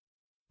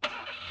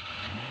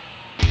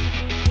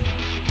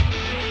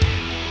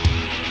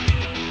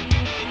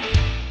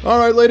All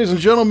right, ladies and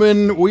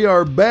gentlemen, we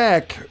are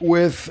back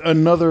with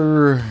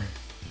another...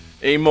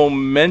 A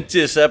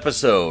momentous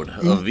episode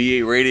of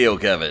V8 Radio,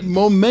 Kevin.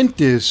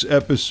 Momentous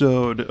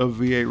episode of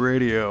V8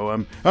 Radio.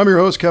 I'm your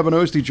host, Kevin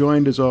Ostie,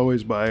 joined as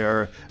always by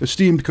our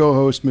esteemed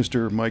co-host,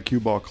 Mr. Mike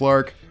Q-Ball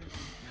Clark.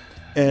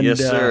 And, yes,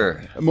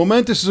 sir.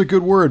 Momentous is a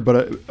good word,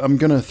 but I'm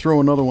going to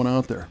throw another one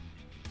out there.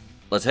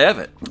 Let's have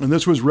it. And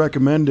this was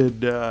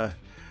recommended to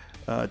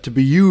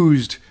be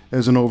used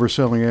as an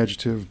overselling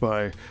adjective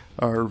by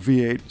our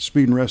V8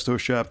 Speed and Resto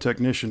Shop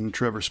technician,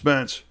 Trevor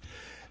Spence.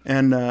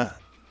 And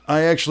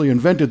I actually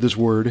invented this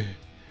word,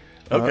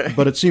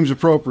 but it seems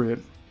appropriate.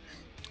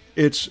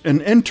 It's an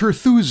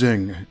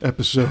enterthusing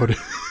episode.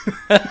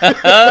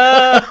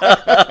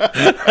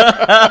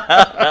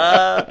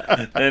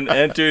 An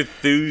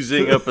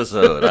enterthusing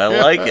episode. I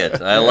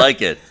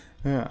like it.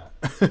 Yeah.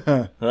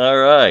 All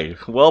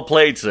right. Well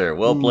played, sir.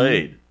 Well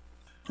played.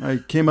 I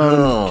came out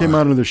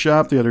into the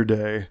shop the other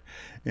day,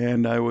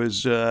 and I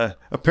was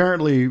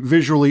apparently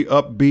visually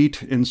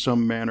upbeat in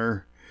some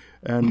manner.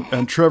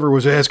 And Trevor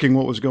was asking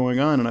what was going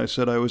on, and I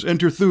said I was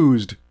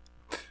enterthused.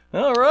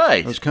 All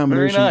right. I was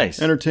combination very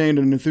nice. Entertained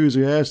and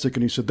enthusiastic,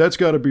 and he said, that's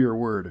got to be your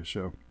word.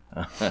 So,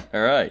 all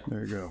right.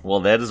 There you go.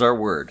 Well, that is our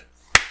word.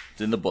 It's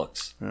in the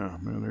books. Yeah,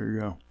 there you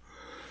go.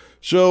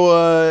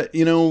 So,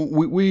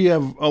 we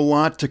have a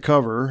lot to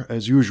cover,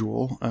 as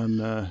usual,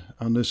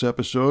 on this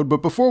episode.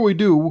 But before we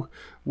do,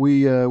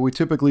 we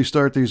typically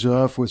start these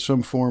off with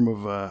some form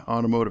of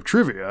automotive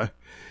trivia.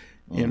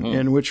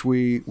 In which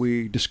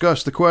we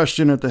discuss the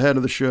question at the head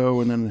of the show,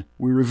 and then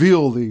we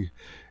reveal the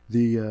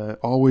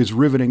always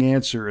riveting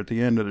answer at the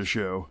end of the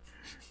show.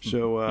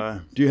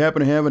 So, do you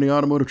happen to have any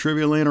automotive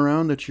trivia laying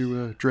around that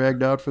you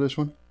dragged out for this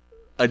one?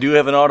 I do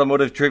have an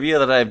automotive trivia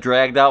that I've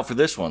dragged out for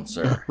this one,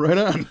 sir. Right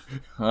on.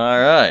 All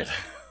right,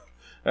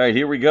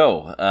 here we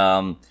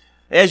go.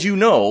 As you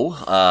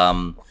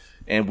know,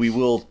 and we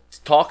will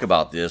talk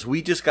about this,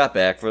 we just got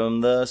back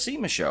from the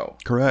SEMA show.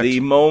 Correct. The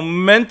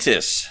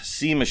momentous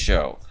SEMA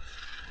show.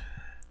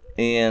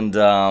 And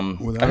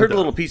I heard a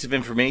little piece of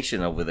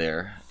information over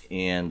there,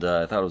 and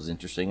I thought it was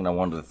interesting, and I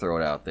wanted to throw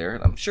it out there.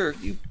 And I'm sure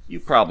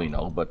you probably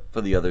know, but for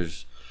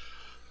the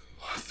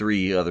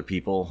three other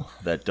people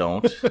that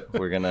don't,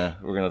 we're gonna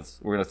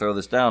throw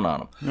this down on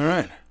them. All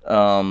right.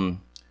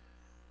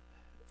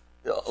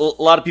 A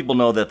lot of people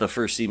know that the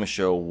first SEMA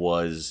show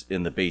was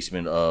in the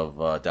basement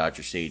of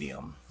Dodger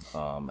Stadium.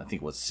 I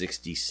think it was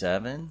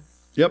 67.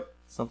 Yep.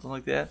 Something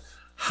like that.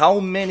 How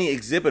many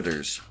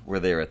exhibitors were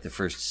there at the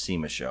first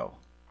SEMA show?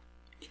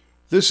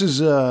 This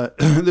is a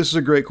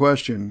great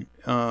question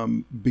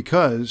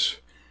because,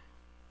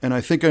 and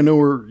I think I know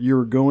where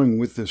you're going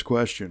with this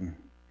question.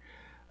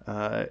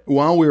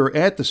 While we were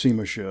at the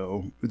SEMA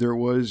show, there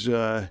was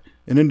an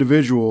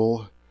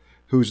individual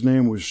whose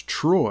name was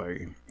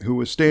Troy, who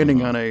was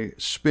standing on a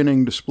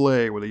spinning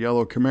display with a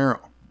yellow Camaro.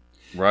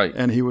 Right.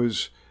 And he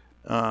was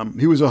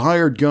a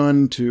hired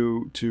gun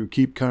to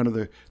keep kind of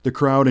the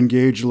crowd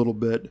engaged a little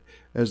bit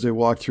as they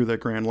walked through that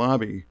grand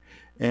lobby,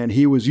 and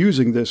he was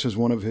using this as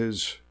one of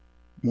his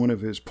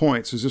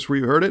points. Is this where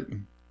you heard it?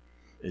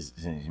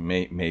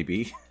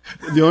 Maybe.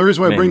 The only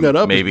reason why I bring that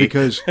up is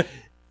because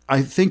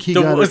I think he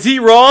got it. Was he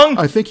wrong?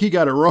 I think he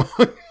got it wrong.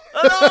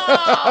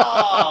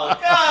 Oh,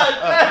 God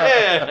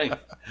dang!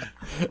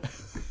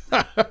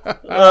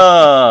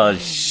 Oh,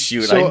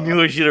 shoot. So, I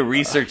knew I should have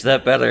researched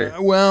that better.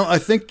 Well, I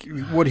think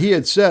what he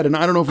had said, and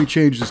I don't know if he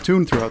changed his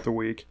tune throughout the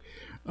week,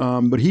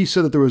 but he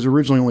said that there was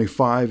originally only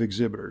 5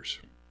 exhibitors.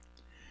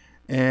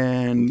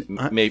 And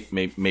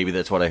maybe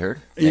that's what I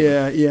heard.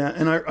 Yeah,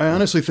 and I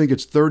honestly think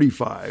it's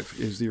 35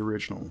 is the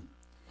original.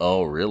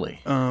 Oh,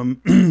 really?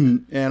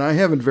 And I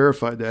haven't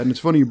verified that, and it's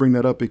funny you bring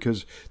that up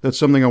because that's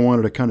something I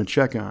wanted to kind of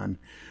check on,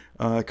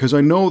 because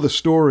I know the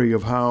story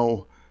of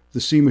how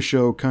the SEMA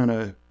show kind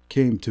of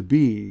came to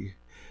be,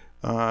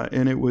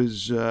 and it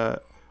was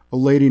a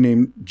lady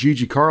named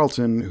Gigi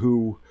Carlton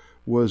who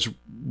was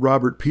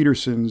Robert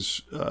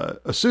Peterson's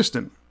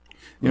assistant.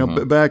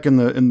 Back in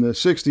the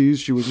 60s,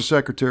 she was a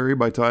secretary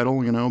by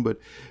title, but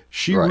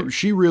she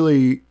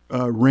really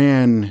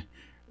ran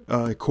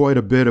quite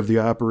a bit of the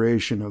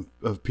operation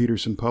of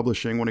Peterson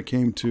Publishing when it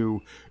came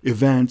to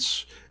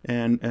events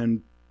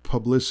and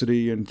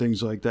publicity and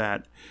things like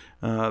that.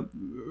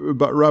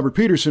 But Robert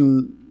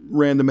Peterson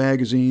ran the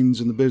magazines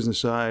and the business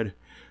side,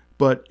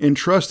 but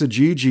entrusted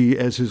Gigi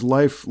as his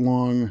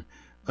lifelong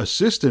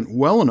assistant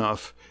well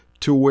enough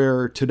to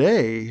where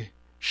today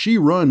she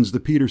runs the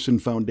Peterson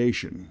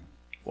Foundation.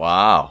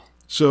 Wow.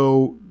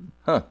 So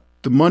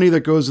the money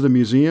that goes to the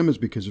museum is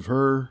because of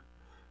her.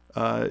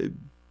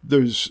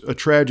 There's a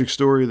tragic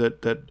story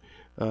that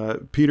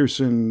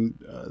Peterson,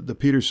 the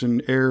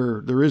Peterson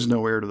heir, there is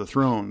no heir to the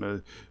throne.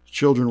 The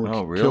children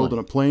were killed in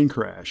a plane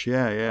crash.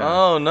 Yeah.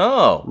 Oh,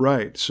 no.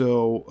 Right.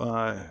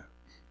 So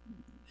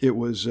it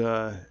was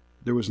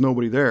there was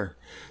nobody there.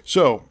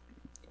 So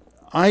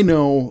I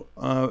know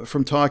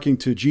from talking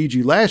to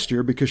Gigi last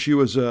year, because she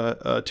was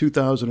a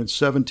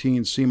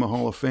 2017 SEMA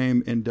Hall of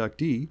Fame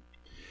inductee,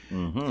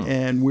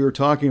 and we were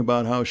talking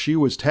about how she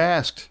was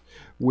tasked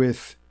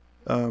with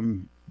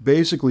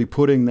basically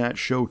putting that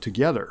show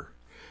together.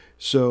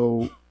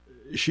 So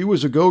she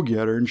was a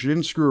go-getter, and she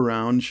didn't screw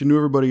around. She knew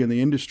everybody in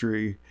the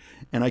industry,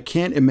 and I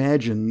can't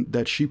imagine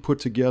that she put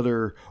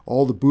together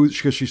all the booths,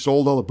 because she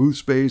sold all the booth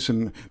space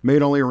and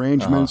made all the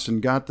arrangements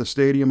and got the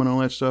stadium and all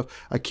that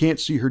stuff. I can't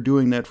see her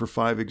doing that for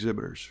 5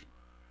 exhibitors.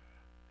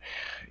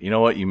 You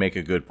know what? You make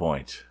a good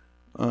point.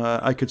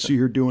 I could see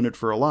her doing it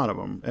for a lot of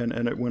them,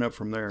 and it went up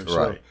from there.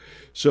 Right.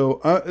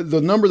 So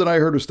the number that I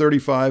heard was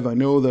 35. I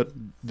know that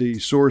the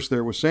source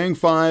there was saying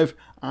 5.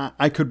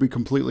 I could be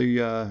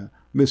completely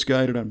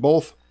misguided on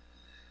both.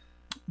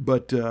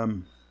 But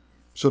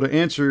so to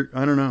answer,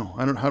 I don't know.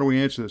 How do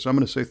we answer this? I'm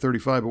going to say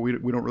 35, but we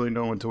don't really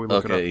know until we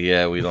look it up. Okay,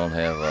 yeah, we don't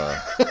have.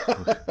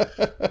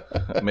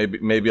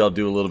 Maybe I'll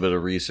do a little bit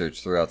of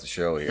research throughout the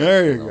show here.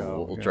 There you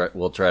go.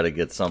 We'll try to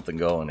get something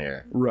going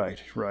here.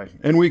 Right.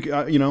 And we,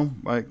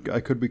 I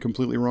could be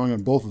completely wrong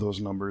on both of those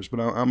numbers,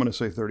 but I'm going to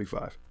say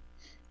 35.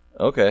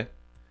 Okay.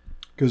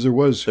 Because there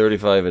was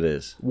 35. It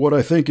is. What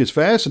I think is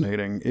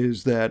fascinating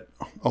is that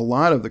a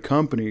lot of the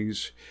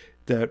companies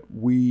that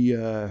we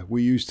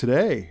use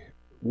today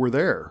were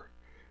there.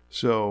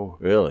 So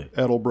really,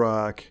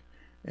 Edelbrock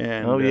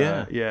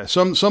and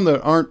some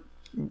that aren't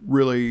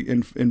really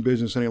in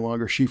business any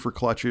longer, Schiefer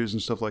clutches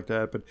and stuff like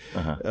that. But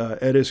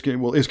Ed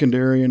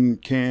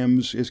Iskandarian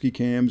cams, Iski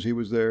cams, he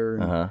was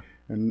there,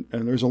 and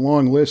there's a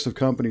long list of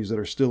companies that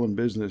are still in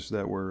business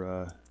that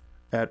were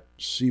at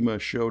SEMA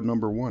show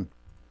number 1.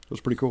 It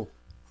was pretty cool.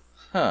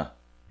 Huh.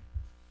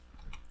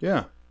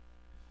 Yeah.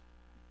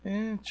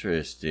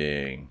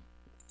 Interesting.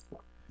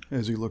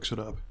 As he looks it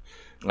up.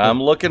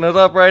 I'm looking it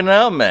up right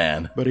now,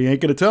 man. But he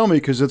ain't going to tell me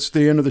because it's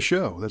the end of the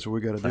show. That's what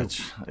we got to do.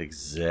 That's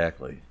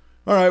exactly.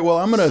 All right, well,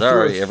 I'm going to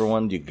Sorry,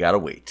 everyone, you got to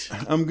wait.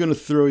 I'm going to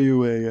throw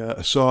you a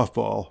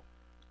softball.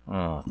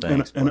 Oh,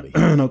 thanks, buddy.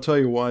 And I'll tell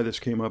you why this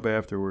came up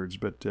afterwards.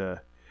 But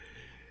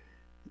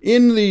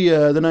in the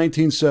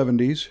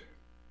 1970s,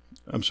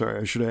 I'm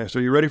sorry, I should have asked.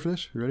 Are you ready for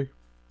this? You ready?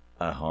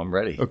 I'm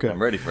ready. Okay.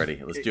 I'm ready,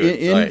 Freddie. Let's do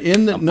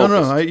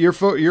it.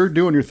 You're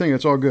doing your thing.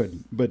 It's all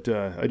good. But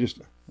I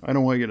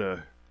don't want you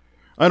to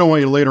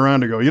later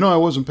on to go, I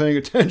wasn't paying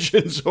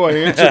attention, so I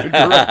answered it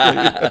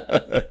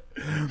correctly.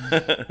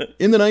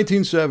 In the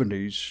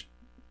 1970s,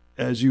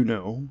 as you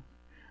know,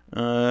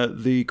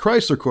 the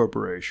Chrysler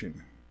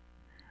Corporation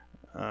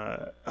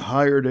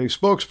hired a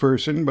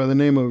spokesperson by the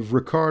name of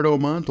Ricardo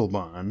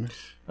Montalban.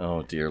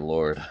 Oh, dear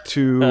Lord.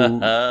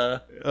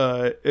 To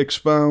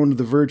expound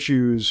the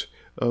virtues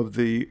of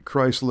the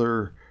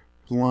Chrysler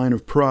line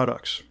of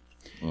products.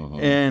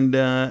 And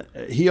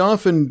he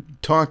often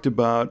talked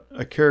about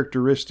a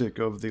characteristic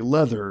of the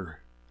leather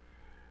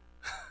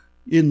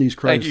in these Chrysler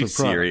products. Are you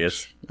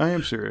serious? I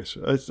am serious.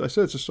 I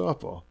said it's a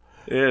softball.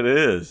 It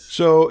is.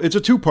 So it's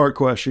a 2-part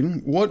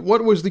question. What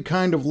was the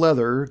kind of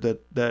leather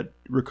that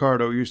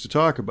Ricardo used to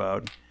talk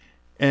about?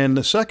 And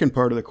the second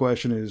part of the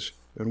question is,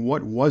 and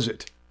what was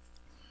it?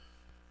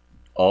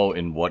 Oh,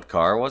 in what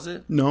car was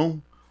it?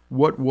 No.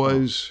 What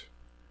was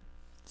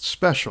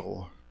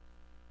special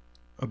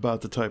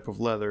about the type of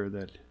leather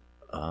that...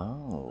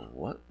 Oh,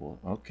 what?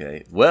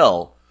 Okay.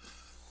 Well,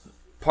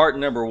 part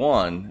number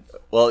 1,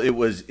 it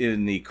was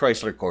in the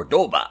Chrysler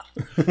Cordoba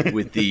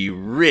with the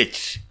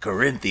rich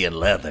Corinthian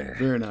leather.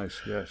 Very nice,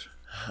 yes.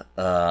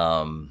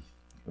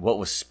 What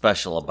was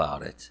special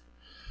about it?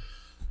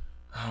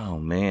 Oh,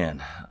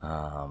 man.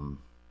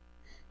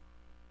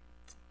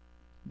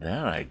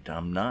 That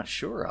I'm not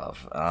sure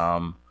of.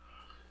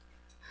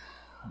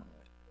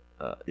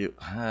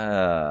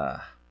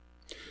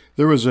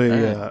 There was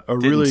a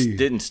really...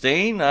 Didn't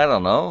stain? I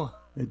don't know.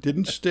 It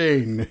didn't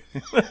stain.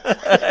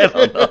 I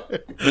don't know.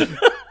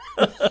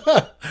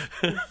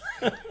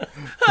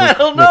 I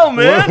don't know,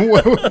 man.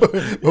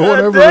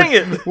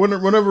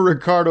 Whenever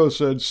Ricardo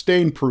said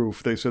stain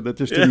proof, they said that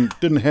just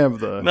didn't have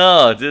the...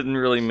 No, it didn't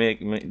really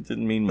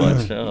didn't mean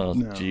much. Oh,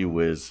 no. Gee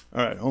whiz.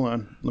 All right, hold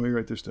on. Let me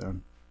write this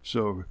down.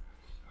 So,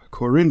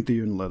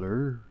 Corinthian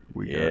leather,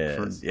 we got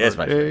from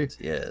part A.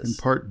 Yes. And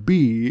part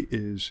B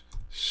is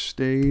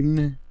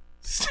stain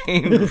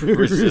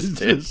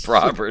resistant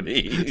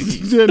property.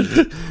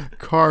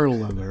 Car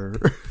leather.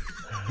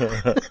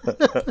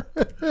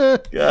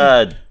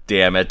 God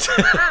damn it.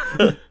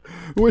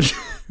 which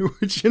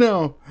it's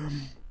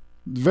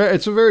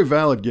a very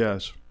valid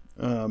guess.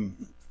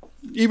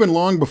 Even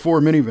long before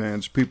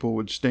minivans, people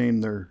would stain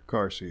their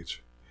car seats.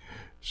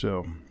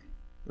 So,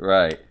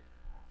 right.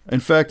 In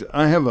fact,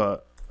 I have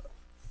a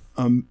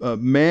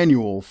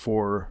manual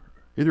for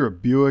either a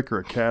Buick or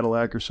a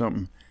Cadillac or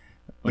something,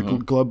 like a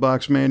glove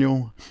box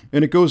manual,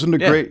 and it goes into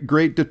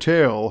great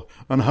detail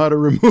on how to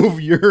remove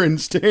urine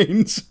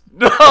stains.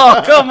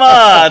 Oh, come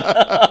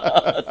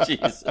on!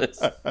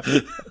 Jesus.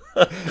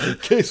 In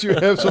case you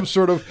have some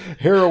sort of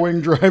harrowing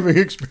driving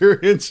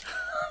experience,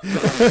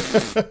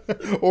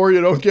 or you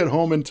don't get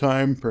home in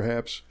time,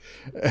 perhaps.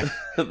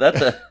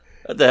 That's a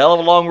hell of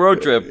a long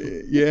road trip.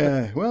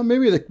 Yeah, well,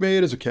 maybe it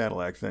is a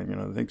Cadillac thing.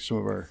 I think some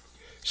of our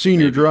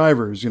senior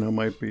drivers,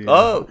 might be.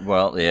 Oh,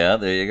 well, yeah,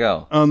 there you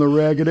go. On the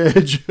ragged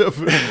edge of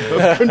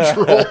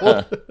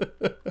control.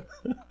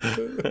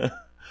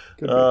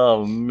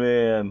 Oh,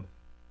 man.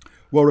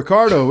 Well,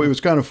 Ricardo, it was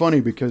kind of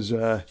funny because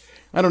I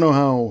don't know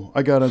how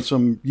I got on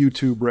some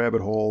YouTube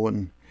rabbit hole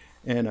and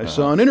I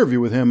saw an interview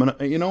with him. And,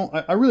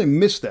 I really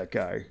miss that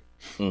guy.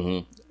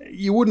 Mm-hmm.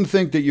 You wouldn't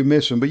think that you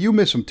miss him, but you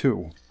miss him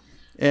too.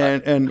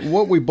 And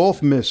what we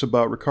both miss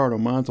about Ricardo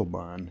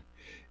Montalban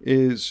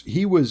is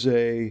he was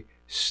a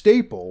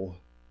staple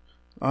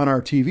on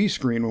our TV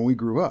screen when we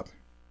grew up.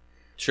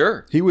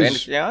 Sure. He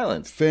was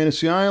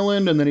Fantasy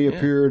Island, and then he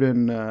appeared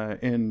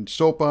in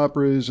soap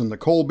operas and the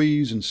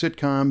Colbys and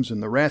sitcoms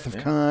and the Wrath of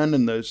Khan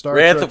and the Star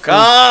Trek. Wrath of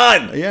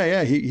Khan!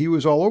 Yeah. He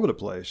was all over the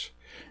place.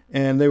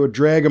 And they would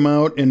drag him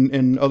out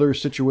in other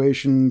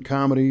situation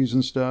comedies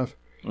and stuff.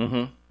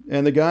 Mm-hmm.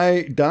 And the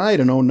guy died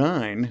in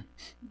 2009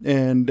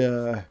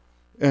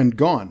 and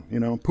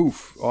gone,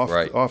 poof,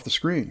 off the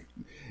screen.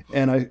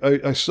 And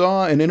I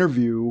saw an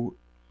interview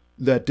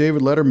that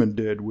David Letterman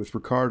did with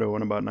Ricardo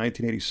in about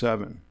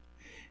 1987.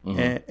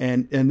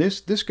 Mm-hmm. And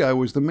this guy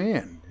was the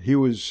man. He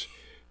was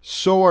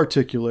so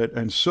articulate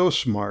and so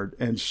smart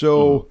and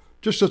so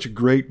just such a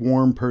great,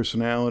 warm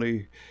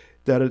personality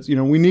that it's,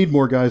 we need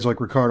more guys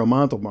like Ricardo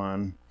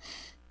Montalban.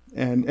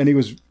 And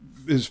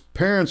his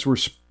parents were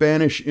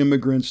Spanish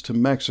immigrants to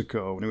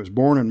Mexico, and he was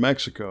born in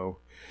Mexico,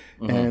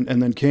 and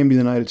then came to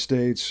the United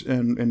States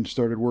and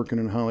started working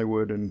in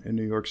Hollywood and in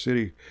New York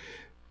City.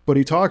 But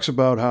he talks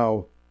about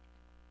how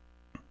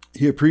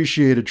he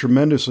appreciated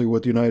tremendously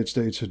what the United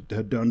States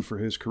had done for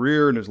his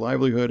career and his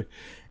livelihood,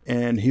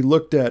 and he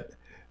looked at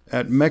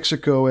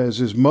Mexico as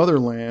his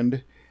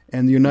motherland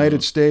and the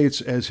United States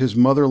as his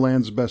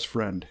motherland's best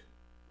friend.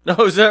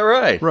 Oh, is that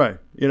right? Right,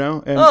 and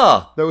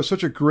that was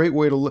such a great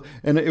way to look,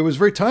 and it was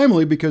very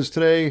timely because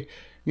today,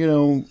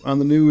 on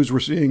the news we're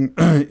seeing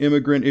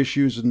immigrant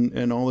issues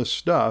and all this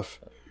stuff.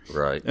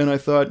 Right. And I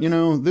thought,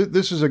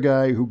 this is a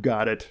guy who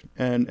got it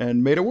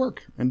and made it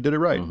work and did it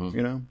right,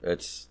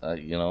 It's,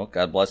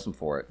 God bless him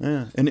for it.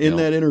 Yeah. And in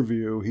that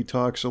interview, he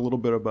talks a little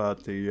bit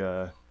about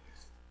the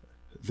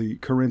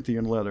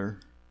Corinthian leather.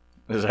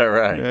 Is that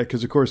right? Yeah,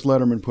 because, of course,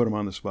 Letterman put him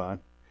on the spot.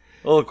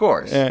 Well, of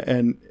course.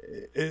 And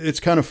it's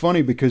kind of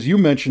funny because you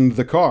mentioned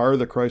the car,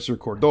 the Chrysler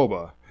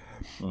Cordoba.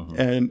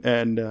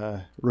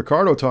 And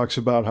Ricardo talks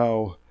about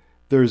how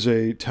there's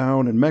a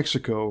town in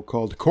Mexico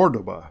called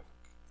Cordoba.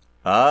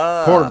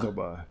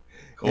 Cordoba.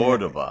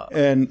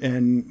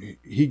 And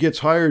he gets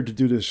hired to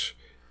do this,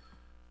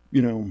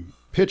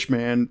 pitch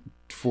man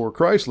for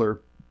Chrysler.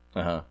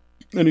 Uh-huh.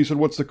 And he said,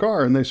 "What's the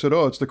car?" And they said,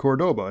 "Oh, it's the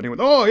Cordoba." And he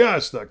went, "Oh,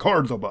 yes, the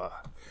Cordoba."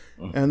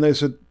 And they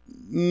said,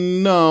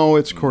 "No,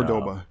 it's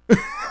Cordoba." No.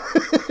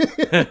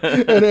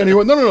 And then he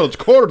went, "No, it's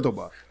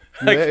Cordoba."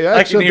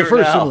 I can hear it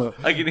now.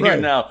 I can hear it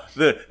now.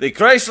 The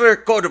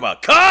Chrysler Cordoba.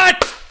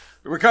 Cut!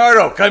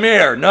 Ricardo, come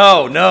here.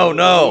 No.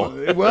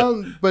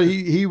 Well, but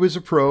he was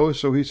a pro,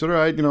 so he said, all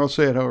right, I'll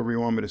say it however you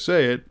want me to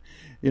say it,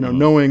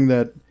 knowing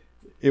that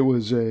it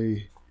was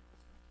a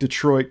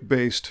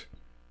Detroit-based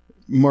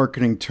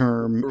marketing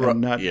term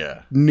and not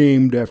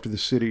named after the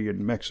city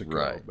in Mexico.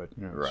 Right, but,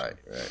 right.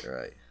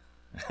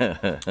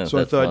 So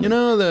I thought,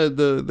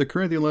 the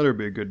Corinthian letter would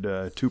be a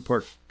good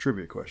two-part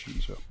trivia question.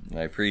 So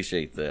I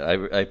appreciate that.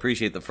 I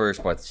appreciate the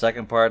first part. The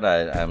second part,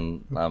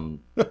 I'm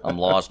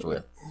lost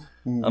with.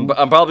 Mm-hmm.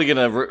 I'm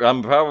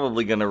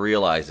probably gonna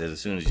realize it as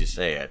soon as you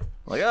say it.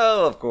 Like,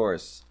 oh, of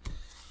course.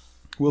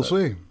 We'll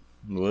see.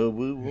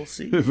 We'll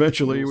see.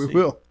 Eventually, we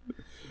will.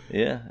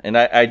 Yeah, and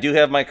I do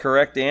have my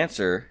correct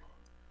answer.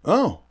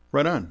 Oh,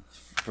 right on.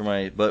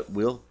 But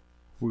we'll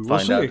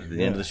find out at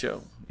the end of the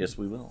show. Yes,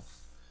 we will.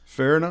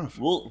 Fair enough.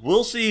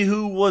 We'll see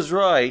who was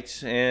right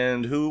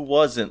and who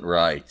wasn't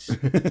right.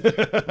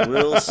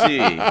 We'll see.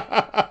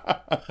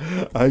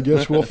 I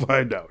guess we'll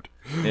find out.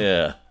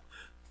 Yeah.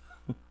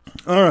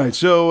 All right,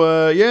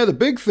 so the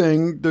big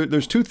thing,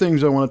 there's two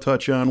things I want to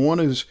touch on. One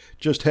is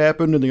just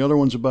happened, and the other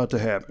one's about to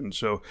happen.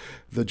 So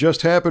the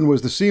just happened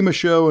was the SEMA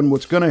show, and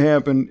what's going to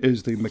happen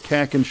is the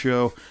MCACN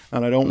show.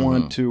 And I don't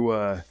want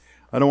to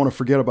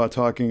forget about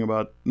talking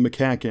about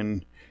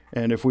MCACN.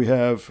 And if we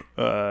have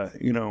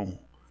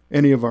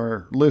any of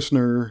our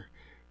listener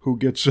who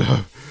gets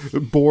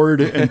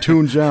bored and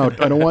tunes out,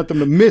 I don't want them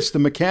to miss the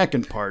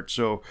MCACN part.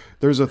 So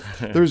there's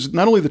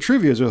not only the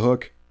trivia as a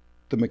hook.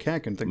 The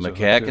MCACN thing's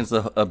MCACN's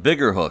a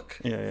bigger hook.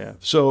 Yeah.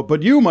 So,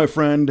 but you, my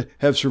friend,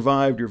 have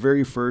survived your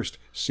very first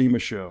SEMA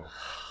show.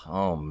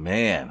 Oh,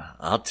 man.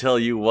 I'll tell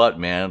you what,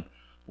 man.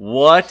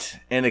 What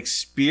an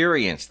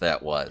experience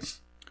that was.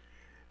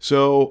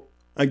 So,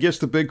 I guess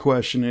the big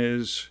question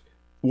is,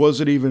 was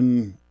it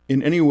even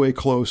in any way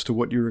close to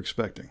what you were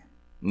expecting?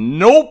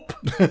 Nope.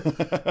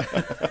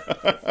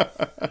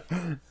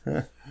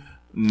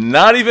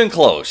 Not even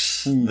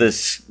close.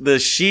 The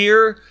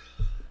sheer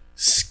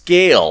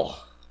scale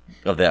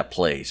of that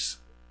place,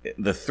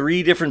 the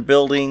 3 different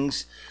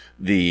buildings,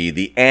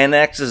 the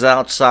annexes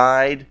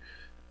outside.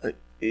 I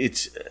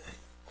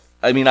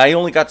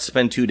only got to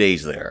spend 2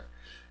 days there,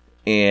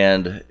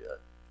 and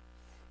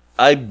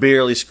I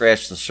barely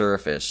scratched the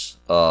surface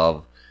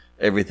of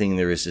everything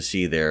there is to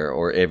see there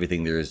or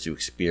everything there is to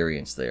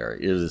experience there.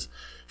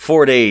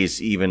 4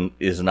 days even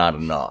is not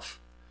enough.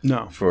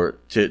 No.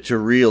 To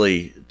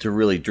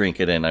really drink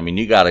it in. I mean,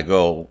 you got to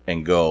go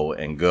and go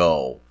and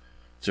go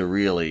to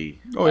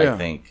really, I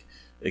think,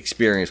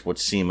 experience what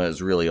SEMA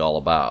is really all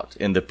about.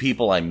 And the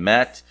people I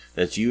met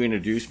that you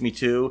introduced me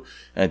to,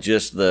 and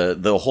just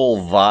the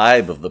whole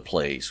vibe of the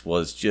place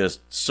was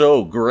just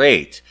so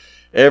great.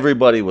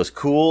 Everybody was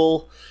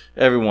cool.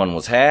 Everyone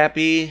was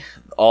happy.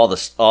 All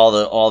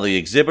the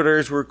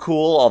exhibitors were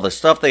cool. All the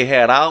stuff they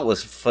had out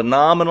was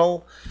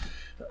phenomenal.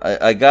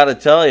 I got to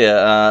tell you,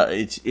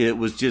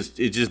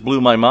 it just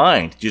blew my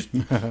mind. Just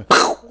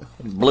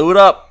blew it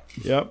up.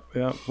 Yep.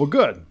 Well,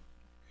 good.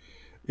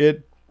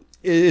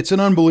 It's an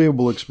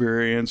unbelievable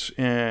experience,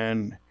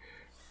 and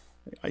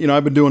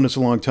I've been doing this a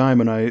long time,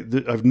 and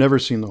I've never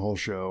seen the whole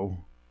show,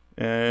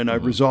 and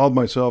I've resolved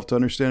myself to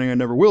understanding I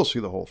never will see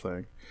the whole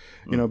thing,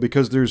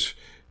 because there's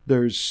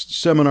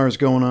seminars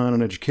going on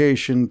and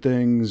education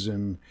things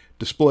and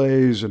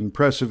displays and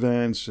press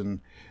events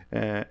and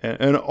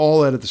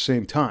all that at the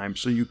same time,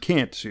 so you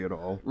can't see it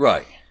all.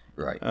 Right.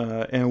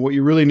 And what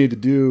you really need to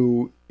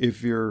do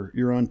if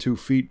you're on 2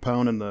 feet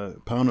pounding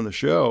the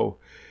show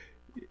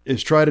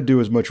is try to do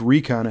as much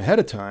recon ahead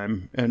of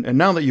time. And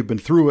now that you've been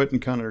through it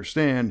and kind of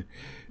understand,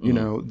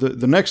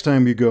 the next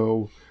time you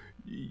go,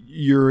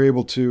 you're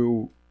able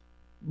to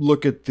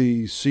look at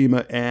the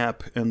SEMA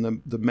app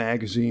and the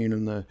magazine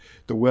and the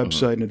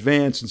website in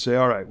advance and say,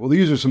 all right, well,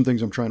 these are some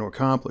things I'm trying to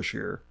accomplish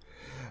here.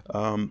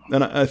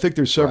 And I think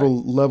there's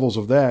several levels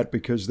of that,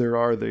 because there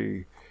are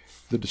the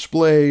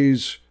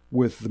displays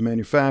with the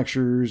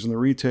manufacturers and the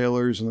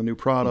retailers and the new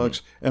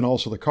products, and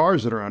also the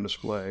cars that are on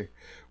display,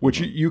 which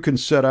you can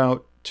set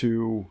out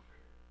to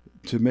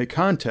make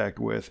contact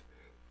with.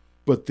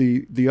 But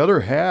the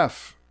other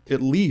half,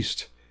 at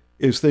least,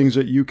 is things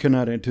that you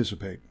cannot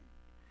anticipate.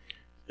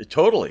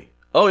 Totally.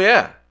 Oh,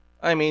 yeah.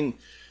 I mean,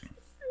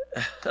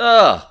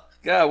 God,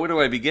 where do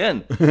I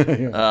begin?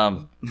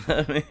 Man,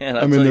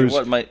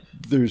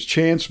 there's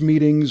chance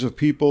meetings of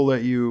people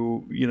that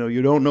you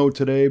don't know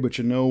today, but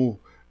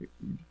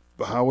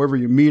however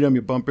you meet them,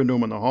 you bump into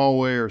them in the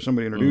hallway or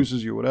somebody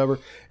introduces you, whatever.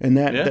 And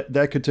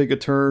that could take a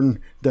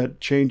turn that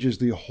changes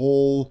the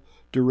whole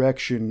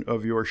direction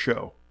of your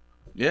show.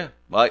 Yeah.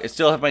 Well, I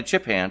still have my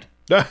chip hand.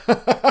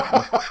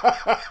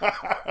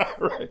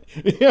 Right.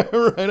 Yeah,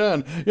 right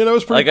on. It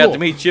was pretty cool. I got to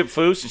meet Chip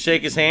Foose and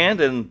shake his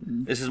hand,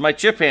 and this is my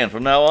chip hand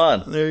from now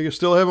on. There, you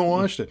still haven't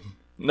washed it.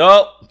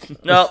 No.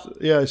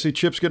 Yeah, I see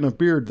Chip's getting a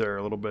beard there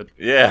a little bit.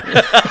 Yeah.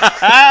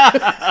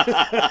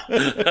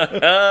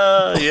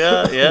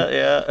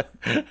 Yeah.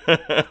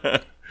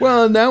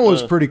 Well, and that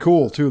was pretty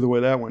cool, too, the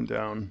way that went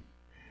down.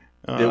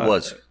 It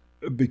was.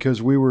 Because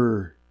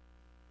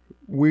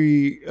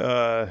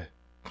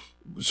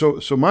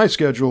so my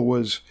schedule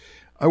was,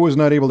 I was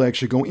not able to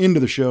actually go into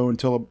the show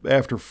until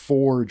after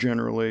 4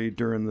 generally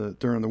during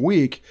the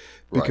week,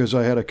 because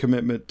I had a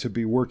commitment to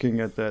be working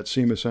at that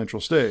SEMA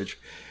Central stage,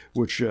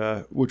 which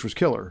was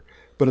killer.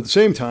 But at the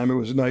same time, it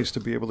was nice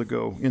to be able to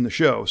go in the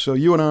show. So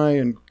you and I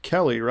and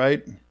Kelly,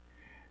 right?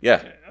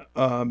 Yeah.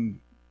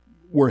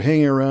 Were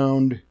hanging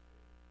around,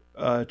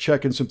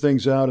 checking some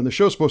things out, and the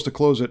show's supposed to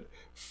close at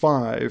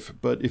 5.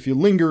 But if you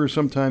linger,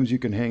 sometimes you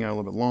can hang out a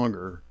little bit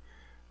longer.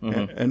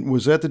 Mm-hmm. And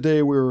was that the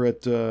day we were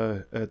at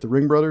the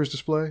Ring Brothers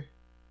display?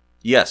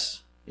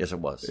 Yes, it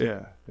was.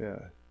 Yeah.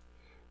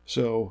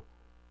 So,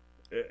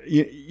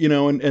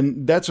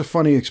 and that's a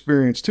funny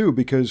experience too,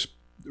 because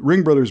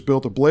Ring Brothers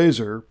built a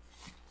Blazer,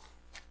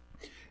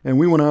 and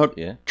we went out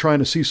trying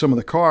to see some of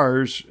the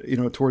cars,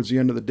 towards the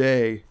end of the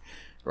day.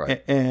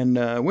 Right. And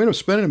we ended up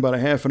spending about a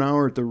half an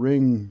hour at the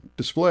Ring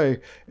display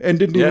and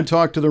didn't even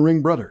talk to the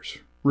Ring Brothers.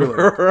 Really?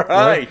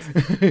 Right.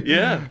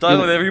 Yeah.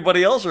 Talking with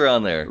everybody else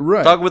around there.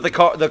 Right. Talking with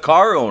the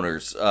car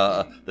owners,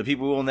 the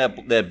people who own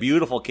that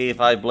beautiful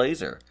K5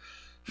 Blazer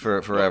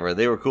for forever.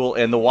 They were cool,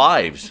 and the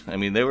wives. I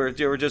mean, they were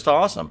just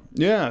awesome.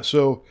 Yeah.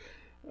 So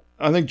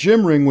I think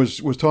Jim Ring was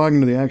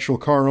talking to the actual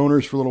car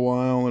owners for a little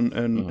while,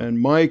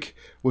 and Mike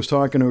was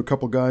talking to a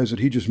couple guys that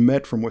he just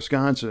met from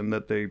Wisconsin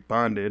that they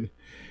bonded,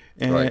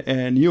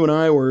 and you and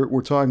I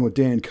were talking with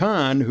Dan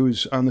Kahn,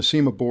 who's on the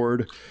SEMA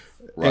board.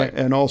 Right.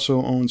 And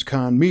also owns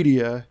Con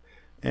Media,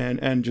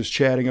 and just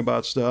chatting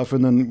about stuff.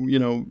 And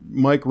then,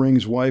 Mike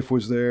Ring's wife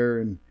was there.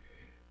 And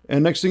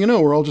next thing you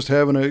know, we're all just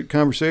having a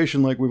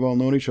conversation like we've all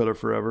known each other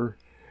forever.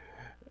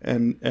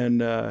 And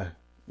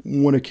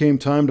when it came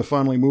time to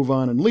finally move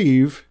on and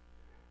leave,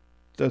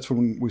 that's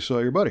when we saw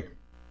your buddy.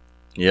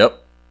 Yep.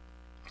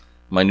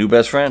 My new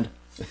best friend.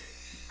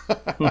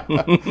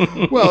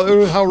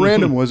 Well, how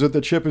random was it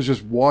that Chip is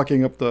just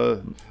walking up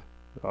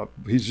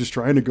he's just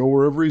trying to go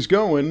wherever he's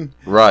going.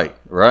 Right.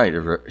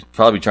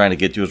 Probably trying to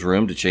get to his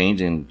room to change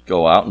and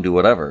go out and do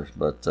whatever.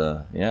 But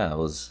it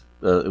was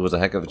a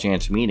heck of a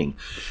chance meeting,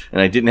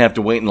 and I didn't have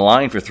to wait in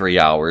line for 3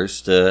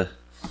 hours to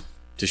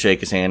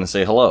shake his hand and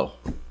say hello.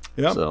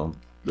 Yeah. So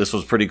this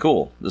was pretty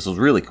cool. This was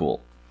really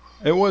cool.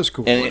 It was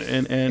cool.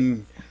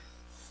 And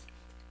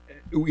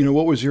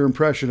what was your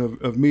impression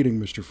of meeting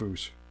Mr.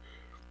 Foose?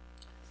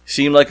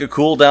 Seemed like a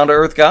cool, down to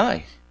earth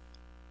guy.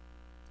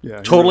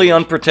 Yeah, totally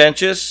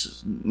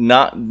unpretentious,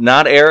 not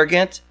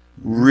arrogant,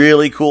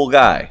 Really cool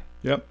guy.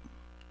 Yep.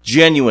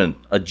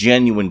 A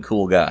genuine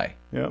cool guy.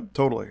 Yep,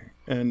 totally.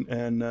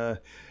 And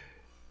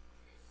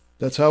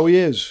that's how he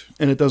is.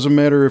 And it doesn't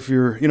matter if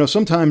you're,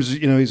 sometimes,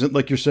 he's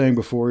like you're saying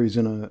before, he's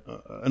in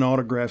an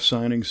autograph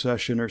signing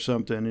session or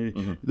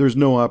something. There's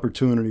no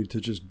opportunity to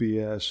just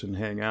BS and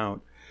hang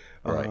out.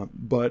 Right.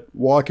 But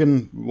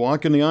walking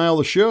the aisle of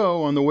the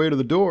show on the way to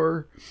the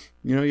door,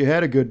 you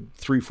had a good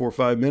 3, 4,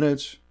 5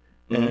 minutes.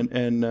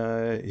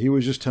 And he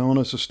was just telling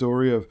us a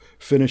story of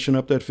finishing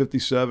up that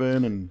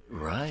 57 and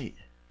right.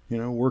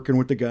 Working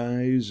with the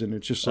guys, and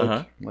it's just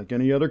like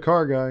any other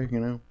car guy,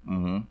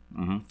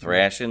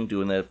 Thrashing,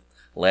 doing that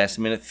last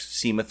minute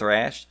SEMA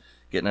thrash,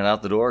 getting it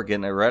out the door,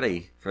 getting it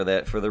ready for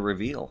the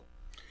reveal.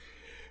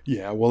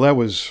 Yeah, well, that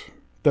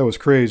was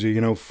crazy.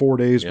 4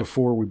 days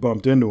before we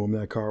bumped into him,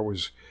 that car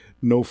was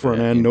no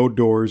front end, no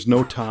doors,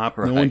 no top,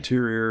 no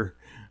interior,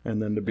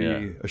 and then to be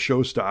a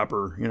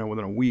showstopper,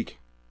 within a week.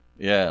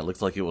 Yeah, it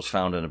looked like it was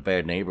found in a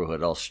bad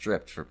neighborhood, all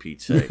stripped, for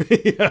Pete's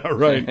sake. Yeah,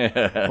 right.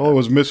 All it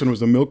was missing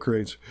was the milk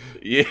crates.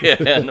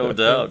 Yeah, no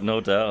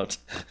doubt.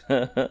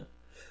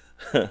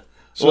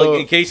 So,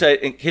 in case I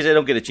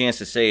don't get a chance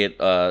to say it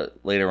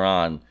later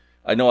on,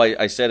 I know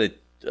I said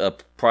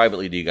it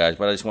privately to you guys,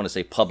 but I just want to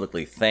say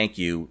publicly, thank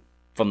you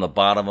from the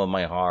bottom of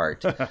my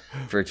heart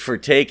for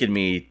taking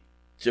me,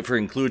 for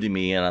including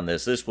me in on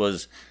this. This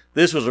was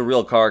a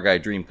real car guy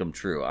dream come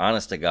true.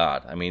 Honest to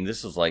God, I mean,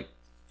 this was like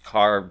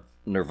car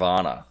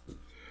nirvana.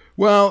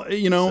 Well,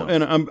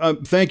 and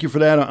I'm thank you for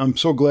that. I'm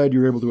so glad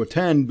you're able to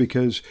attend,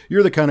 because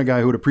you're the kind of guy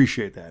who would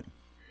appreciate that.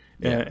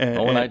 Yeah.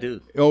 And I do.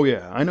 Oh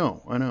yeah, I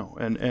know.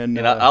 And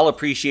I'll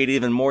appreciate it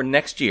even more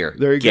next year.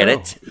 There you Get go.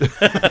 it?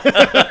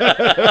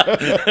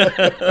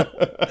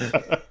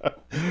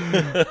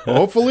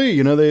 Hopefully,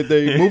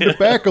 they moved it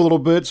back a little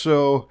bit,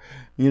 so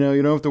you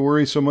don't have to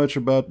worry so much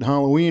about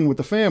Halloween with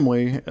the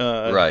family,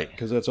 right?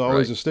 Because that's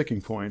always a sticking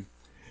point.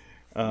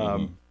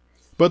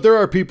 But there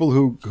are people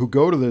who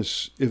go to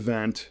this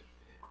event,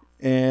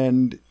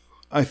 and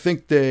I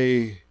think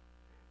they,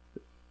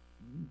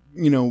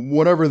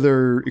 whatever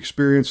their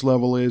experience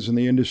level is in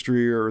the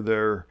industry, or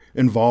their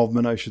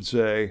involvement, I should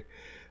say,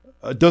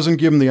 doesn't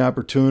give them the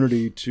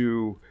opportunity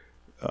to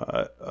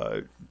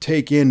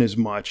take in as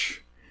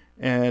much.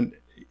 And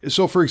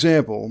so, for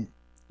example,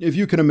 if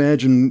you can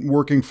imagine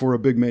working for a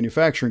big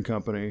manufacturing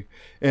company,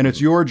 and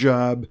it's your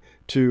job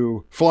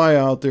to fly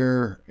out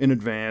there in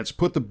advance,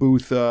 put the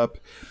booth up,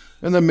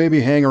 and then maybe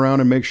hang around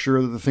and make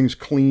sure that the thing's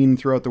clean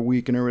throughout the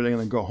week and everything,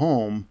 and then go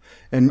home.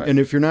 And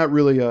if you're not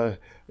really a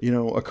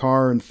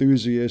car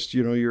enthusiast,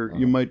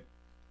 you might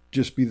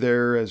just be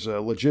there as a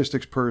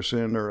logistics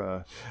person,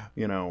 or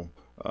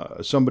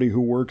somebody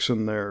who works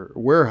in their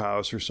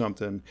warehouse or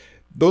something.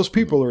 Those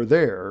people are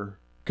there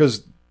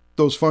because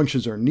those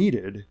functions are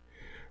needed,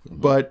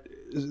 but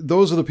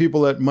those are the people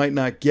that might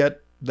not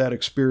get that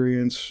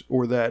experience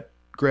or that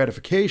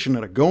gratification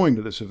out of going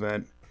to this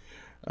event.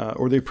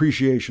 Or the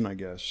appreciation, I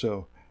guess.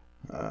 So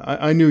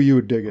I knew you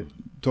would dig it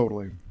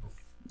totally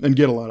and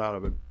get a lot out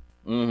of it.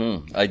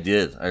 I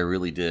did. I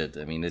really did.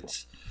 I mean,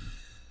 it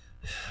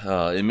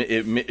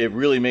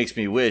really makes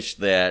me wish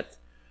that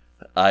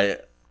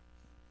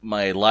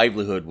my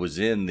livelihood was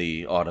in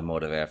the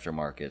automotive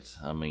aftermarket.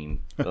 I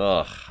mean,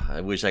 I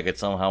wish I could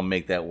somehow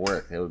make that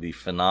work. That would be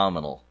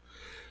phenomenal.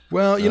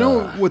 Well,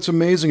 what's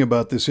amazing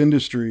about this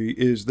industry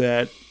is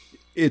that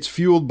it's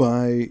fueled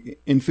by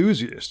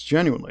enthusiasts,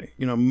 genuinely.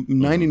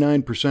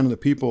 99% of the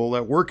people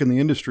that work in the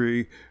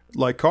industry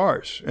like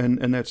cars,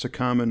 and that's a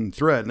common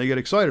thread. And they get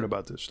excited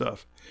about this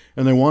stuff,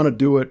 and they want to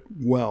do it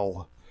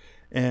well.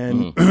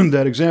 And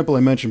that example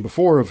I mentioned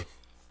before of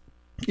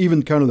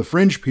even kind of the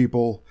fringe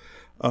people,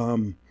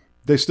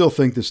 they still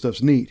think this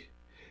stuff's neat.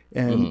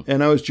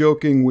 And I was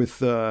joking with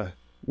Paul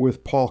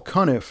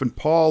Cuniff, and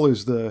Paul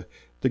is the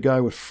guy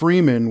with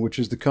Freeman, which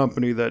is the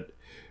company that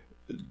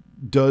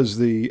does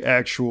the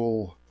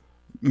actual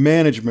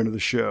management of the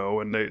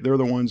show, and they're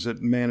the ones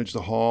that manage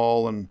the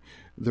hall, and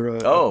they're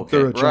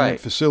a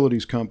giant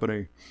facilities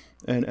company,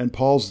 and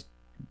Paul's,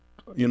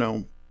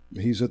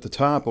 he's at the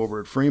top over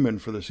at Freeman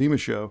for the SEMA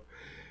show,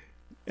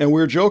 and we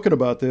were joking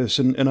about this,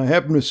 and I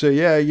happened to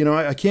say,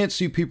 I can't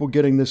see people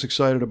getting this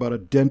excited about a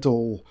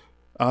dental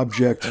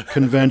object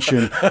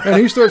convention. And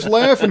he starts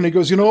laughing, and he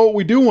goes,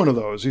 we do one of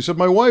those. He said,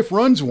 my wife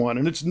runs one,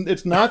 and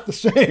it's not the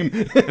same.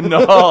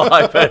 No,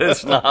 I bet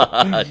it's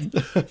not.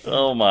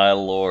 Oh my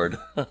Lord.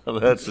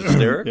 That's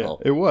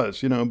hysterical. Yeah, it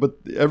was, but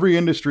every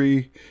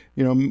industry,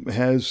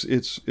 has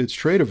its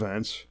trade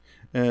events,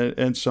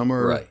 and some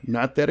are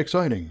not that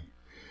exciting.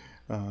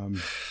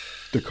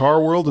 The car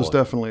world is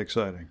definitely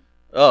exciting.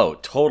 Oh,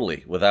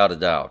 totally, without a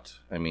doubt.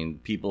 I mean,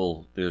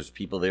 there's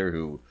people there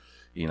who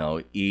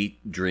eat,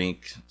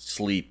 drink,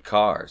 sleep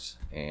cars.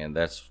 And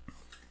that's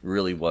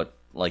really what,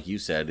 like you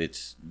said,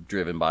 it's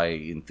driven by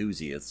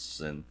enthusiasts,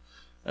 and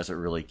that's what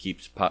really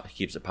keeps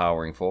it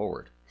powering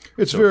forward.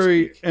 It's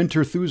very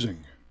enterthusing.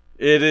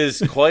 It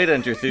is quite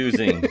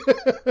enterthusing.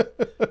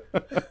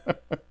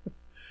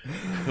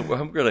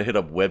 I'm going to hit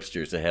up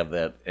Webster's to have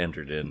that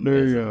entered in.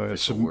 There you go.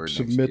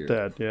 Submit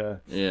that, yeah.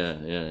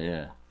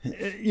 Yeah.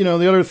 You know,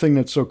 the other thing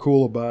that's so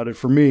cool about it,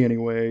 for me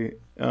anyway,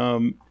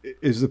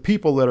 is the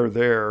people that are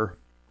there.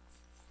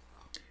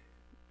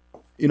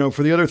 You know,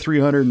 for the other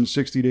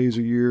 360 days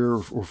a year,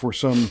 or for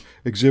some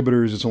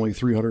exhibitors, it's only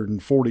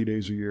 340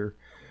 days a year.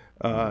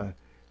 The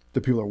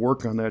people that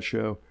work on that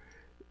show,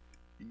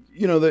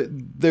 you know,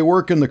 they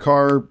work in the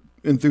car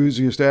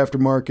enthusiast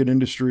aftermarket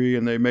industry,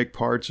 and they make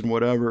parts and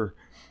whatever.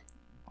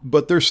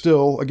 But they're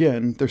still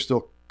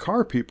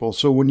car people.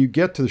 So when you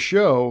get to the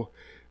show,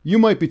 you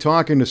might be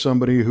talking to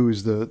somebody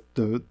who's the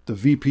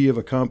VP of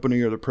a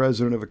company or the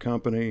president of a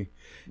company.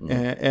 Mm-hmm.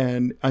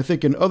 And I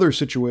think in other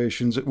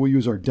situations, we'll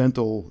use our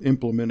dental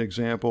implement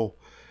example.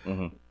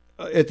 Mm-hmm.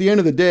 At the end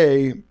of the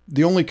day,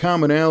 the only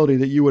commonality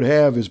that you would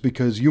have is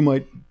because you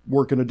might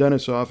work in a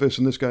dentist's office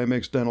and this guy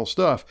makes dental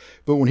stuff.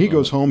 But when he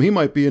goes home, he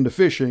might be into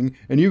fishing,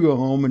 and you go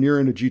home and you're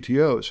into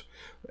GTOs.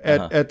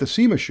 At the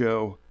SEMA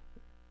show,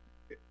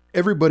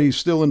 everybody's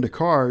still into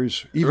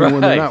cars, even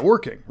when they're not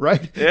working,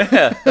 right?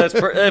 Yeah, that's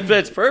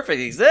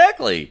perfect,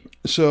 exactly.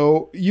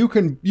 So you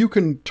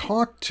can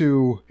talk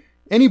to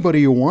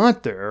anybody you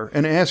want there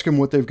and ask them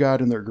what they've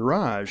got in their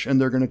garage, and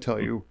they're going to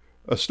tell you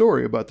a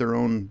story about their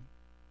own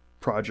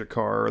project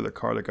car or the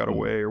car that got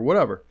away or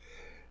whatever.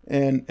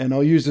 And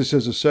I'll use this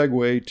as a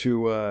segue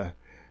to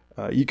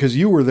because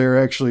you were there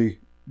actually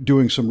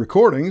doing some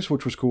recordings,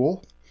 which was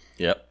cool.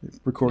 Yep.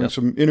 Recording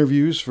some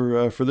interviews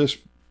for this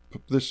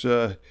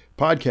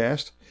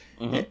podcast.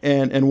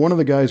 Mm-hmm. And one of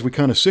the guys we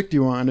kind of sicked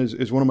you on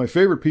is one of my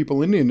favorite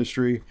people in the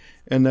industry,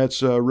 and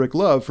that's Rick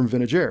Love from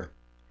Vintage Air.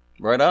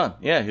 Right on.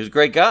 Yeah, he's a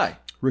great guy.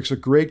 Rick's a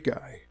great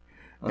guy.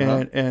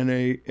 And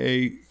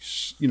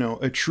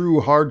a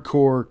true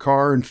hardcore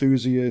car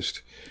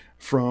enthusiast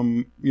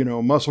from, you know,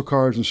 muscle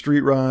cars and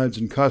street rods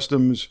and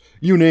customs,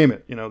 you name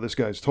it. You know, this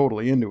guy's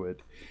totally into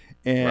it.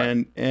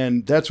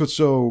 And that's what's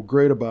so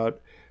great about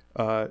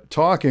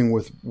talking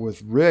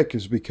with Rick,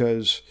 is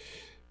because,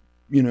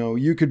 you know,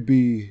 you could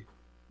be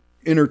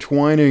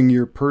intertwining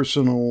your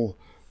personal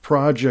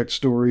project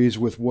stories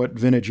with what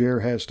Vintage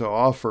Air has to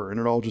offer, and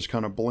it all just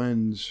kind of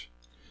blends,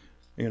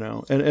 you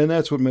know, and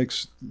that's what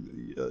makes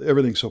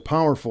everything so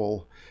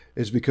powerful,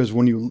 is because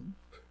when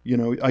you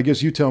know, I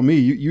guess you tell me,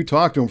 you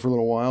talked to him for a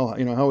little while,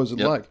 you know, how was it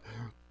like?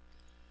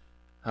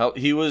 How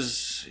he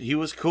was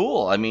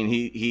cool. I mean,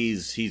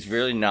 he's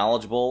very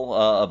knowledgeable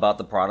about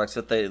the products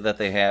that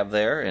they have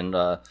there, and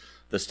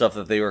the stuff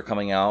that they were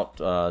coming out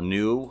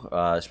new,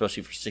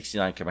 especially for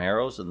 69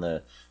 Camaros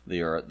and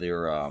their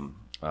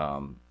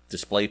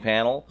display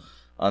panel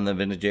on the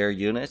Vintage Air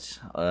unit.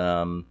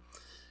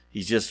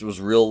 He just was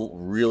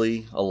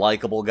really a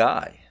likable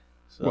guy.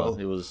 So well,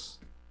 it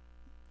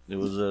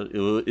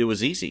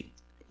was easy.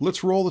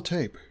 Let's roll the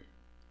tape.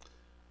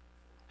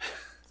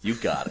 You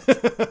got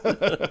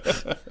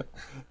it.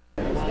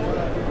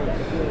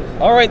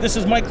 All right, this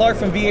is Mike Clark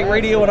from V8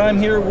 Radio, and I'm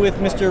here with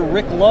Mr.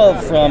 Rick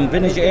Love from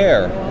Vintage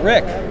Air.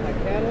 Rick,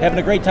 having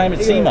a great time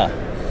at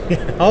SEMA.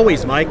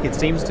 Always, Mike. It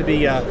seems to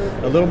be a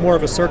little more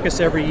of a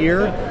circus every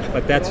year,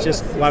 but that's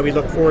just why we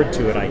look forward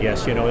to it, I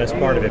guess. You know, that's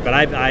part of it. But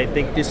I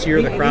think this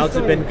year the crowds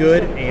have been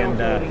good, and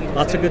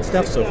lots of good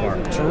stuff so far.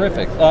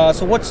 Terrific.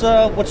 So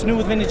what's new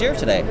with Vintage Air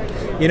today?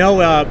 You know,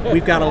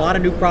 we've got a lot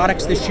of new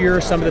products this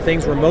year. Some of the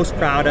things we're most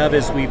proud of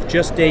is we've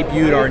just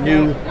debuted our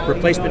new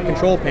replacement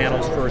control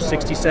panels for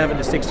 67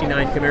 to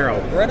 69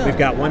 Camaro. Right on. We've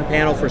got one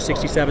panel for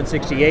 67,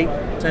 68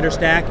 center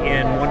stack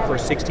and one for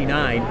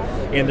 69,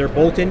 and they're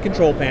bolt-in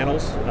control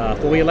panels,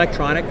 fully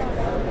electronic,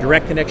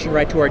 direct connection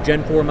right to our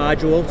Gen 4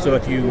 module. So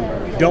if you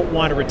don't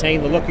want to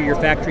retain the look of your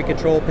factory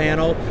control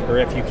panel, or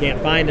if you can't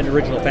find an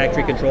original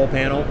factory control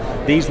panel,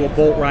 these will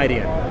bolt right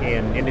in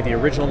and into the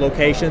original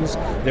locations.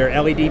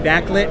 They're LED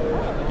backlit,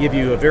 give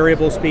you a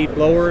variable speed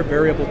blower,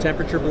 variable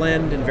temperature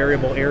blend, and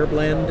variable air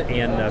blend,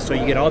 and so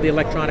you get all the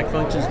electronic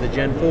functions of the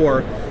Gen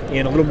 4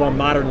 in a little more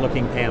modern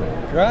looking panel.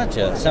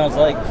 Gotcha. Sounds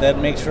like that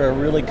makes for a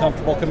really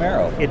comfortable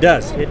Camaro. It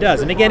does.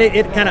 And again,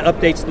 it kind of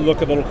updates the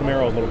look of a little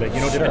Camaro a little bit, you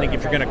know, depending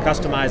if you're going to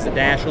customize the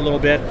dash a little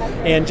bit,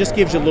 and just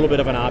gives you a little bit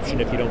of an option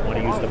if you don't want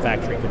to use the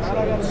factory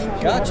controls.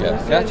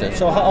 Gotcha.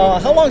 So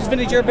how long has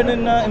Vintage Air been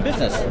in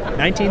business?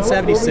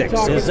 1976.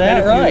 Is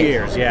that right? A few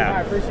years,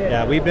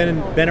 yeah. We've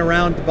been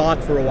around the block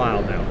for a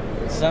while now.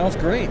 Sounds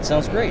great.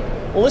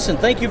 Well, listen,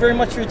 thank you very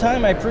much for your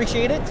time. I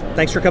appreciate it.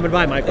 Thanks for coming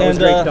by, Mike. It was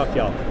great to talk to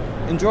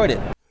y'all. Enjoyed it.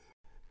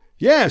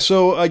 Yeah,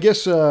 so I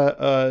guess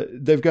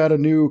they've got a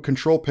new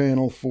control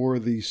panel for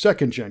the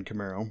second gen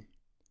Camaro.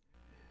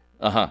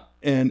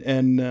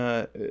 And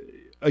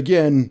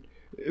again,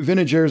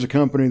 Vintage Air is a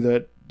company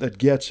that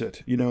gets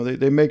it. You know,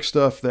 they make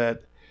stuff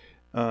that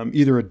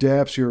either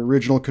adapts your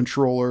original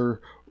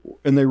controller,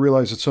 and they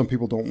realize that some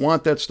people don't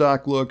want that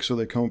stock look, so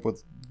they come up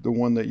with the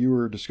one that you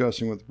were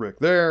discussing with Rick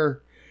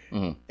there.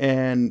 Mm-hmm.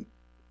 And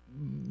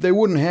they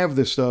wouldn't have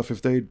this stuff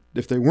if they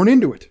weren't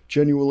into it,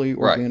 genuinely,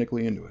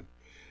 organically into it.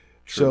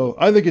 True. So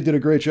I think it did a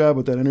great job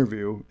with that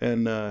interview,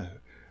 and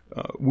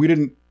we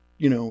didn't,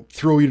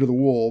 throw you to the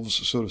wolves,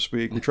 so to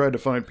speak. We tried to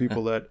find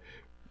people that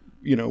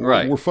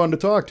Right. were fun to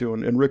talk to,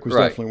 and Rick was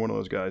definitely one of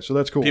those guys. So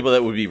that's cool. People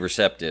that would be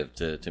receptive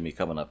to me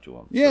coming up to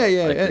him. Yeah,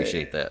 I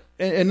appreciate that.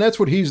 And that's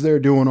what he's there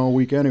doing all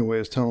week anyway,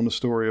 is telling the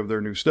story of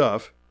their new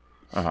stuff.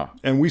 Uh-huh.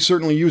 And we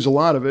certainly use a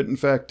lot of it. In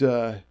fact,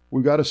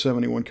 we've got a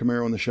 71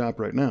 Camaro in the shop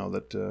right now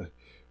that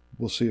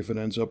we'll see if it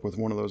ends up with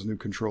one of those new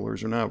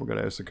controllers or not. We've got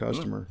to ask the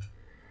customer.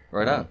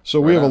 Right on.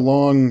 So we have a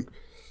long,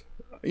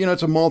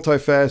 it's a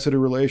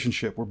multifaceted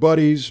relationship. We're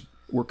buddies.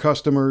 We're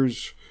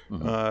customers.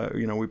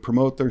 Mm-hmm. We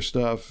promote their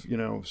stuff,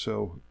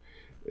 so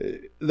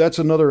that's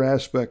another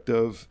aspect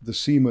of the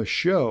SEMA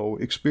show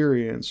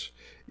experience,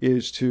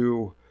 is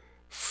to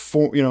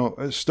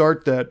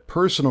start that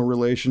personal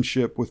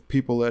relationship with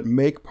people that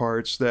make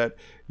parts that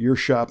your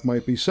shop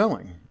might be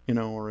selling,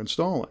 or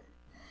installing.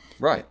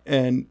 Right.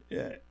 And,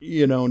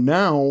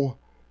 now,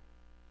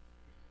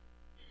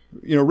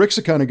 Rick's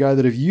the kind of guy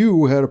that if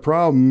you had a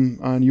problem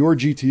on your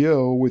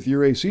GTO with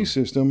your AC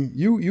system,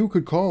 you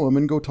could call him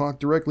and go talk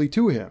directly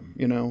to him,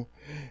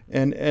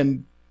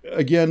 And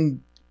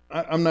again,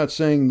 I'm not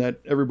saying that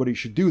everybody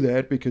should do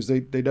that, because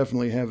they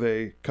definitely have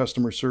a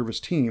customer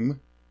service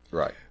team.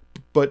 Right.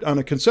 But on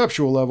a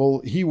conceptual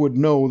level, he would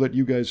know that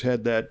you guys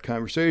had that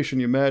conversation,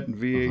 you met in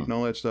V8 and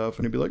all that stuff,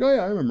 and he'd be like, "Oh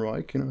yeah, I remember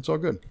Mike. It's all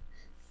good."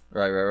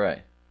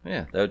 Right.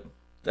 Yeah,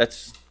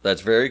 that's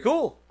very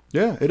cool.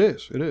 Yeah, it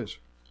is. It is.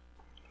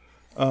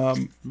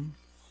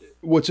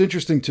 What's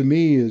interesting to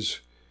me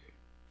is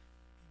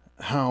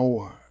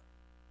how,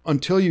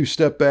 until you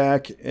step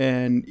back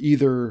and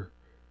either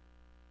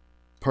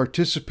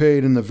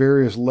participate in the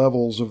various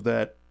levels of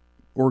that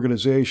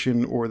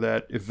organization or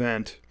that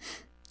event,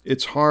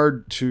 it's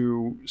hard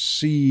to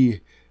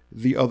see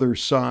the other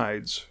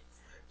sides.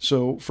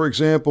 So, for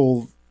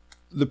example,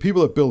 the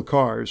people that build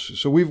cars.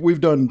 So we've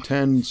done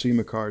 10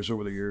 SEMA cars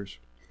over the years.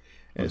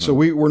 And so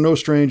we're no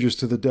strangers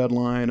to the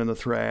deadline and the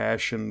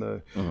thrash and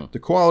the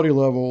quality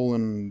level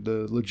and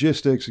the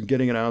logistics and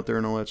getting it out there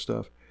and all that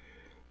stuff.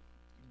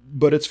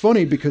 But it's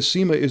funny because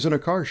SEMA isn't a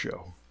car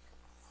show.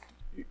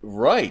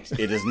 Right.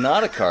 It is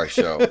not a car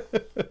show.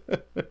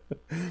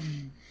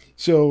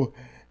 So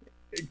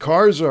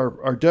cars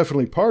are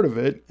definitely part of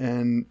it,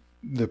 and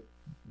the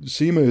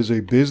SEMA is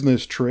a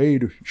business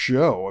trade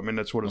show. I mean,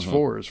 that's what it's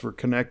for, is for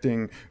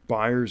connecting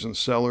buyers and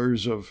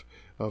sellers of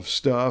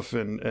stuff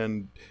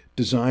and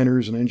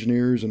designers and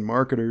engineers and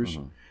marketers.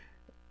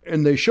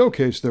 And they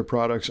showcase their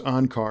products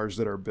on cars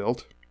that are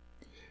built.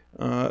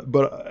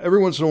 But every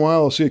once in a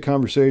while, I'll see a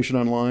conversation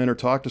online or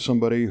talk to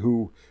somebody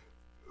who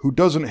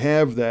doesn't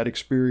have that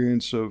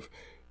experience of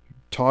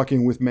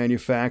talking with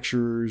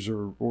manufacturers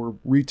or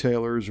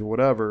retailers or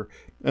whatever,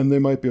 and they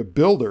might be a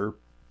builder,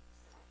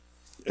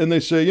 and they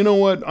say, you know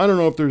what, I don't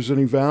know if there's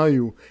any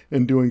value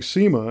in doing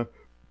SEMA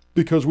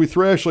because we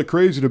thrash like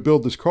crazy to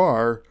build this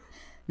car,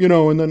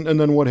 and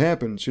then what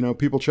happens?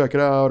 People check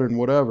it out and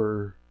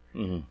whatever.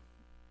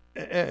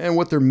 And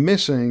what they're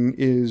missing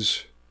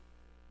is,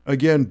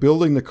 again,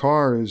 building the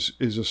car is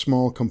a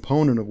small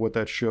component of what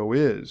that show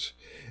is.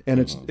 And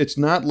it's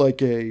not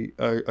like a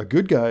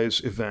good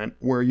guys event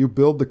where you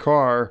build the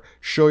car,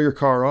 show your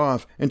car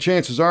off, and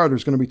chances are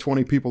there's going to be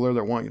 20 people there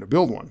that want you to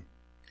build one.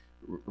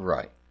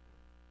 Right.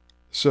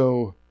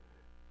 So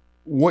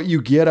what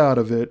you get out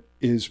of it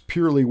is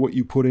purely what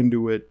you put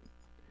into it,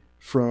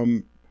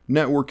 from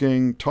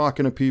networking,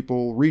 talking to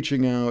people,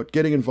 reaching out,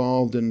 getting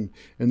involved in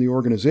the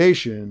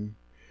organization.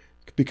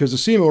 Because the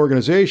SEMA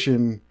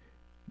organization,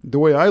 the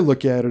way I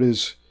look at it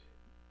is,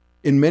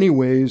 in many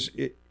ways,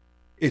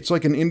 it's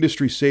like an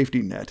industry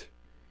safety net,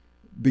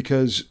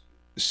 because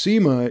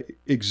SEMA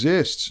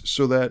exists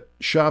so that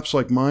shops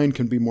like mine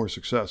can be more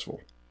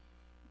successful.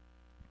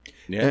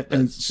 Yeah,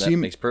 that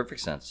makes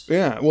perfect sense.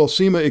 Yeah, well,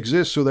 SEMA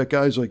exists so that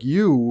guys like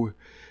you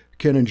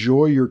can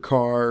enjoy your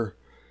car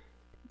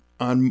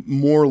on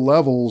more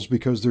levels,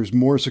 because there's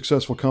more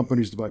successful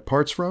companies to buy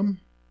parts from.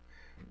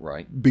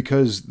 Right.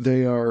 Because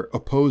they are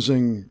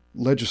opposing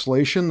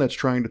legislation that's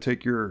trying to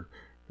take and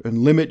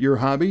limit your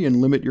hobby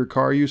and limit your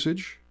car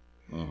usage.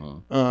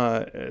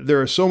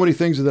 There are so many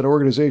things that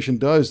organization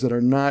does that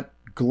are not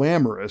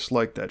glamorous,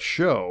 like that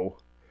show,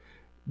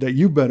 that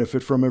you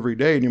benefit from every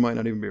day, and you might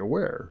not even be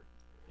aware.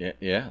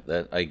 Yeah,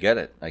 that I get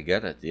it.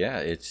 Yeah,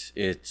 it's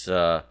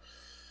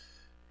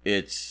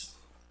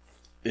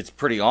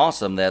pretty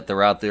awesome that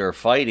they're out there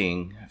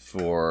fighting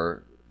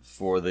for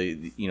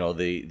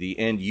the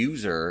end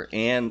user,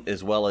 and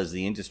as well as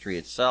the industry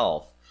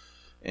itself,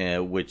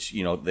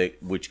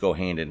 which go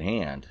hand in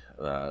hand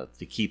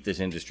to keep this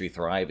industry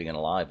thriving and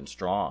alive and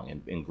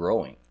strong and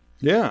growing.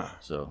 Yeah.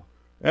 So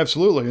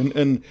absolutely,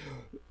 and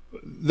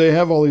they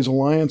have all these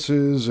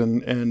alliances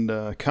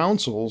and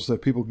councils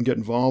that people can get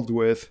involved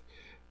with.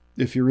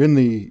 If you're in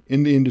the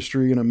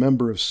industry and a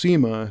member of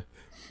SEMA,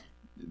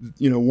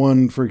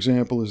 one, for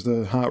example, is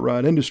the Hot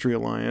Rod Industry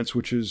Alliance,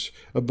 which is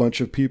a bunch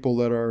of people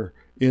that are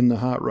in the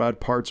hot rod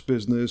parts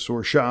business,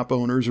 or shop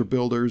owners or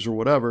builders or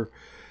whatever,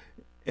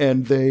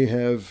 and they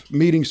have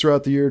meetings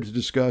throughout the year to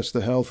discuss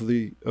the health of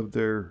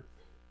their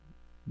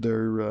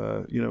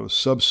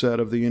subset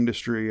of the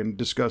industry, and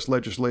discuss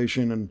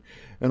legislation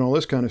and all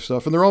this kind of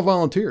stuff. And they're all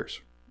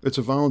volunteers. It's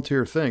a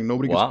volunteer thing.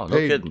 Nobody gets paid. Wow, no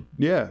kidding.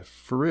 Yeah,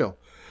 for real.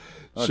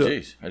 Oh,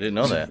 jeez. I didn't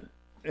know that.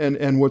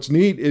 And what's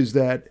neat is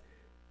that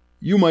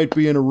you might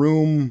be in a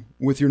room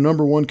with your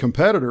number one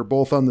competitor,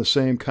 both on the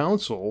same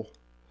council,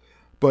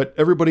 but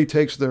everybody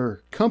takes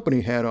their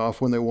company hat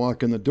off when they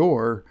walk in the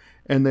door,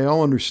 and they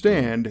all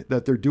understand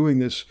that they're doing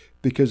this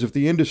because if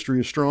the industry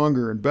is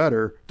stronger and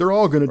better, they're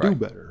all going to do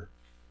better.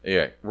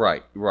 Yeah,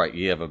 right.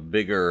 You have a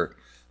bigger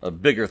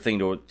thing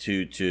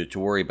to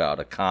worry about,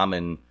 a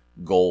common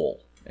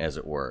goal, as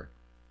it were.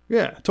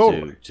 Yeah,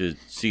 totally. To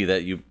see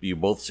that you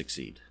both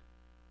succeed.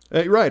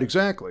 Right,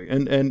 exactly.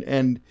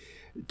 And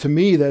to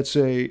me,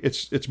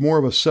 it's more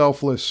of a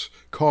selfless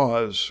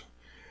cause,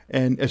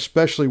 and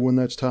especially when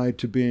that's tied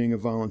to being a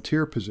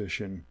volunteer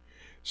position.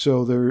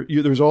 So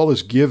there's all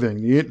this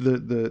giving.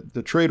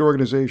 The trade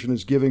organization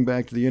is giving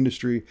back to the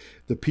industry.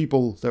 The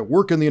people that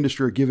work in the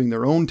industry are giving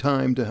their own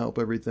time to help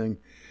everything.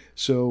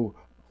 So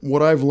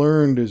what I've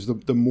learned is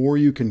the more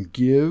you can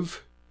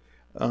give,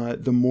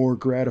 the more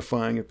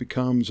gratifying it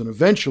becomes, and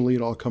eventually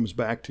it all comes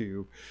back to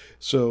you.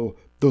 So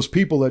those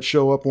people that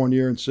show up one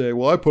year and say,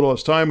 well, I put all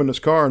this time in this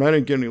car and I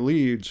didn't get any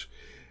leads,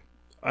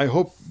 I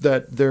hope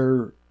that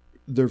their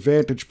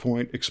vantage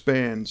point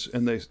expands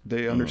and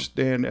they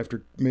understand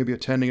after maybe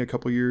attending a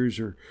couple of years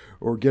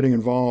or getting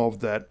involved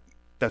that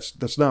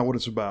that's not what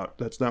it's about.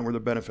 That's not where the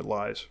benefit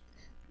lies.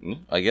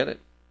 I get it.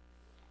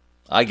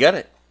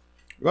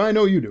 Well, I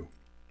know you do.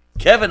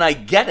 Kevin, I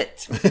get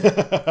it.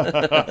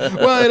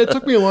 Well, and it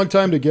took me a long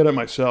time to get it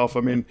myself. I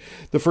mean,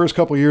 the first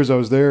couple of years I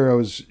was there, I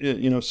was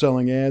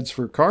selling ads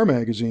for car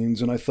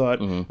magazines, and I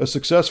thought a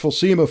successful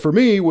SEMA for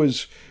me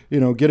was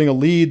getting a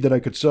lead that I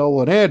could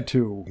sell an ad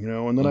to,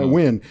 and then I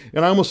win.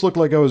 And I almost looked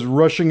like I was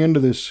rushing into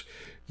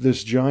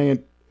this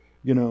giant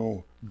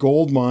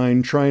gold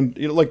mine, trying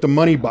like the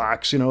money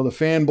box, the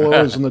fan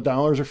blows and the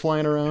dollars are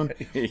flying around,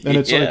 and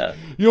it's like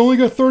you only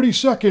got 30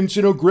 seconds,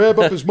 grab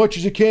up as much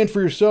as you can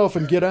for yourself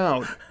and get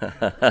out.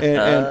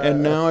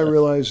 And now I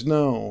realize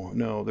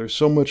no, there's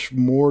so much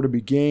more to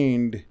be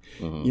gained,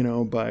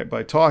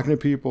 by talking to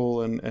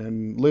people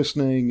and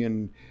listening,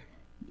 and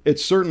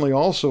it's certainly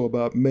also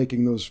about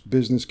making those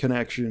business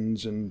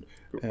connections and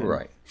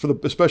right,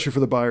 especially for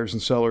the buyers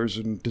and sellers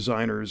and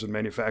designers and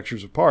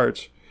manufacturers of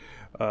parts.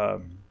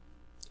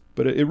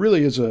 But it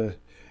really is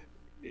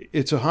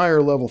it's a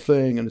higher level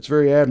thing, and it's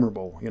very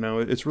admirable.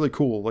 It's really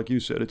cool. Like you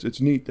said, it's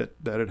neat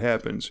that it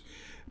happens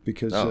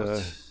because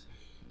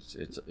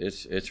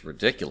it's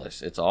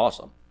ridiculous. It's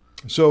awesome.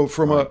 So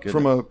from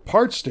a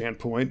parts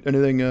standpoint,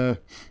 anything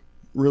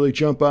really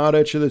jump out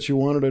at you that you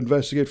wanted to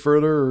investigate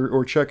further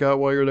or check out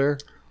while you're there?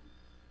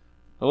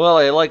 Well,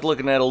 I like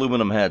looking at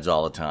aluminum heads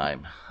all the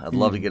time. I'd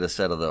love to get a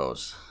set of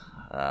those.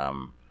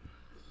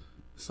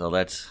 So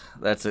that's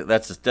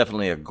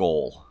definitely a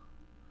goal.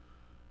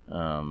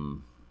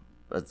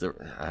 But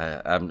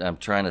I'm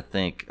trying to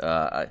think.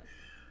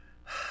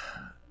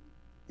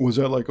 Was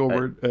that like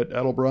over at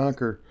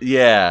Edelbrock or?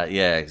 Yeah,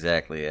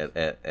 exactly at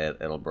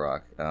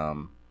Edelbrock.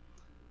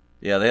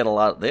 Yeah, they have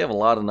a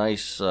lot of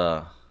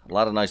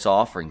nice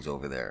offerings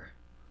over there.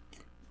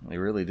 They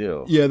really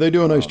do. Yeah, they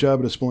do a nice job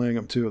of displaying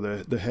them too.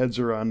 The heads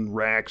are on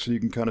racks, so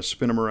you can kind of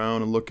spin them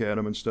around and look at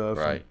them and stuff.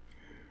 Right.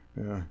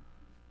 And,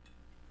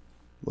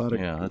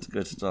 that's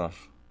good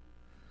stuff.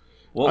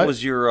 What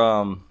was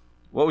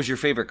your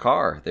favorite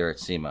car there at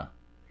SEMA?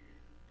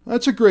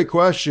 That's a great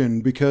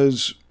question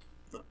because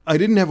I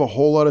didn't have a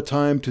whole lot of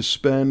time to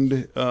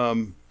spend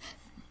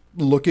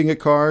looking at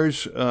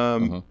cars.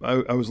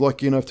 I was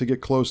lucky enough to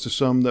get close to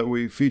some that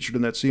we featured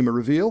in that SEMA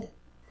reveal.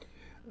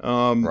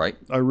 Right.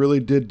 I really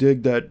did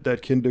dig that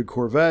Kindig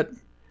Corvette.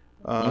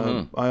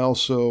 I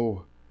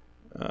also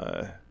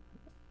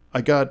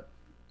I got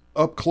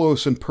up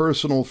close and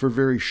personal for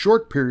very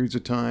short periods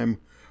of time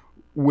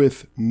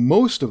with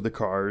most of the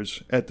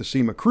cars at the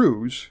SEMA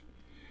Cruise,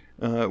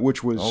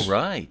 which was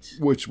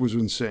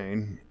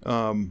insane.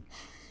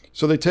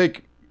 So they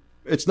take,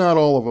 it's not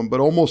all of them, but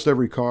almost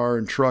every car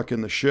and truck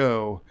in the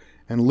show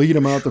and lead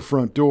them out the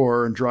front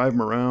door and drive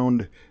them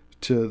around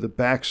to the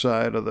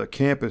backside of the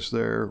campus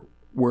there,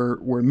 where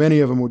many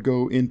of them would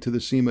go into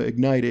the SEMA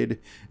Ignited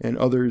and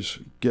others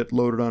get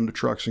loaded onto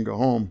trucks and go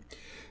home.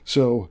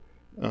 So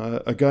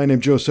a guy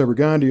named Joe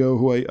Sebregandio,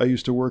 who I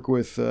used to work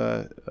with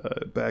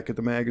back at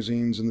the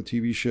magazines and the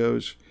TV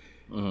shows,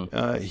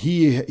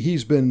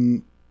 he's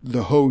been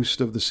the host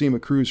of the SEMA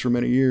Cruise for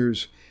many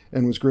years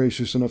and was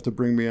gracious enough to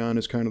bring me on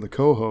as kind of the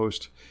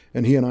co-host.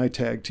 And he and I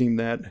tag teamed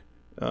that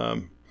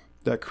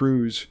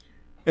cruise,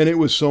 and it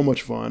was so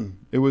much fun.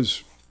 It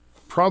was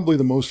probably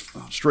the most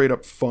straight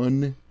up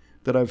fun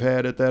that I've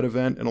had at that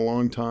event in a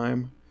long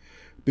time,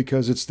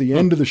 because it's the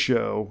end of the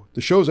show. The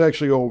show's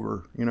actually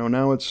over.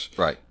 Now it's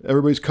right.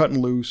 Everybody's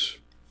cutting loose.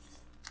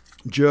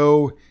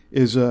 Joe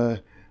is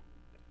a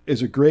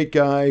great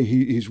guy.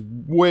 He's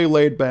way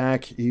laid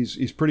back.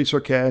 He's pretty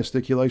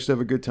sarcastic. He likes to have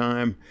a good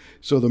time.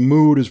 So the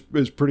mood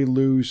is pretty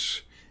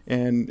loose.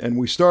 And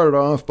we started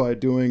off by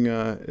doing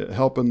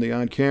helping the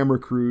on-camera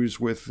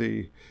crews with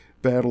the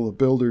Battle of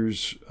the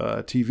Builders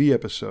TV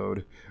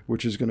episode,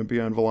 which is going to be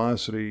on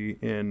Velocity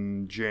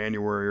in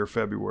January or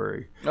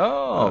February.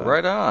 Oh,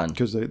 right on.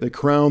 Because they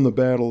crown the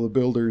Battle of the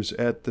Builders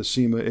at the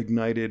SEMA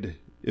Ignited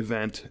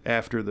event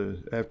after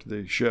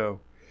the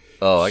show.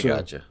 Oh, I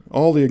gotcha.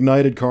 All the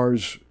Ignited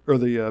cars, or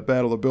the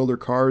Battle of the Builder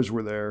cars,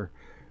 were there.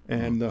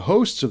 And the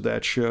hosts of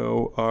that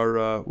show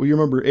are, you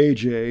remember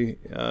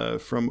AJ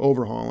from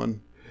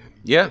Overhauling.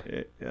 Yeah.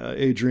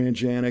 Adrienne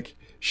Janik.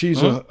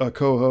 She's a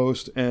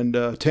co-host. And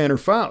Tanner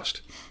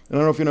Faust. And I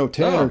don't know if you know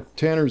Tanner.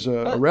 Tanner's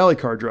a rally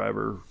car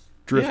driver.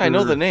 Drifter. Yeah, I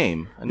know the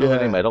name. I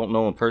don't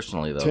know him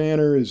personally, though.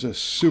 Tanner is a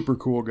super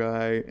cool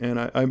guy.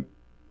 And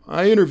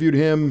I interviewed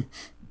him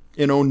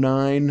in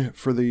 2009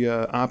 for the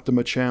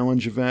Optima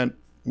Challenge event.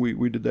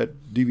 We did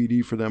that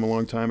DVD for them a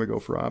long time ago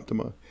for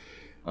Optima.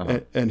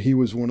 And he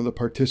was one of the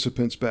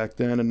participants back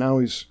then, and now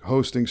he's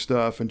hosting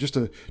stuff, and just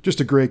a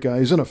great guy.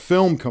 He's in a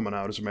film coming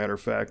out, as a matter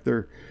of fact.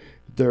 They're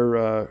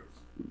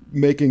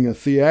making a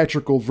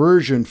theatrical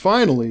version,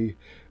 finally,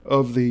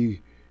 of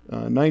the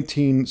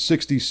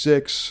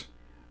 1966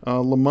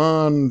 Le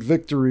Mans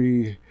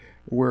victory,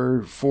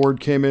 where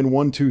Ford came in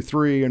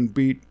 1-2-3 and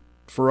beat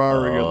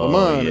Ferrari at Le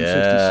Mans in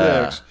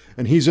 '66,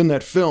 and he's in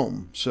that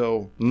film.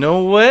 So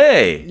no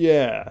way.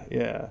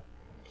 Yeah.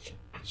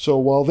 So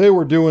while they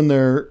were doing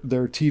their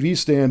TV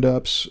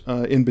stand-ups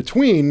in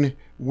between,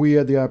 we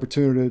had the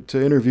opportunity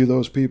to interview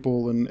those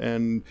people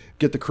and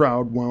get the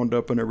crowd wound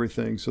up and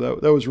everything. So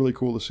that was really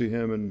cool to see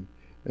him and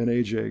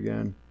AJ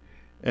again.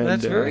 And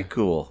that's very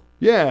cool.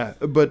 Yeah,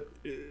 but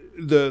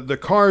the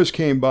cars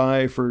came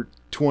by for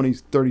 20,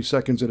 30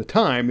 seconds at a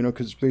time,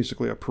 because it's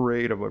basically a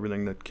parade of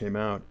everything that came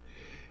out.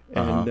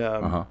 And,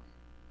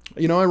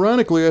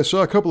 ironically, I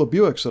saw a couple of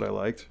Buicks that I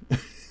liked.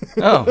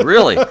 Oh,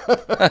 really?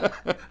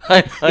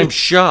 I'm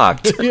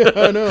shocked. Yeah,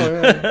 I know.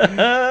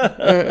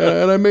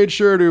 Yeah. And I made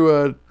sure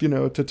to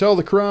tell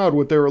the crowd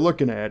what they were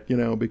looking at,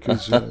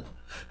 because,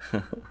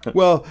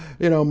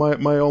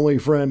 my only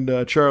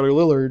friend, Charlie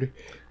Lillard,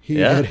 he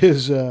had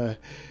his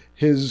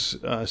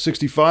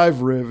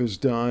 65 Riv is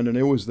done, and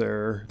it was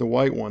there, the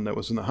white one that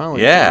was in the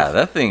Holland. Yeah,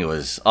 that thing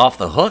was off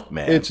the hook,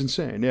 man. It's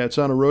insane. Yeah, it's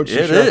on a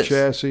Roadster Shop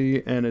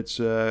chassis, and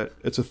it's a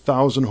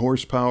 1,000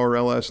 horsepower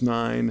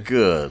LS9.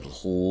 Good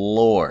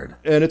Lord.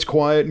 And it's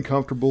quiet and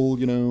comfortable,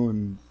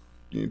 and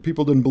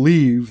people didn't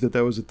believe that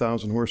was a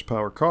 1,000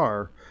 horsepower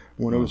car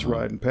when it was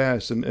riding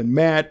past. And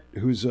Matt,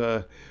 who's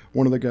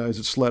one of the guys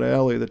at Sled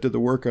Alley that did the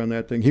work on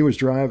that thing, he was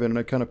driving, and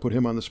I kind of put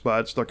him on the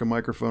spot, stuck a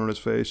microphone in his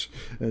face,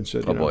 and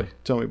said,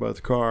 tell me about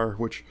the car,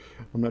 which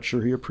I'm not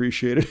sure he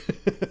appreciated.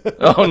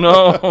 Oh,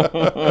 no.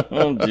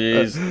 Oh,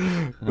 jeez.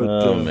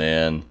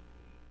 Man.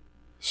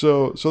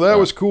 So that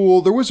was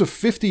cool. There was a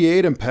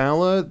 58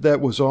 Impala that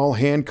was all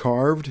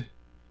hand-carved.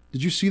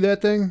 Did you see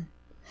that thing?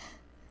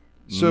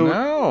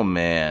 No,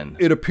 man.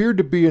 It appeared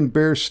to be in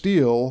bare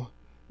steel,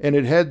 and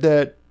it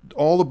had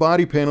all the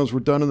body panels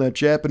were done in that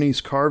Japanese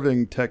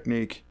carving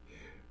technique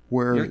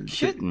where you're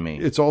kidding me.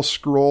 It's all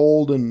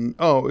scrolled, and it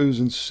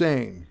was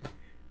insane.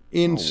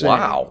 Oh,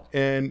 wow.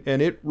 And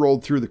it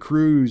rolled through the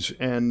cruise,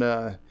 and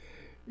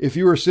if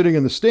you were sitting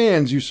in the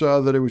stands, you saw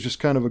that it was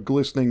just kind of a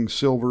glistening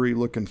silvery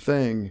looking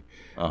thing.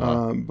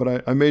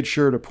 But I made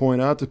sure to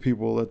point out to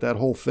people that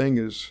whole thing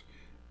is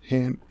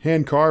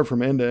hand carved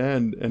from end to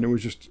end, and it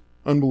was just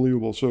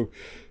unbelievable. So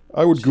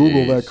I would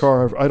Google that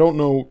car. I don't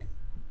know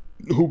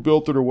who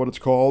built it or what it's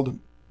called,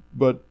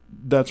 but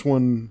that's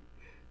one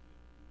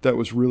that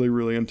was really,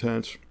 really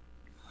intense.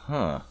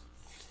 Huh.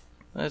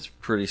 That's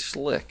pretty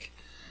slick.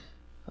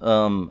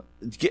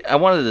 I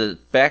wanted to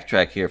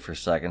backtrack here for a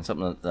second.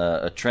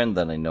 A trend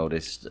that I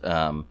noticed.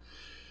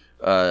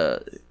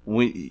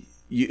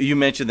 You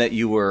mentioned that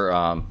you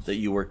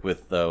worked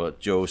with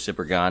Joe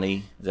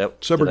Cibergani.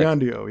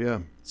 Cibergandio,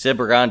 yeah.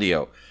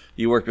 Cibergandio.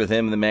 You worked with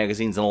him in the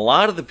magazines, and a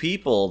lot of the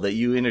people that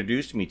you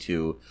introduced me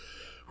to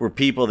were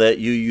people that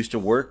you used to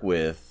work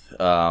with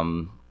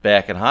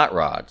back in Hot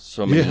Rod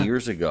so many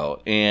years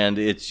ago. And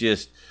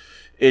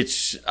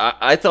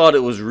I thought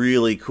it was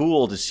really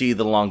cool to see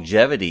the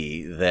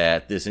longevity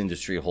that this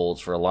industry holds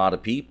for a lot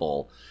of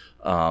people,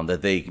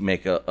 that they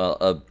make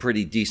a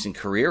pretty decent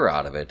career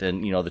out of it.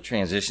 And, the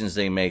transitions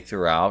they make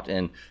throughout,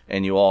 and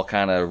you all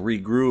kind of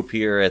regroup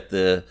here at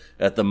the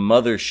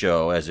mother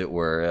show, as it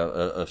were,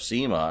 of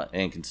SEMA,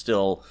 and can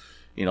still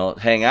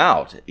hang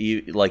out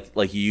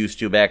like you used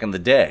to back in the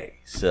day.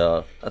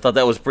 So I thought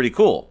that was pretty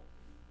cool.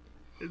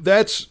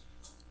 That's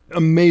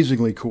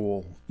amazingly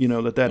cool,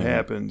 that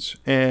happens.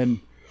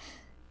 And,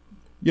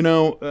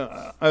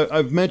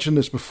 I've mentioned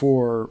this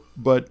before,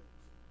 but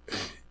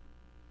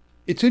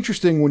it's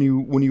interesting when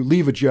you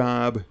leave a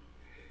job,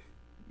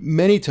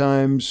 many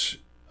times,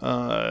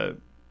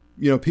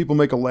 people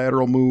make a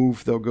lateral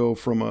move. They'll go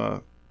from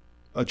a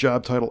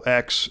job title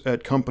X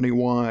at company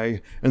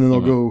Y, and then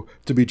they'll go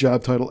to be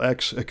job title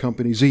X at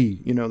company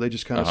Z. They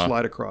just kind of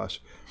slide across.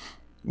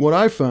 What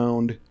I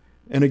found,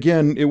 and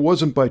again, it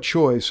wasn't by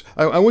choice.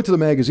 I went to the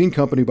magazine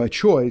company by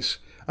choice.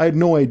 I had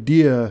no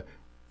idea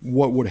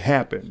what would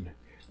happen,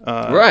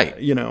 right?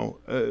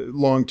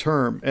 Long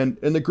term. And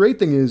the great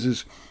thing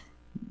is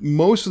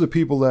most of the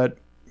people that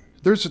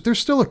there's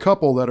still a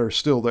couple that are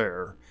still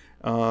there,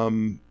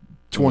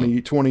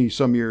 20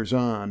 some years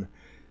on.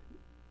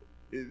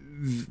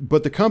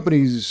 But the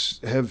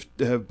companies have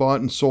bought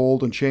and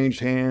sold and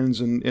changed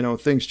hands, and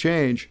things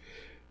change.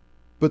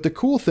 But the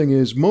cool thing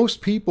is,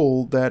 most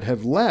people that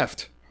have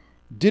left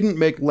didn't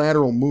make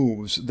lateral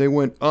moves. They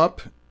went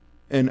up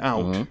and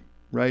out,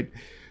 right?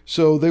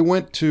 So they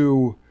went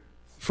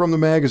from the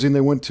magazine,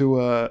 they went to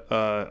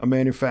a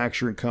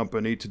manufacturing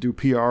company to do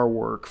PR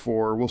work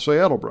for, we'll say,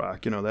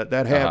 Edelbrock.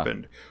 That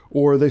happened.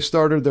 Or they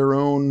started their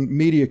own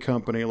media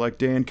company like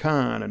Dan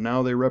Kahn, and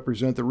now they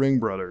represent the Ring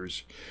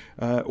Brothers.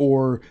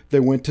 Or they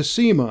went to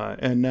SEMA,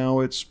 and now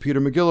it's Peter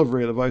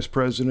McGillivray, the vice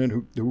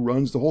president who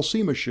runs the whole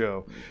SEMA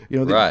show.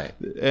 Right.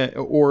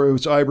 Or it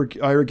was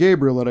Ira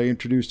Gabriel that I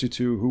introduced you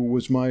to, who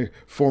was my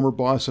former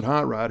boss at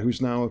Hot Rod,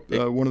 who's now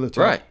one of the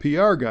top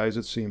PR guys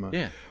at SEMA.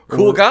 Yeah,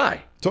 cool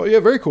guy.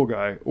 Yeah, very cool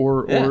guy.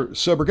 Or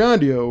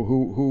Sebergandio,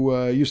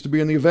 who used to be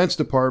in the events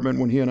department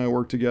when he and I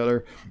worked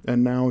together,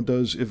 and now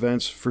does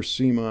events for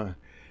SEMA.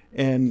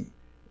 And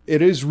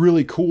it is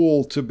really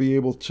cool to be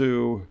able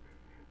to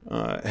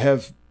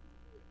have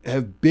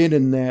been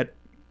in that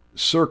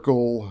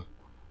circle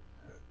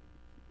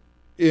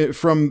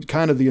from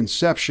kind of the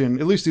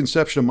inception, at least the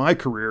inception of my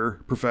career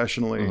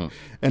professionally,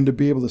 and to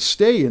be able to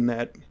stay in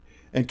that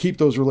and keep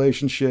those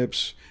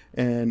relationships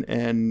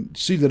and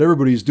see that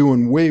everybody's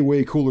doing way,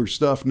 way cooler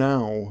stuff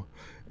now.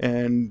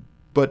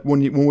 But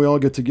when we all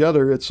get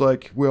together, it's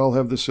like we all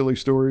have the silly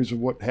stories of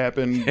what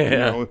happened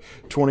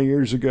 20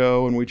 years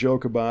ago, and we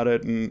joke about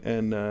it,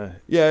 and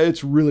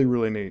it's really,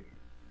 really neat.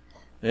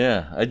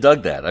 Yeah, I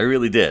dug that. I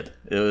really did.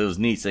 It was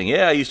neat saying,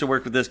 I used to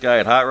work with this guy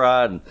at Hot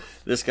Rod, and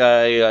this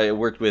guy I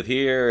worked with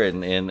here,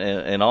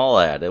 and all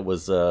that. It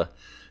was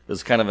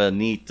kind of a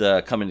neat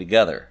coming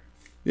together.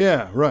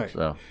 Yeah, right.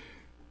 So.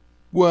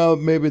 Well,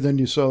 maybe then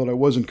you saw that I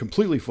wasn't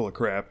completely full of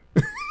crap.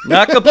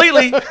 Not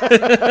completely.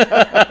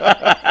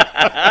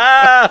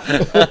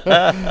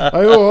 I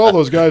owe all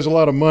those guys a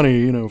lot of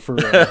money, for.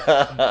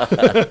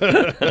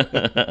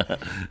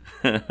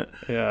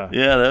 Yeah.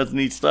 Yeah, that was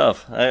neat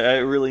stuff. I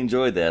really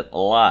enjoyed that a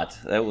lot.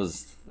 That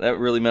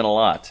really meant a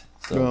lot.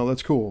 So. Well,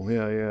 that's cool.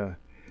 Yeah.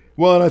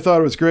 Well, and I thought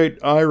it was great.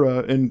 Ira,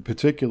 in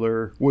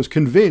particular, was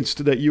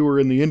convinced that you were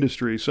in the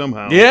industry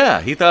somehow.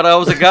 Yeah, he thought I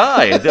was a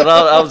guy. That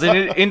I was an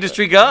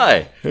industry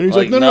guy. And he's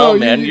like, no,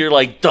 man. You're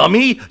like,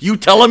 dummy. You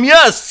tell him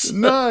yes.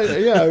 No,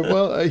 yeah.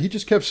 Well, he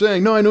just kept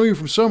saying, no, I know you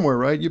from somewhere,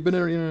 right? You've been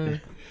there,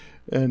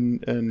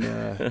 and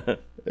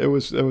it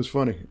was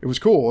funny. It was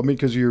cool. I mean,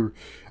 because you're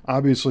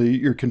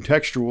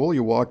contextual.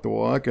 You walk the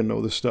walk and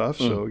know the stuff.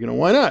 So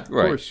why not? Of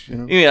course.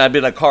 I've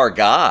been a car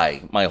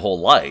guy my whole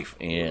life,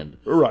 and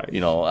right.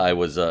 I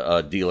was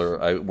a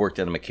dealer. I worked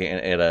at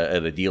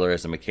a dealer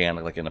as a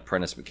mechanic, like an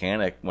apprentice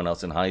mechanic, when I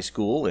was in high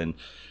school, and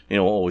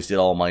always did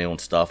all my own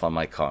stuff on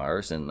my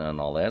cars and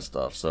all that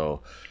stuff.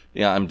 So.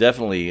 Yeah, I'm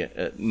definitely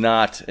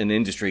not an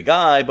industry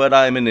guy, but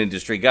I'm an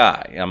industry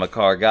guy. I'm a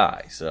car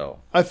guy, so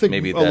I think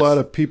maybe a lot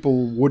of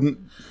people wouldn't.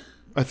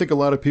 I think a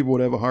lot of people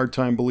would have a hard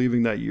time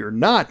believing that you're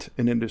not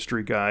an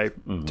industry guy,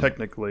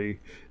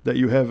 technically, that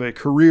you have a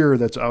career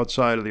that's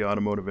outside of the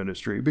automotive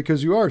industry,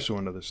 because you are so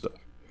into this stuff.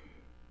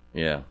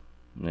 Yeah.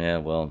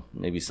 Well,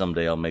 maybe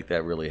someday I'll make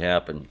that really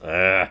happen.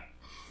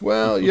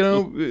 Well,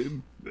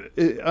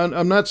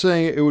 I'm not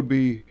saying it would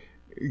be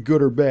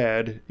good or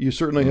bad. You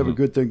certainly have a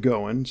good thing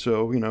going,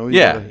 so you got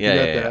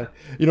that.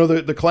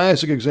 The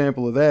classic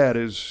example of that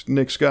is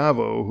Nick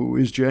Scavo, who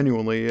is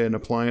genuinely an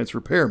appliance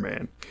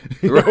repairman.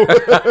 That's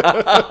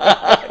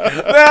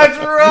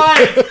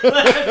right.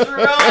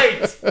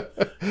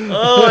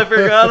 Oh, I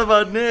forgot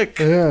about Nick.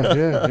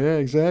 Yeah,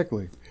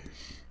 exactly.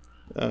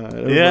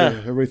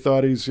 Everybody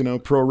thought he's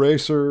pro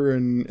racer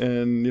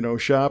and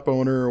shop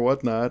owner or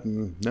whatnot,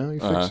 and now he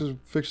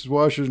fixes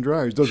washers and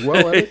dryers. Does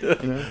well at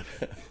it.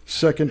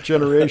 Second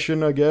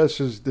generation, I guess,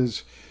 is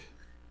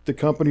the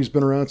company's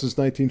been around since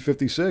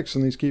 1956,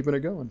 and he's keeping it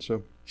going.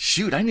 So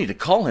shoot, I need to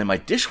call him. My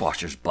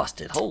dishwasher's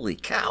busted. Holy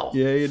cow!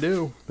 Yeah, you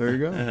do. There you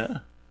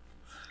go.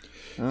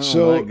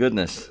 Oh, my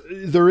goodness.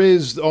 There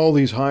is all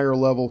these higher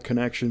level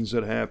connections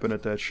that happen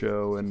at that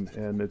show,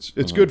 and it's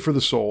good for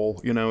the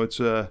soul. It's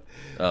a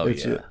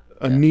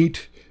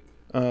neat.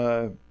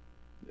 I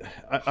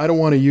don't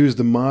want to use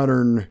the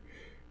modern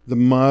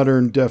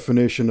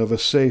definition of a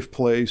safe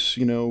place,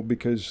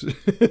 because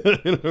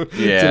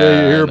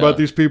today you hear about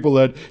these people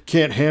that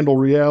can't handle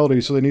reality,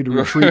 so they need to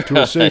retreat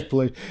to a safe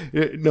place.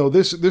 No,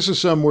 this is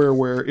somewhere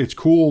where it's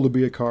cool to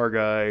be a car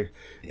guy,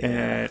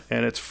 and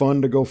it's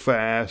fun to go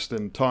fast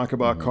and talk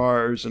about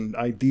cars and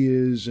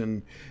ideas,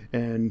 and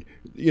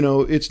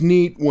it's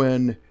neat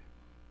when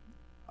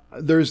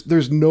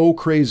there's no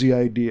crazy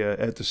idea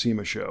at the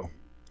SEMA show.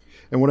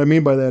 And what I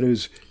mean by that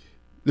is,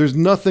 there's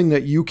nothing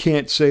that you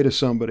can't say to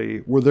somebody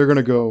where they're going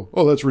to go,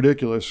 oh, that's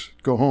ridiculous,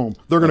 go home.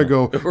 They're going to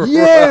go,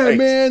 yeah, right.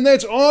 Man,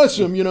 that's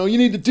awesome. You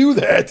need to do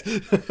that.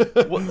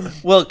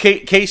 Well,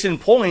 case in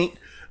point,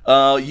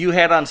 you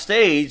had on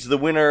stage the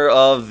winner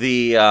of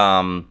the,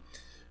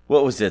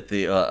 what was it?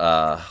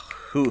 The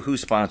Who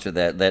sponsored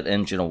that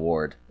engine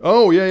award?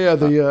 Oh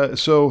yeah.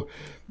 So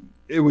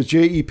it was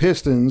JE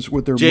Pistons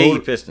with their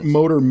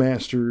Motor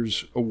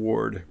Masters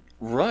Award.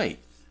 Right.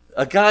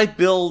 A guy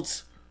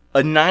builds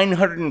a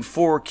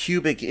 904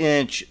 cubic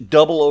inch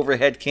double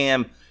overhead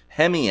cam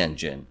Hemi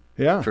engine.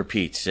 Yeah. For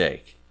Pete's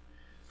sake.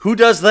 Who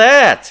does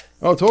that?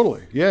 Oh,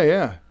 totally.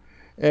 Yeah.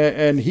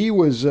 And he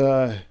was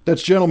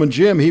that's Gentleman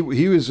Jim. He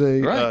was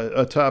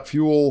a Top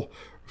Fuel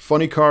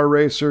funny car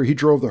racer. He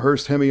drove the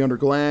Hearst Hemi under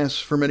glass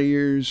for many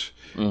years.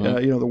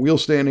 Mm-hmm. The wheel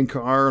standing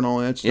car and all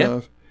that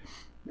stuff.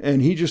 Yep.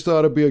 And he just thought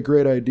it'd be a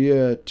great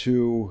idea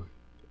to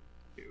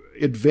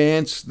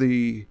advance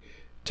the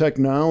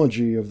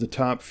technology of the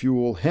Top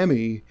Fuel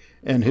Hemi,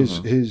 and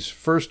his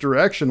first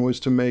direction was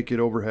to make it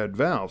overhead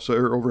valve,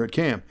 or overhead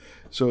cam.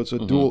 So it's a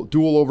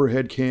dual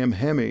overhead cam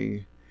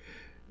Hemi.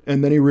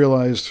 And then he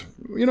realized,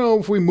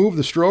 if we move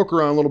the stroke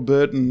around a little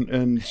bit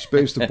and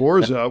space the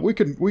bores out, we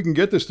can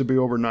get this to be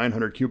over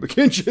 900 cubic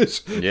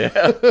inches.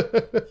 Yeah.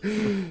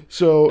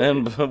 So,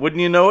 and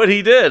wouldn't you know it,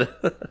 he did.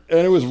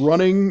 And it was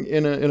running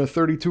in a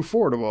 32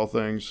 Ford of all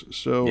things.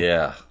 So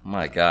yeah,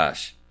 my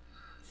gosh.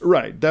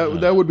 Right.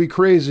 That would be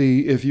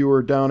crazy if you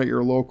were down at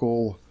your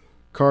local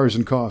Cars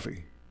and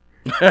Coffee.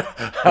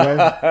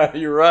 Right?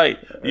 You're right.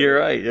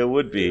 It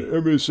would be.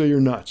 Everybody would say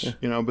you're nuts,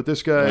 But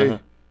this guy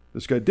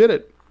did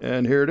it.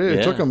 And here it is.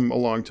 Yeah. It took him a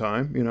long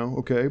time,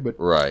 okay, but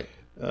right,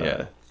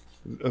 a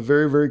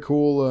very, very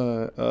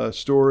cool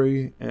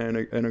story and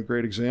a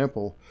great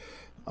example.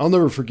 I'll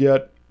never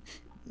forget.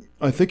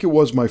 I think it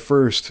was my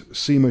first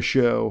SEMA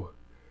show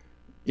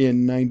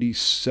in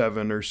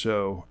 '97 or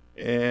so,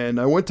 and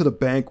I went to the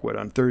banquet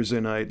on Thursday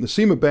night. And the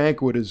SEMA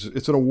banquet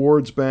it's an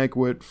awards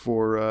banquet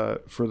for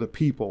the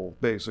people,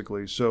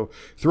 basically. So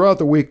throughout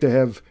the week they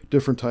have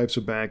different types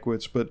of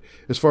banquets, but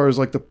as far as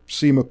like the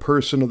SEMA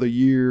Person of the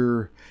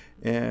Year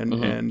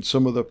and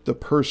some of the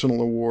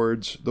personal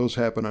awards, those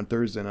happen on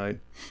Thursday night.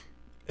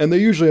 And they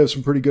usually have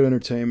some pretty good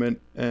entertainment.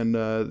 And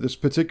this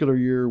particular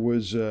year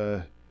was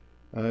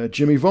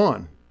Jimmy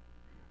Vaughn,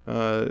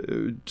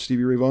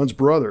 Stevie Ray Vaughan's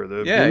brother,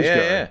 the blues guy.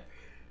 Yeah.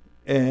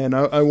 And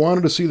I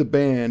wanted to see the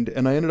band,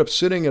 and I ended up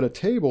sitting at a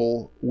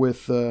table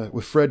with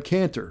Fred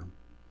Cantor.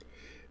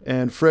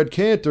 And Fred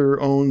Cantor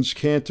owns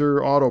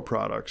Cantor Auto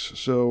Products.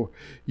 So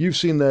you've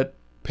seen that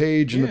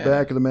page in the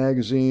back of the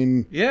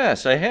magazine.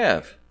 Yes, I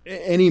have.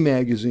 Any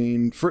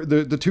magazine. For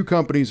the two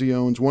companies he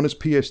owns, one is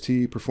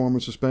PST,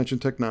 Performance Suspension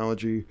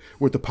Technology,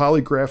 with the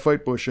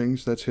polygraphite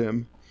bushings. That's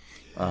him.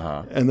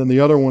 And then the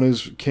other one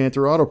is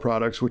Cantor Auto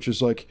Products, which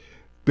is like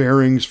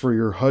bearings for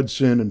your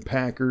Hudson and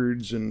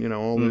Packards and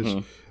all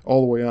this, all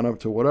the way on up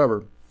to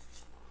whatever.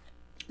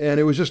 And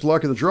it was just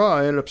luck of the draw.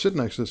 I ended up sitting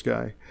next to this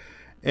guy.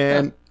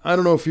 And I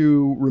don't know if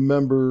you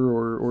remember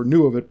or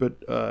knew of it, but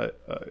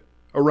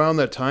around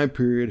that time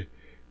period,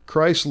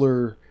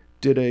 Chrysler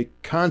did a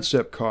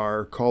concept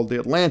car called the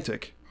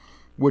Atlantic,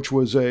 which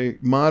was a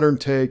modern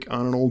take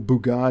on an old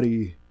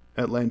Bugatti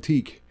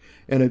Atlantique.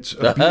 And it's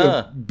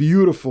a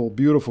beautiful,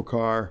 beautiful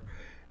car.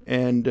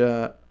 And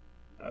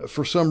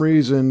for some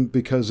reason,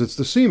 because it's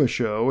the SEMA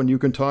show and you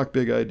can talk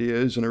big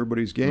ideas and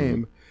everybody's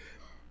game,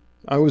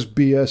 I was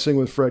BSing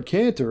with Fred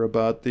Cantor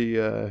about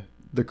the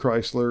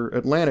Chrysler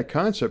Atlantic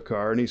concept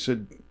car. And he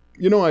said,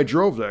 I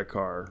drove that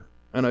car.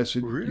 And I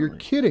said, really? You're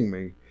kidding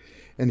me.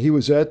 And he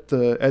was at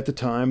the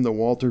time the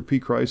Walter P.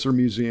 Chrysler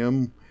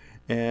Museum,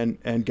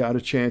 and got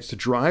a chance to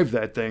drive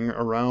that thing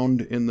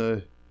around in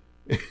the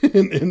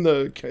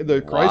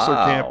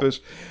Chrysler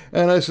campus.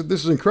 And I said,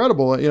 this is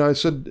incredible. I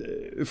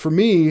said, for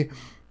me,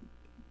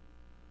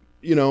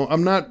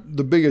 I'm not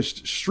the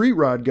biggest street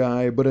rod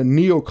guy, but a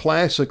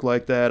neoclassic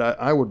like that,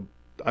 I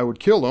would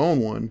kill to own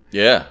one.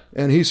 Yeah.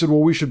 And he said,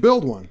 well, we should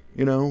build one.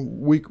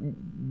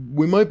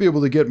 We might be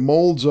able to get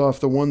molds off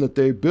the one that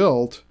they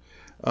built.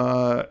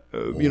 But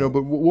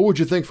what would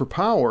you think for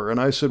power?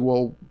 And I said,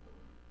 well,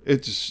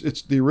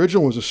 it's the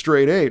original was a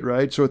straight 8,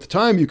 right? So at the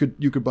time you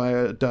could buy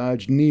a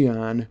Dodge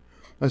Neon.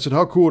 I said,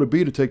 how cool would it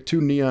be to take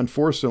two Neon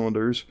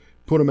 4-cylinders,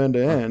 put them end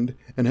to end,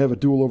 and have a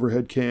dual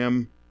overhead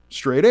cam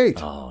straight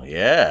 8? Oh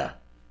yeah.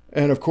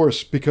 And of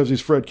course, because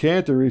he's Fred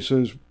Cantor, he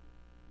says,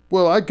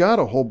 well, I got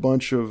a whole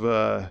bunch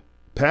of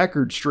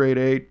Packard straight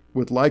 8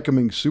 with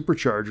Lycoming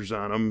superchargers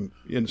on them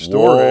in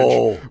storage.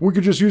 Whoa. We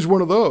could just use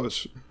one of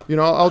those.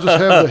 I'll just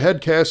have the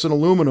head cast in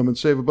aluminum and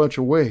save a bunch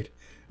of weight.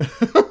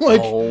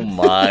 Oh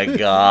my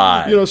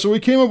God. So we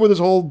came up with this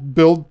whole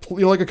build,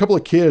 like a couple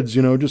of kids,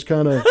 just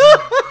kind of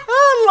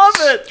love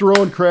it,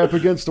 throwing crap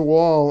against the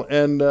wall.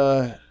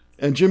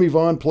 And Jimmy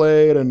Vaughn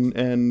played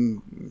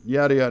and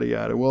yada, yada,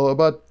 yada. Well,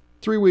 about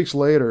 3 weeks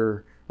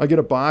later, I get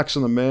a box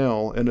in the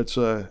mail, and it's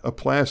a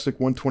plastic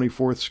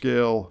 1/24th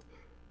scale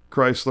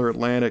Chrysler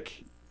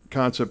Atlantic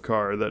concept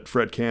car that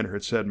Fred Cantor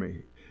had sent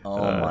me.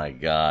 Oh my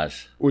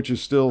gosh! Which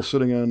is still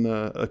sitting on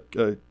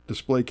a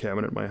display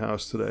cabinet at my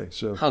house today.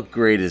 So how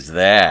great is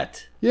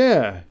that?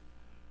 Yeah,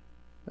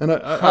 and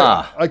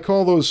I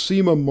call those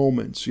SEMA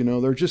moments.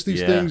 They're just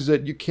these things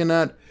that you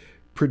cannot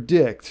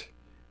predict,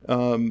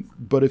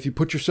 but if you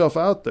put yourself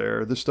out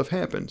there, this stuff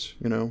happens.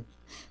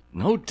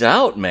 No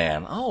doubt,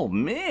 man. Oh,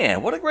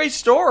 man, what a great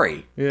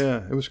story.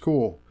 Yeah, it was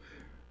cool.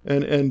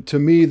 And to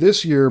me,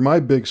 this year, my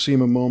big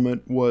SEMA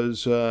moment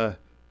was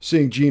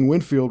seeing Gene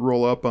Winfield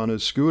roll up on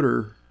his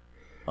scooter.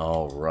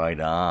 Oh, right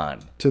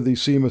on. To the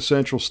SEMA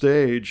Central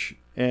Stage.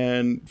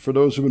 And for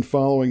those who've been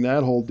following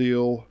that whole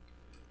deal,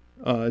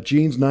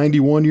 Gene's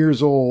 91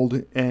 years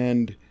old,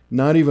 and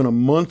not even a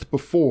month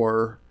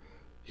before,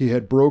 he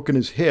had broken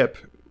his hip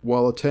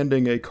while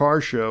attending a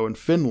car show in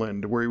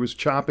Finland where he was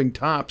chopping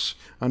tops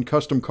on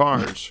custom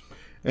cars.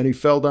 And he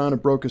fell down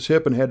and broke his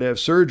hip and had to have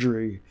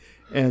surgery.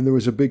 And there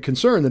was a big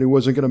concern that he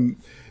wasn't going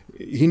to...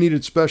 He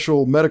needed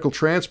special medical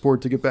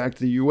transport to get back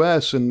to the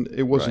U.S., and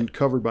it wasn't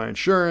covered by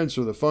insurance,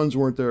 or the funds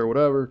weren't there or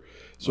whatever.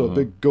 So a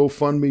big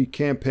GoFundMe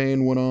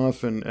campaign went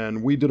off,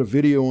 and we did a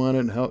video on it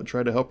and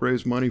tried to help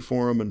raise money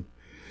for him.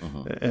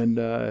 And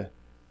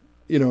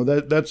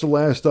that's the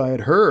last I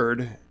had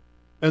heard.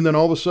 And then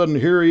all of a sudden,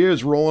 here he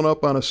is rolling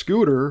up on a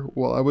scooter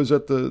while I was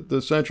at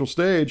the Central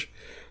Stage.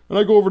 And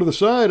I go over to the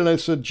side and I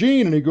said,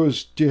 Gene, and he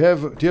goes, do you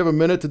have a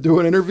minute to do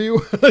an interview?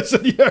 And I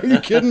said, yeah, are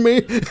you kidding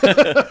me?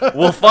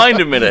 We'll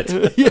find a minute.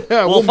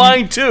 Yeah, we'll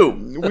find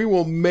two. We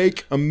will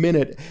make a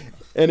minute.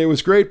 And it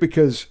was great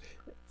because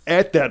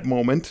at that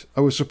moment, I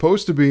was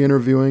supposed to be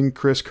interviewing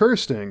Chris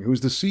Kirsting,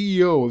 who's the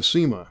CEO of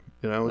SEMA,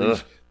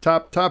 he's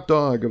top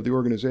dog of the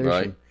organization.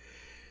 Right.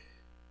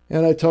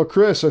 And I tell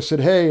Chris, I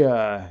said, hey,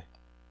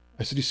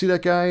 I said, you see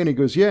that guy? And he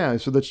goes, yeah. I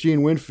said, that's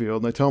Gene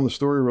Winfield. And I tell him the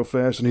story real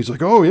fast. And he's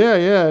like, oh,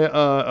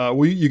 yeah.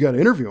 Well, you got to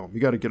interview him. You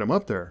got to get him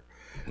up there.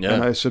 Yeah.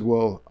 And I said,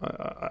 well,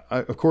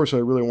 of course I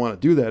really want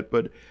to do that.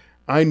 But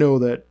I know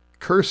that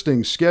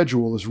Kirsting's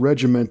schedule is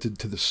regimented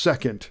to the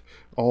second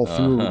all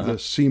through the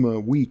SEMA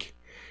week.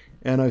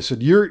 And I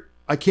said,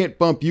 I can't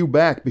bump you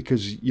back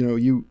because,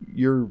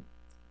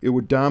 it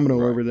would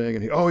domino everything.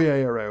 And he,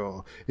 right.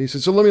 Well, he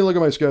said, so let me look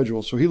at my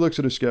schedule. So he looks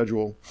at his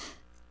schedule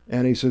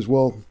and he says,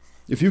 well,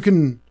 if you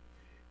can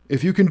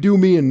do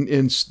me in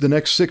the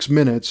next 6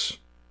 minutes,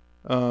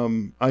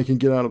 I can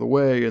get out of the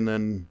way, and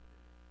then,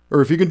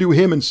 or if you can do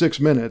him in 6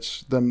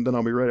 minutes, then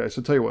I'll be ready. I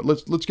said, tell you what,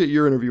 let's get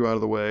your interview out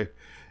of the way,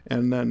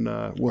 and then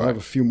we'll have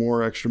a few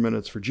more extra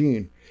minutes for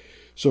Gene.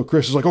 So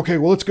Chris is like, okay,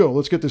 well, let's go,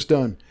 let's get this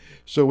done.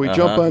 So we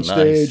jump on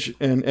stage,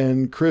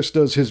 and Chris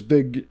does his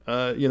big,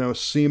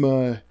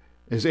 SEMA,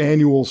 his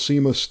annual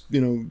SEMA,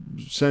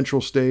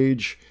 Central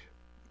Stage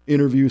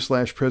interview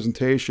 /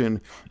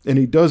 presentation, and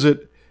he does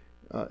it.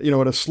 At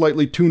a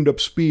slightly tuned up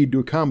speed to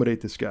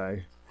accommodate this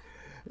guy,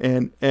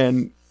 and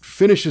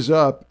finishes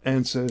up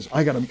and says,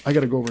 I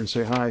gotta go over and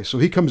say hi. So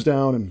he comes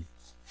down and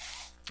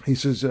he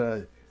says,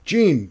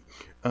 Gene,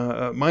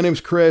 my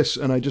name's Chris,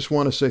 and I just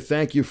want to say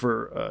thank you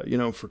for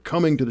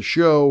coming to the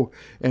show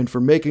and for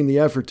making the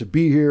effort to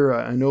be here.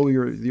 I know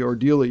the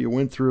ordeal that you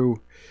went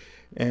through.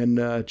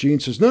 And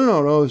Gene says,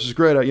 no, this is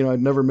great. I'd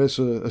never miss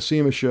a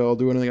SEMA show. I'll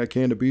do anything I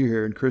can to be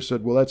here. And Chris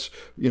said, well, that's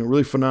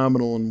really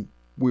phenomenal, and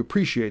we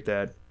appreciate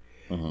that.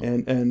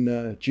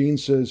 And Gene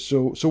says,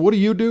 so what do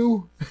you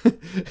do?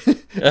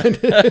 And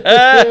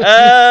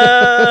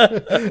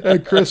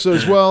Chris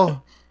says,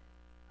 well,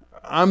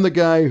 I'm the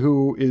guy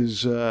who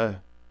is,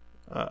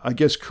 I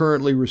guess,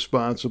 currently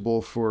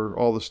responsible for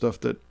all the stuff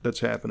that's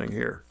happening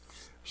here.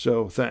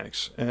 So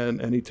thanks.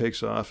 And he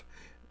takes off.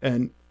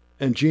 And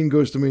Gene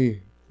goes to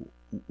me,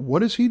 what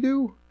does he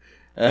do?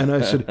 And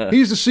I said,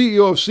 he's the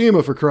CEO of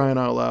SEMA, for crying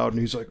out loud. And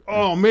he's like,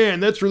 oh, man,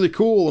 that's really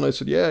cool. And I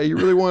said, yeah, he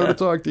really wanted to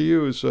talk to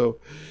you. So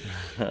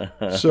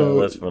that's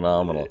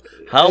phenomenal.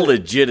 How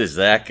legit is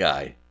that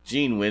guy?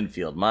 Gene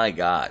Winfield, my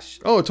gosh.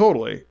 Oh,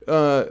 totally.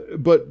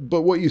 But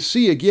what you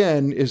see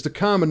again is the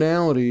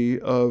commonality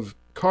of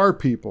car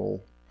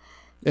people.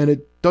 And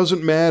it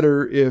doesn't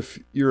matter if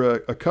you're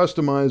a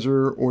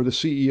customizer or the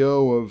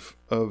CEO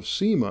of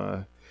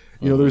SEMA.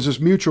 There's this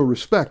mutual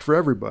respect for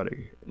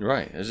everybody.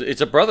 Right.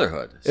 It's a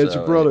brotherhood. It's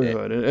a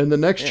brotherhood. And the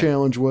next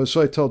challenge was,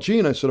 so I tell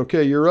Gene, I said,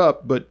 okay, you're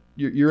up, but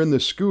you're in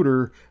this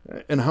scooter,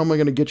 and how am I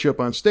going to get you up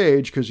on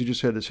stage because you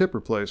just had this hip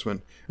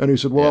replacement? And he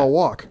said, well, I'll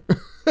walk.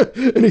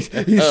 And he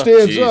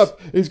stands up.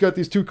 He's got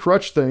these two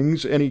crutch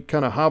things, and he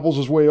kind of hobbles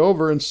his way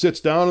over and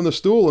sits down on the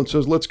stool and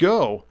says, let's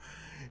go.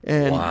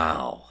 And,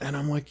 wow. And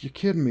I'm like, you're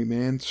kidding me,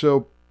 man.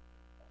 So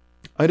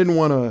I didn't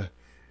want to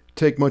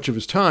take much of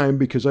his time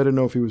because I didn't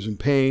know if he was in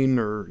pain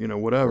or,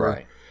 whatever.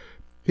 Right.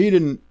 He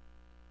didn't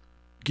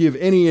give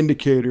any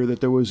indicator that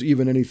there was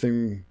even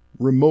anything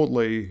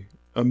remotely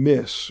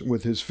amiss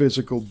with his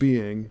physical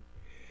being.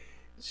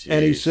 Jeez.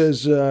 And he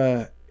says,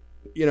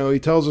 he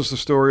tells us the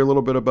story a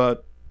little bit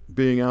about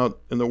being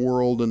out in the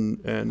world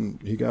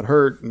and he got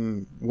hurt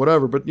and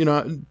whatever. But,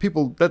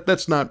 people,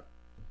 that's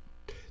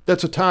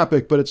a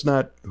topic, but it's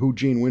not who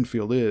Gene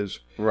Winfield is.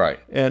 Right.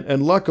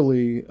 And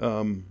luckily,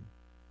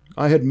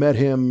 I had met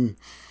him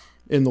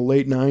in the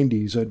late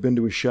 90s. I'd been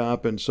to his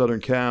shop in Southern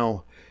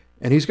Cal,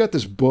 and he's got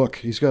this book.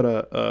 He's got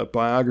a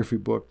biography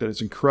book that is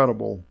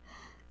incredible.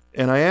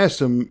 And I asked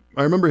him,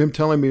 I remember him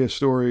telling me a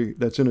story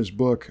that's in his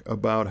book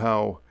about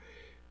how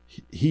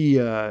he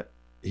had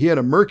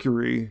a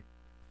Mercury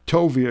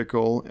tow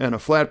vehicle and a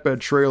flatbed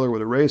trailer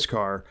with a race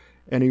car,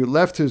 And he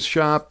left his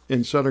shop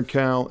in Southern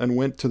Cal and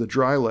went to the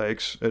dry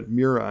lakes at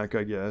Muroc,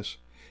 I guess,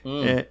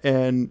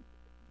 and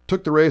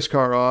took the race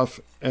car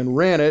off and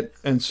ran it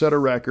and set a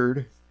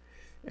record.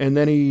 And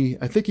then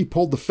I think he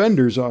pulled the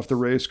fenders off the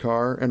race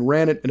car and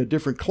ran it in a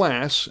different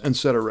class and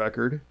set a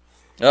record.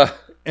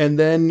 And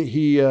then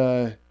he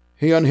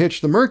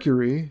unhitched the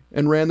Mercury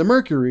and ran the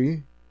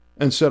Mercury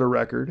and set a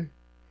record.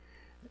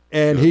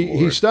 And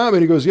he stopped me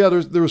and he goes, yeah,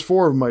 there was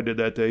 4 of them I did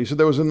that day. He said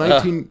that was in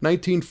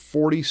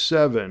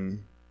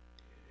 1947.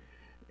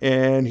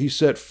 And he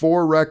set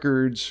 4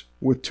 records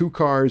with 2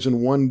 cars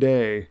in one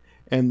day.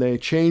 And they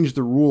changed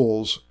the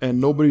rules. And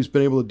nobody's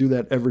been able to do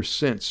that ever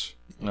since.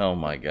 Oh,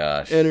 my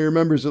gosh. And he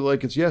remembers it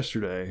like it's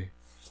yesterday.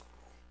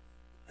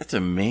 That's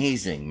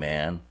amazing,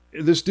 man.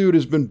 This dude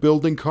has been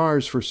building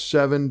cars for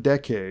 7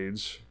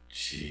 decades.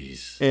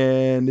 Jeez.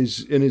 And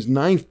is in his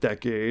 9th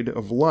decade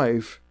of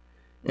life.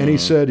 And he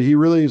said he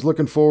really is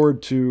looking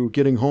forward to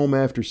getting home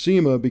after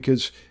SEMA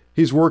because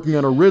he's working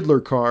on a Riddler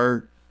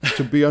car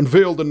to be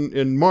unveiled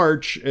in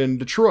March in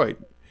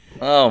Detroit.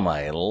 Oh,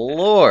 my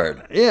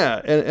Lord. Yeah.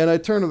 And I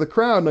turned to the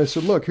crowd and I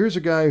said, look, here's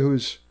a guy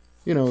who's,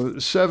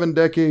 7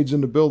 decades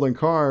into building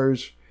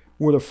cars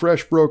with a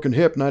fresh broken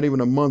hip, not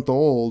even a month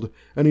old,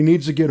 and he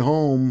needs to get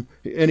home.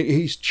 And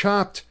he's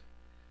chopped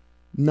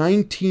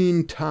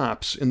 19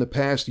 tops in the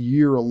past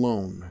year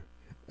alone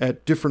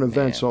at different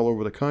events all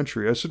over the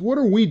country. I said, what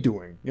are we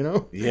doing,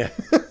 Yeah.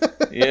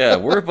 Yeah,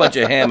 we're a bunch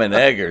of ham and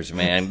eggers,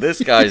 man.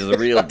 This guy's the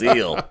real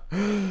deal.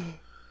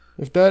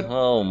 If that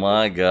oh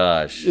my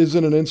gosh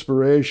isn't an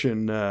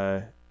inspiration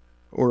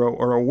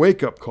or a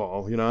wake-up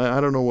call,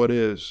 I don't know what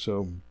is.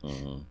 So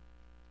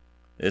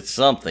it's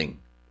something.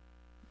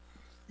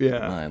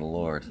 Yeah. My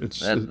Lord.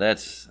 It's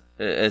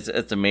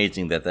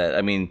amazing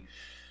that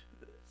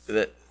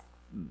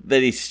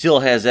he still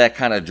has that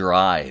kind of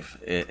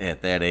drive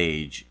at that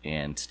age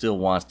and still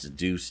wants to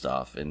do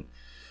stuff, and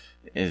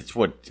it's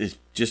what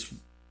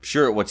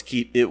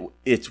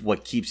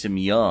keeps him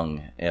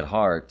young at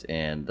heart,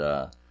 and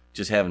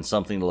just having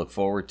something to look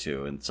forward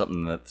to and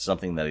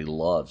something that he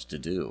loves to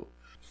do.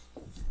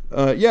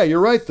 Yeah,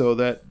 you're right though,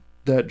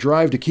 that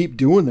drive to keep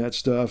doing that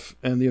stuff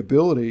and the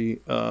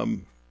ability,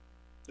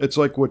 it's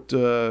like what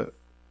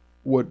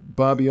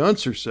Bobby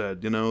Unser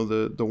said,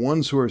 the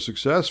ones who are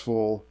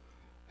successful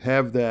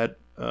have that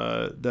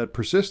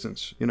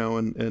persistence,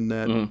 and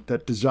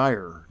that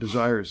desire.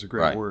 Desire is a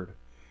great word.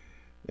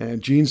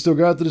 And Gene's still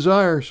got the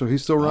desire, so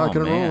he's still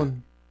rocking and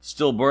rolling.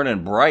 Still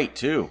burning bright,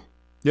 too.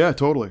 Yeah,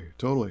 totally.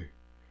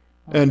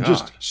 And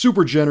just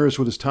super generous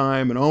with his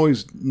time and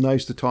always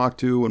nice to talk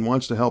to and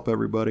wants to help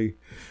everybody.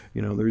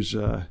 There's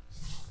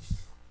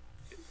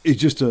he's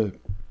just a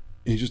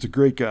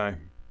great guy.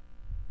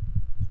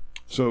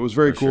 So it was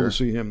very cool to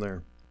see him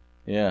there.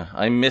 Yeah,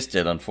 I missed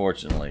it,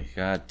 unfortunately.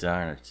 God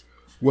darn it.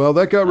 Well,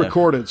 that got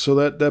recorded, so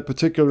that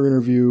particular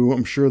interview,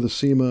 I'm sure the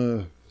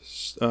SEMA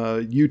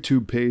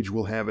YouTube page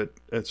will have it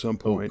at some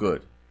point. Oh,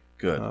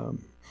 good.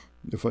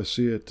 If I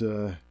see it,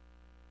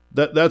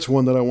 that's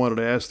one that I wanted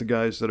to ask the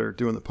guys that are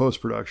doing the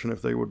post-production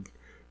if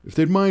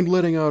they'd mind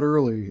letting out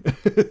early.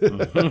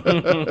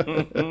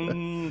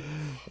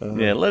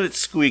 Yeah, let it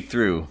squeak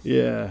through.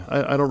 Yeah,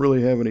 I don't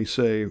really have any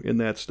say in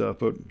that stuff,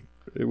 but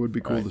it would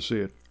be cool to see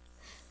it.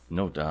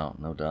 No doubt.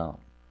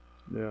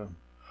 Yeah.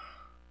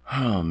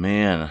 Oh,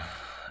 man.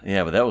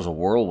 Yeah, but that was a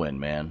whirlwind,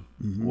 man.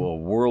 Mm-hmm. Well, a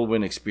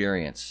whirlwind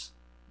experience.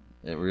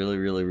 It really,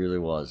 really, really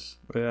was.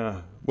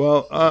 Yeah.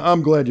 Well,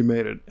 I'm glad you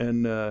made it.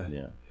 And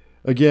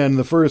again,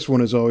 the first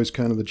one is always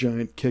kind of the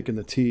giant kick in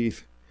the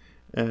teeth.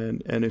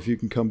 And if you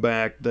can come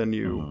back, then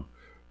you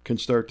can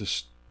start to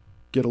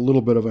get a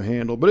little bit of a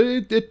handle. But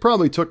it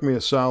probably took me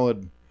a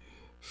solid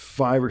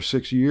 5 or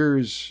 6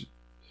 years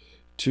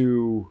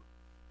to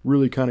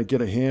really kind of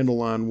get a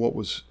handle on what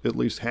was at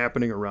least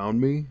happening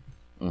around me.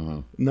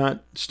 Mm-hmm.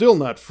 Still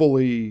not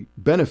fully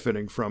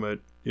benefiting from it.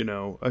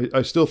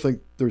 I still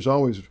think there's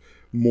always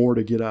more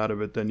to get out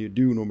of it than you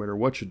do, no matter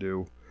what you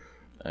do.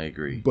 I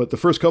agree. But the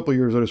first couple of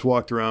years, I just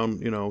walked around,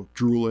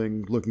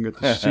 drooling, looking at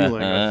the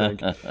ceiling, I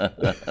think.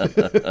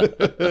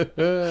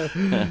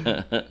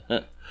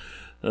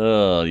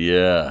 Oh,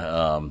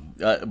 yeah.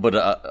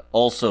 But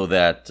also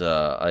that,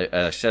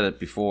 I said it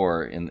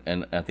before,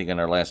 and I think in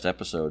our last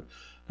episode,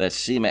 that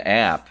SEMA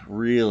app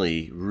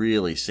really,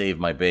 really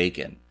saved my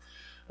bacon.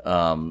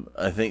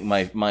 I think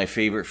my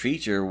favorite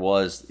feature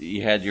was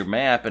you had your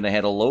map and it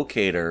had a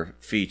locator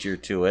feature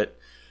to it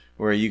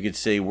where you could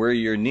say where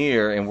you're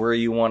near and where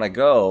you want to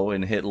go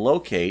and hit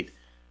locate,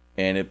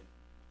 and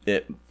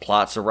it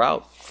plots a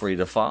route for you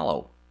to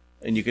follow,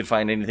 and you can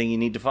find anything you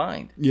need to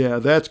find. Yeah,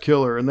 that's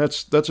killer, and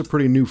that's a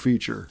pretty new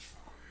feature.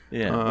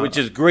 Yeah, which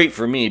is great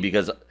for me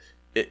because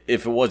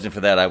if it wasn't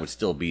for that, I would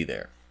still be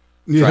there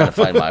trying to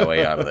find my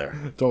way out of there.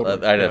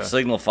 Totally. I'd have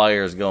signal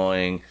fires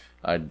going.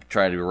 I'd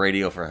try to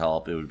radio for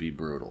help. It would be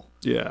brutal.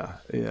 Yeah.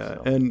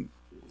 So. And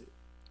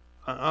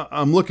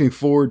I'm looking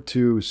forward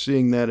to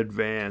seeing that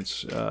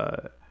advance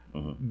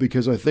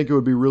because I think it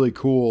would be really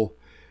cool.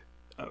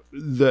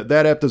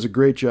 That app does a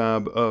great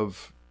job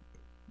of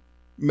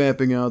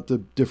mapping out the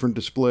different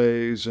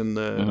displays and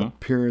the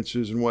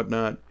appearances and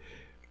whatnot.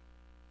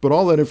 But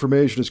all that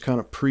information is kind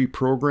of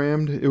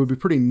pre-programmed. It would be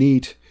pretty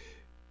neat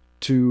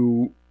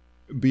to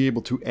be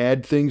able to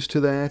add things to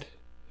that.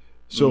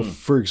 So,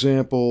 for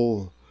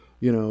example,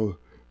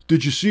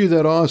 did you see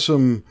that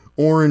awesome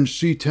orange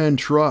C10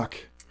 truck?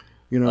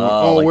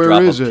 Like where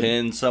drop is a it?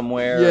 pin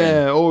somewhere.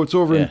 Yeah. It's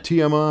over in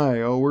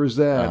TMI. Oh, where's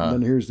that? And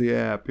then here's the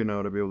app. To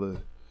be able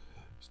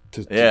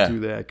to do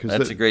that.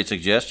 That's a great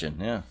suggestion.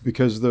 Yeah.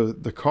 Because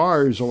the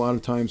cars a lot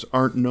of times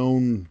aren't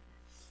known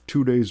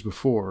 2 days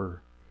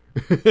before.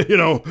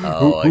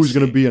 Who's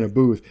going to be in a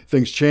booth?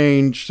 Things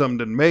change. Something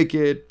didn't make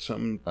it.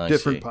 Something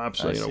different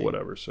pops.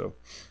 Whatever. So,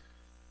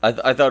 I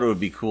thought it would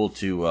be cool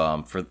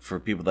to for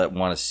people that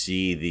want to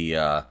see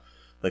the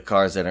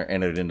cars that are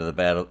entered into the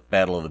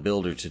battle of the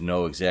builder to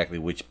know exactly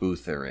which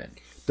booth they're in.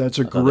 That's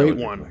a great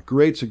one. Cool.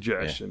 Great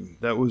suggestion.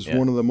 Yeah. That was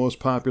one of the most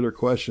popular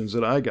questions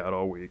that I got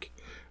all week.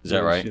 Is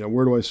that right?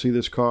 Where do I see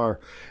this car?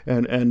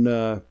 And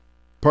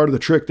part of the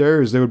trick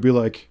there is they would be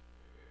like,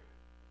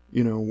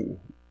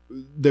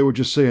 they would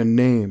just say a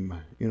name.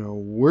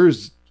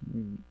 Where's?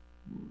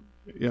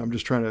 I'm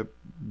just trying to,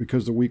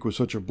 because the week was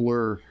such a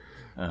blur.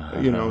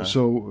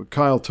 So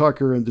Kyle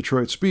Tucker in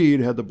Detroit Speed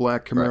had the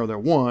black Camaro that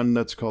won.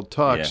 That's called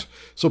Tux. Yeah.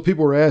 So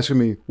people were asking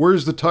me,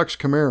 "Where's the Tux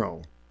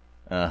Camaro?"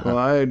 Well,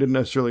 I didn't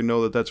necessarily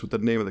know that that's what the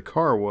name of the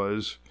car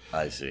was.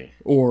 I see.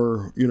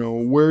 Or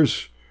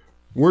where's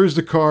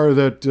the car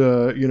that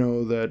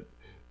that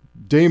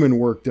Damon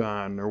worked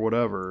on or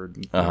whatever?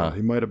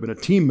 He might have been a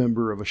team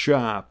member of a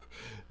shop.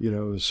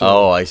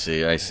 So I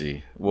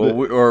see.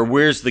 Well, or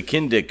where's the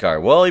Kindig car?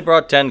 Well, he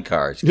brought 10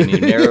 cars. Can you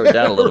narrow it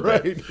down a little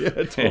bit?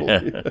 Yeah,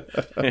 totally.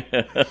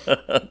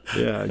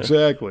 Yeah,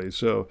 exactly.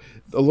 So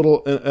a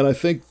little, and I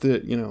think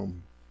that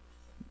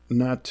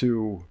not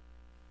to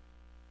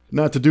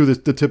do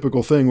the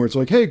typical thing where it's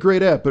like, hey,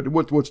 great app, but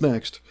what's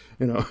next?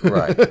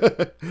 Right.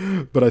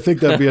 But I think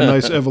that'd be a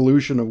nice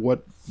evolution of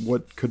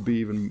what could be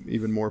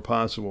even more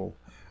possible.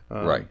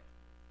 Right.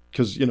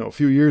 Because a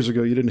few years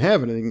ago you didn't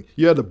have anything.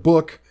 You had a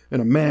book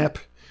and a map,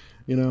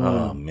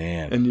 Oh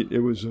man! And it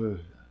was a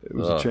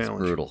challenge. It's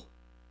brutal.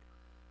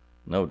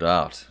 No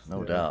doubt.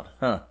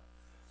 Huh?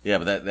 Yeah,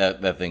 but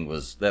that thing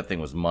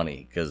was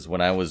money, because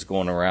when I was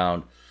going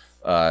around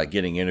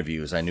getting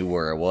interviews, I knew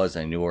where I was.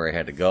 I knew where I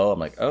had to go. I'm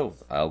like, oh,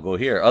 I'll go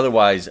here.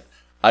 Otherwise,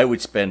 I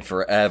would spend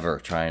forever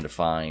trying to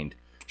find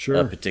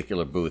a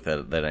particular booth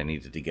that I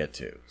needed to get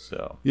to.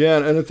 So yeah,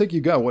 and I think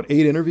you got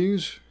 8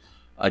 interviews.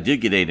 I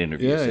did get 8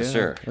 interviews, yes,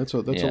 sir. That's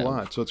a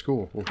lot, so that's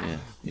cool.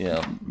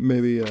 Yeah.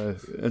 Maybe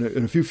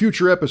in a few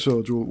future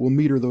episodes we'll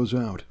meter those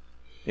out.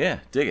 Yeah,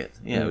 dig it.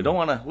 Yeah, we don't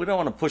want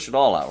to push it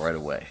all out right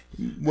away.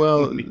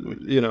 Well,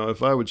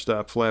 if I would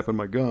stop flapping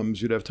my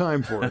gums, you'd have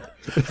time for it.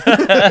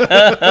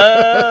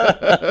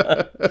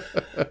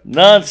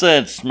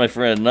 Nonsense, my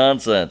friend,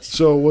 nonsense.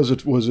 So was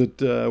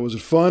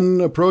it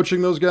fun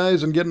approaching those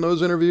guys and getting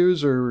those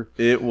interviews, or?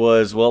 It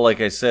was, well,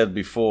 like I said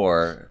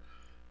before,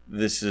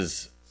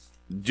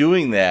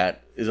 doing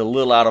that is a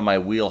little out of my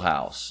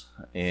wheelhouse.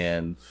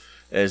 And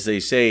as they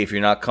say, if you're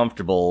not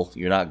comfortable,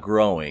 you're not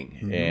growing.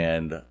 Mm-hmm.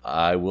 And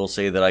I will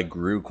say that I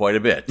grew quite a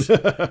bit.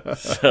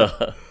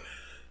 So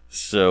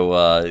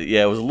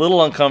it was a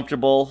little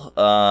uncomfortable.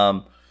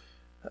 But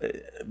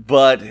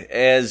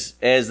as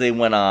they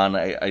went on,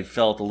 I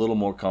felt a little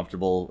more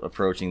comfortable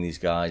approaching these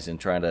guys and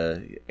trying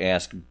to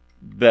ask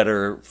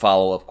better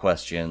follow-up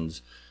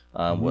questions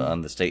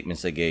on the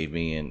statements they gave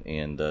me,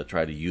 and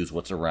try to use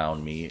what's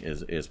around me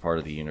as part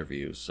of the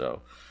interview.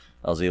 So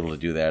I was able to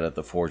do that at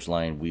the Forge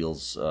Line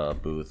Wheels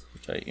booth,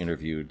 which I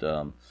interviewed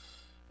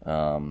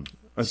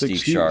Steve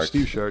Shark.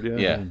 Steve Shark,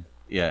 yeah.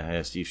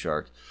 Yeah, Steve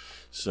Shark.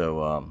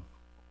 So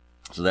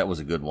that was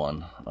a good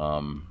one.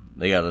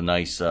 They got a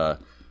nice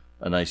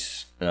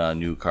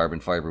new carbon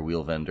fiber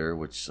wheel vendor,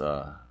 which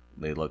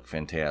they look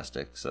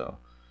fantastic. So.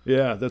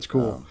 Yeah, that's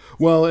cool.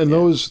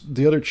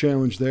 The other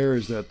challenge there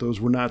is that those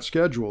were not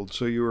scheduled,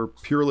 so you were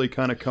purely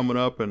kind of coming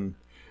up and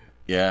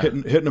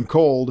hitting them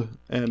cold,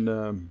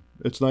 and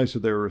it's nice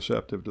that they were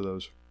receptive to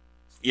those.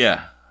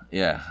 Yeah,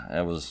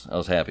 I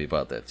was happy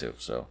about that too.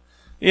 So,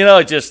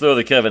 I just throw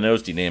the Kevin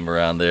Ostie name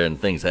around there and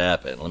things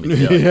happen. Let me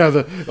tell you.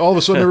 Yeah, all of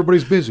a sudden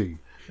everybody's busy.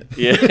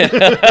 Yeah.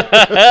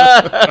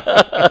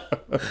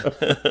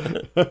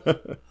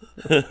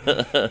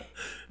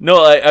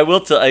 No, I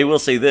will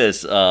say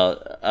this.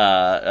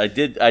 I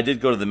did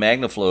go to the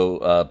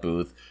MagnaFlow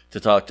booth to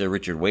talk to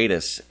Richard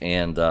Waittis,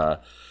 and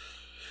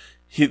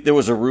there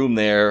was a room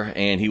there,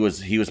 and he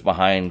was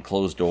behind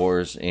closed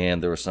doors,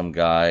 and there was some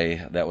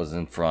guy that was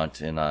in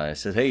front, and I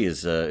said, "Hey,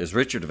 is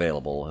Richard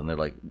available?" And they're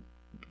like,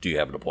 "Do you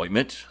have an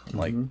appointment?" I'm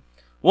like,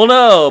 "Well,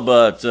 no,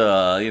 but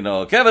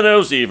Kevin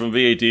Ostie from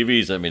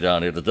VATV sent me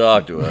down here to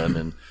talk to him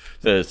and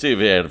to see if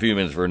he had a few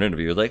minutes for an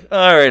interview." I was like,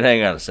 "All right,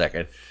 hang on a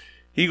second."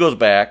 He goes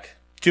back.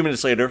 2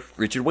 minutes later,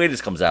 Richard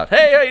Waittis comes out.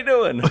 "Hey, how you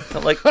doing?"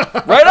 I'm like,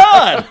 "Right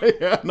on."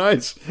 Yeah,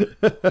 nice.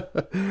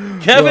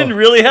 Kevin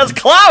really has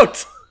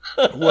clout.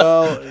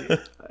 Well,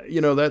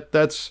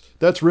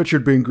 that's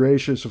Richard being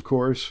gracious, of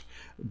course.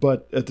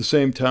 but at the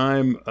same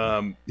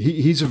time,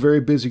 he's a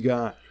very busy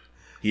guy.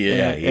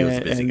 Yeah, he was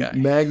a busy guy.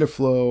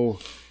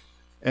 MagnaFlow,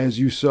 as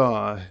you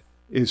saw,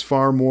 is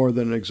far more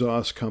than an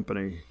exhaust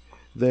company.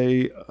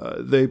 They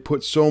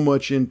put so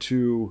much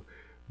into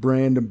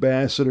brand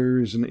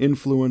ambassadors and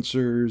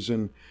influencers,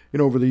 and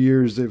over the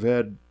years they've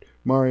had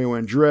Mario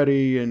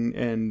Andretti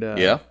and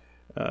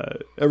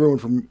everyone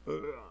from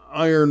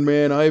Iron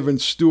Man, Ivan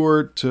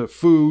Stewart to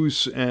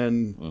Foose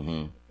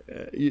and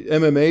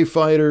MMA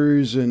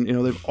fighters, and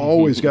they've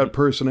always got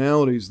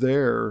personalities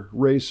there,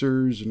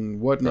 racers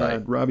and whatnot.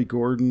 Right. Robbie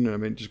Gordon, I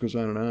mean, it just goes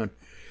on and on.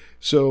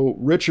 So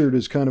Richard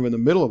is kind of in the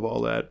middle of all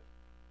that,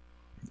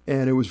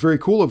 and it was very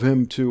cool of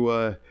him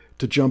to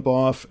jump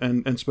off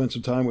and spend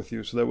some time with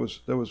you. So that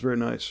was very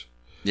nice.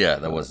 Yeah,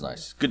 that was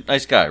nice. Good,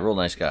 nice guy, real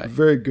nice guy.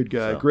 Very good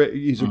guy. So, great.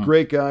 He's a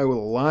great guy with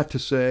a lot to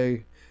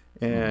say,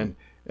 and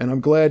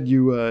I'm glad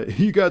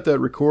you got that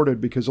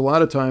recorded, because a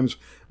lot of times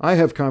I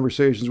have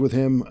conversations with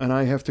him and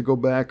I have to go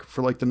back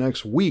for like the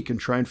next week and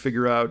try and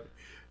figure out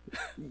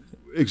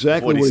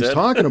exactly what he's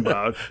talking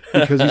about,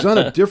 because he's on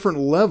a different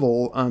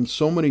level on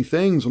so many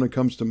things when it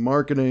comes to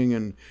marketing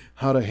and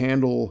how to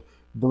handle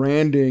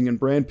branding and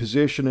brand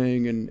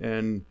positioning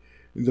and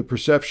the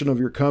perception of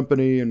your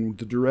company and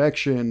the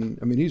direction.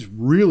 I mean, he's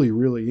really,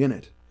 really in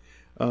it.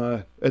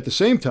 At the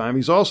same time,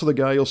 he's also the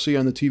guy you'll see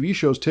on the TV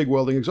shows TIG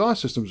welding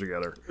exhaust systems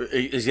together.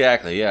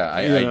 Exactly, yeah.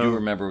 I do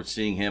remember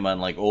seeing him on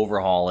like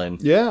overhauling.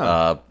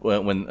 Yeah.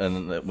 When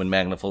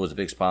MagnaFlow was a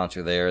big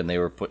sponsor there, and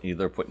they're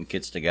putting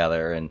kits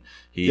together, and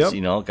he's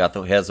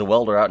has the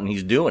welder out and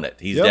he's doing it.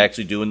 He's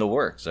actually doing the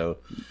work. So,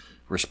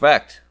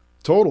 respect.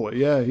 Totally,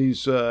 yeah.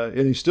 He's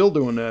still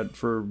doing that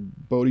for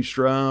Bodie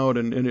Stroud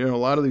and a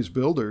lot of these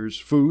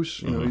builders,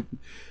 Foose,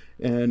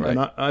 and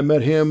I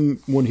met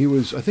him when he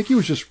was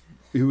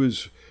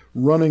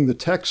running the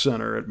tech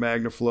center at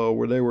MagnaFlow,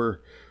 where they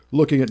were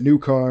looking at new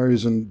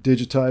cars and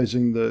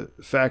digitizing the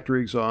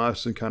factory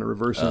exhaust and kind of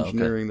reverse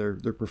engineering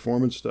their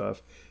performance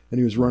stuff. And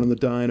he was running the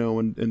dyno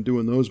and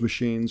doing those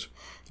machines.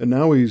 And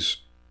now he's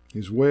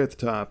way at the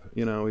top.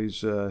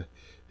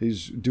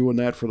 He's doing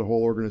that for the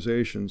whole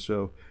organization.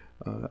 So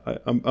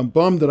I'm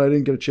bummed that I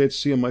didn't get a chance to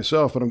see him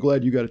myself, but I'm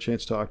glad you got a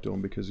chance to talk to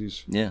him, because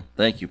he's... Yeah,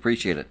 thank you.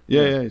 Appreciate it.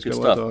 Yeah, he's got a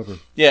lot to offer.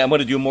 Yeah, I'm going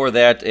to do more of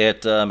that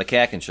at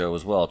MCACN show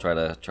as well. Try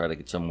to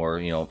get some more,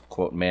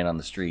 quote, man on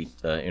the street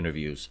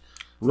interviews.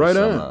 Right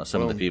on.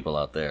 Some of the people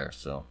out there,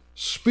 so...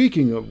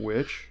 Speaking of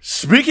which...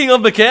 Speaking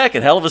of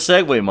MCACN, hell of a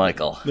segue,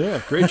 Michael.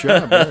 Yeah, great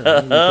job.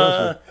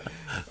 Yeah,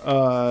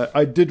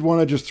 I did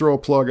want to just throw a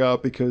plug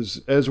out,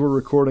 because as we're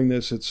recording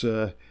this,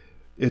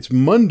 it's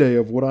Monday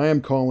of what I am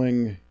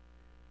calling...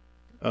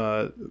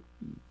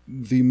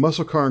 the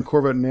Muscle Car and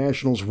Corvette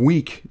Nationals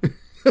week.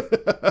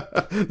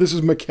 This is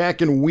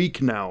MCACN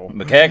week now.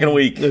 MCACN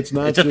week. It's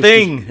not. It's a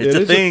thing. It's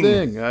a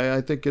thing. I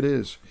think it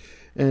is.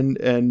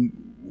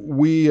 And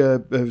we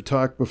have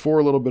talked before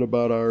a little bit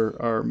about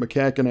our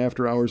MCACN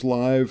After Hours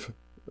Live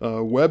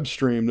web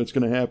stream that's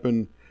going to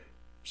happen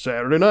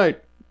Saturday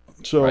night.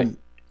 So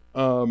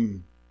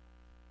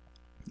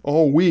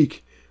all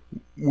week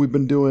we've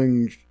been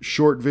doing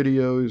short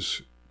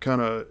videos, kind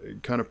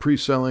of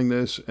pre-selling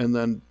this, and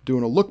then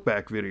doing a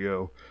look-back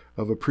video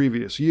of a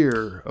previous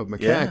year of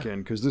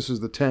MCACN, because this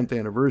is the 10th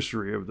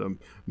anniversary of the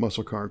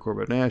Muscle Car and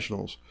Corvette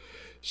Nationals.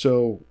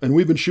 So, and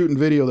we've been shooting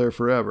video there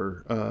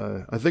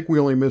forever. I think we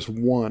only missed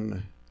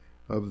one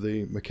of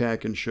the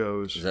MCACN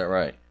shows. Is that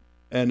right?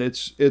 And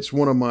it's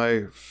one of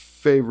my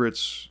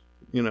favorites,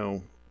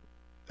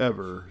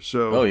 ever.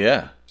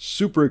 So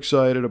super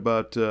excited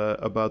about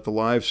the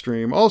live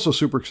stream. Also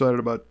super excited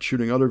about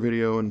shooting other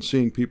video and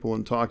seeing people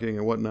and talking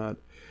and whatnot.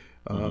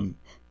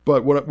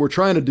 But what we're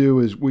trying to do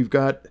is we've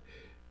got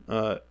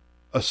a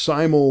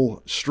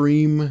simul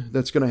stream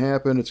that's going to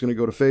happen. It's going to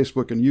go to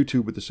Facebook and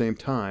YouTube at the same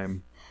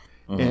time.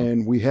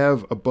 And we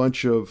have a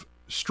bunch of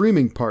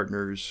streaming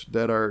partners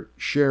that are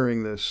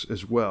sharing this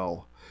as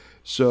well.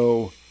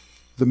 So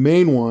the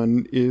main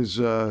one is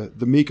the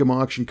Mecum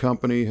Auction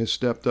Company has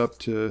stepped up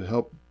to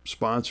help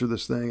sponsor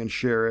this thing and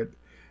share it.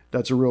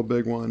 That's a real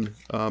big one.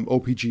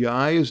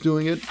 OPGI is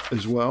doing it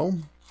as well,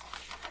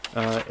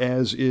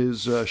 as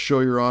is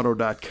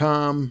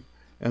showyourauto.com,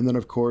 and then,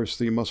 of course,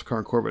 the Muscle Car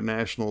and Corvette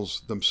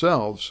Nationals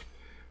themselves.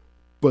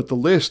 But the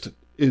list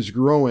is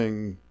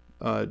growing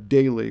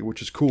daily,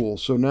 which is cool.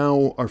 So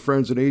now our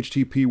friends at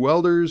HTP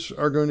Welders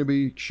are going to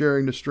be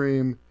sharing the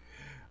stream.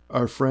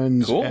 Our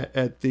friends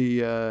at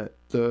the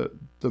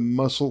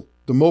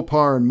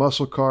Mopar and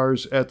Muscle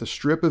Cars at the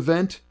Strip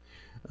event,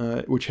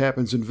 which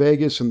happens in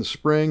Vegas in the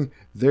spring,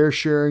 they're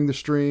sharing the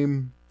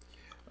stream.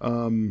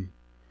 The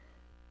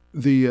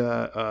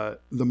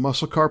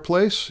Muscle Car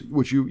Place,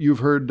 which you've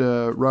heard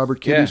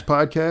Robert Kitty's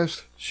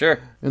podcast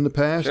in the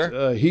past,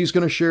 he's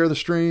going to share the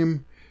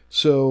stream.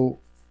 So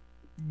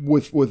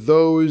with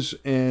those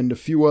and a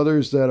few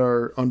others that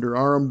are under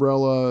our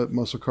umbrella,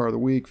 Muscle Car of the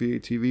Week,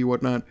 VATV,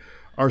 whatnot,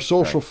 our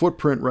social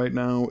footprint right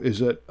now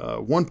is at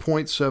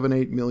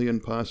 1.78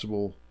 million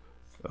possible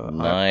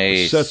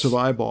sets of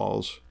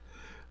eyeballs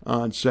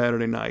on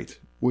Saturday night,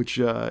 which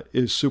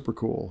is super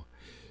cool.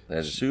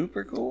 That's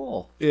super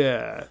cool.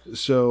 Yeah.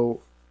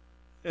 So,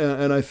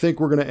 and I think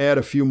we're going to add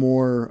a few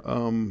more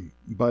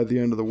by the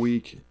end of the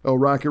week. Oh,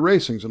 Rocket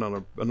Racing's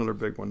another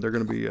big one. They're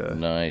going to be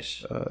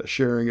nice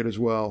sharing it as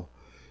well.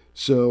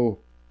 So,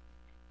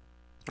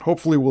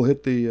 hopefully, we'll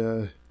hit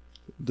the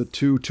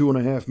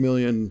 2.5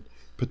 million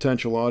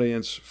potential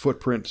audience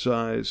footprint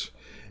size.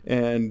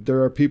 And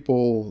there are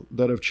people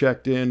that have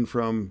checked in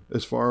from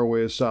as far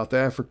away as South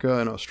Africa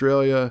and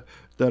Australia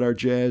that are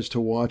jazzed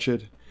to watch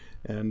it.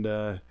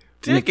 And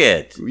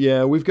ticket.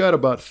 Yeah, we've got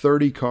about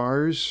 30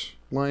 cars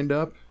lined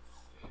up.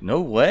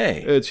 No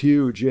way. It's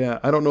huge. Yeah,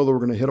 I don't know that we're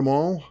going to hit them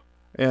all,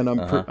 and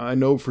I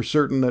know for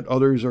certain that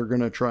others are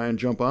going to try and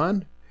jump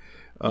on.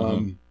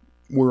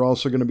 We're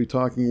also going to be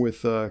talking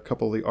with a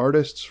couple of the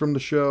artists from the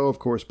show. Of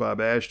course,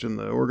 Bob Ashton,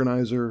 the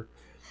organizer,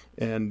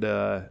 and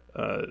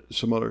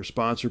some other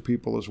sponsor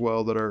people as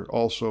well that are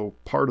also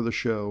part of the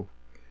show.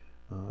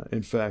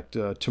 In fact,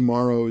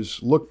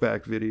 tomorrow's look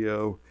back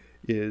video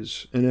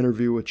is an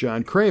interview with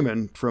John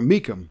Cramen from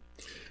MCACN.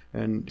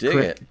 And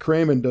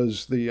Cramen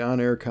does the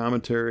on-air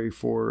commentary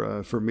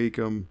for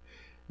MCACN.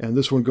 And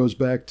this one goes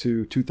back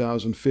to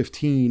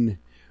 2015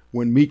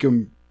 when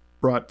MCACN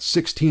brought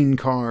 16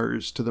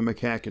 cars to the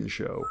MCACN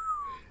show.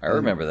 I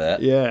remember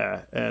that.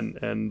 Yeah,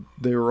 and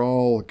they were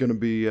all going to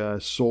be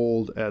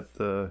sold at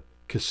the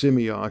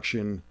Kissimmee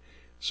auction,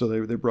 so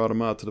they brought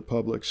them out to the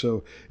public.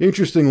 So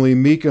interestingly,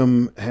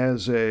 MCACN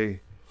has an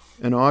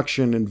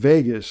auction in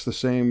Vegas the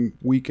same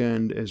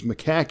weekend as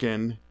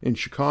MCACN in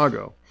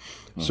Chicago.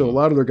 So a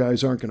lot of their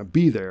guys aren't going to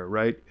be there,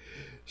 right?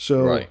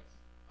 So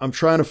I'm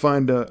trying to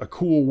find a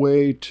cool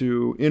way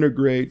to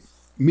integrate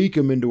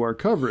MCACN into our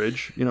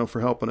coverage, for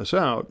helping us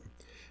out.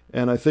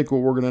 And I think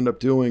what we're going to end up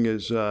doing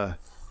is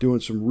doing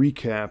some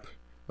recap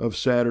of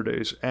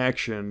Saturday's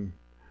action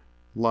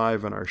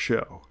live on our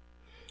show.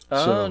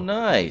 Oh,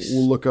 nice.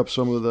 We'll look up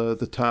some of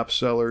the top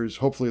sellers.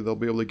 Hopefully they'll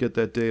be able to get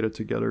that data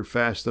together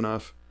fast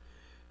enough,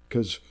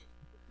 because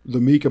the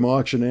MCACN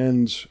auction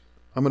ends,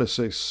 I'm going to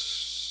say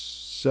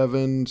 6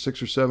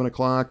 or 7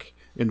 o'clock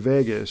in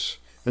Vegas,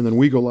 and then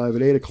we go live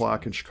at 8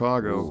 o'clock in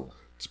Chicago. Ooh.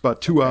 It's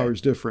about 2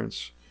 hours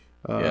difference.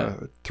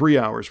 3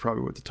 hours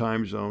probably with the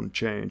time zone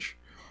change.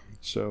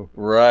 So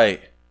we'll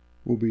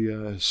be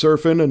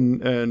surfing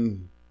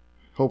and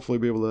hopefully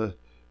be able to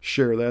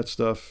share that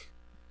stuff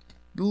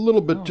a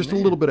little bit, a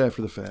little bit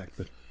after the fact.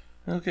 But.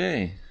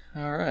 Okay,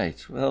 all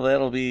right. Well,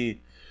 that'll be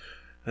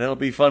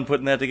fun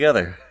putting that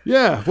together.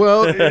 Yeah,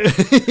 well,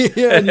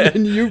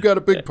 and you've got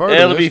a big part of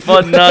it. It'll be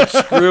fun not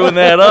screwing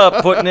that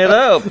up, putting it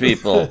out,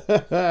 people.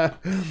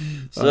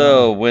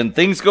 So, when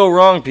things go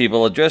wrong,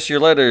 people, address your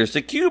letters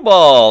to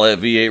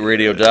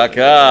cueball@v8radio.com.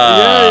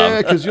 Yeah,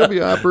 because you'll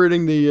be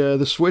operating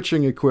the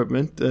switching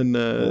equipment, and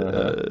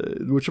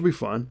which will be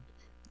fun.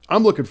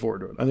 I'm looking forward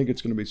to it. I think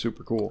it's going to be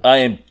super cool. I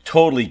am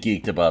totally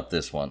geeked about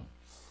this one.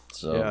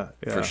 So,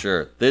 for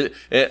sure.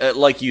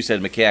 Like you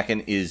said,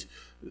 MCACN is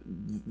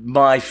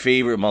my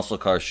favorite muscle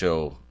car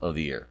show of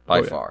the year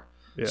by far.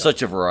 Yeah.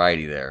 Such a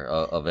variety there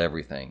of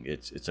everything.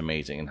 It's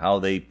amazing, and how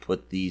they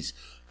put these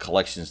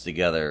collections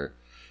together.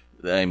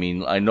 I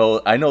mean, I know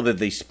that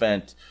they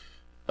spent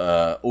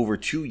over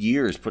 2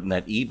 years putting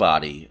that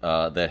E-body,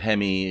 that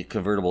Hemi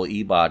convertible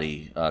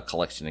E-body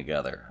collection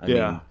together. I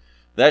mean,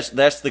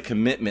 that's the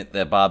commitment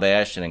that Bob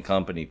Ashton and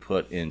company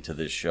put into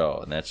this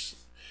show, and that's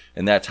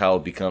how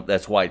it becomes.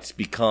 That's why it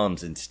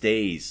becomes and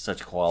stays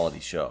such a quality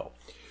show.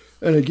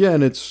 And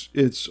again,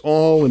 it's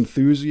all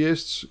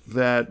enthusiasts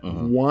that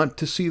want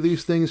to see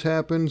these things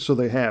happen, so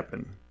they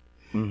happen.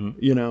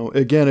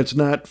 Again, it's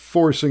not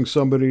forcing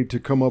somebody to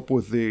come up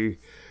with the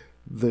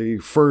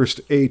first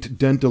 8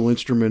 dental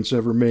instruments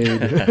ever made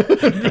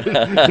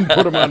and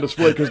put them on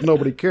display because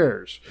nobody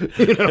cares.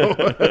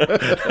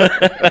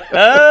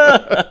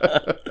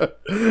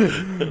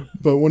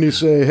 But when you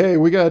say, "Hey,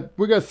 we got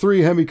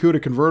 3 Hemi Cuda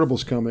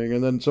convertibles coming,"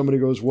 and then somebody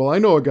goes, "Well, I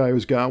know a guy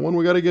who's got one.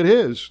 We got to get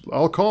his.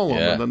 I'll call him."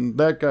 And then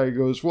that guy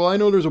goes, "Well, I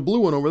know there's a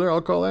blue one over there.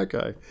 I'll call that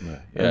guy." Yeah.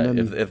 And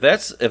then, if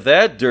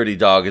that dirty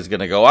dog is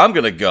going to go, I'm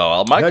going to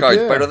go. My car's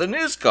better than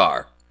his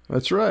car.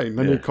 That's right. And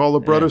then you call the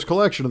Brothers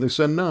Collection and they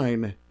send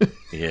 9.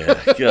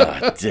 Yeah,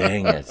 God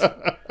dang it.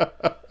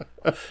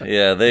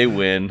 Yeah, they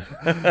win.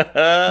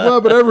 Well,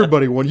 but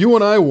everybody won. You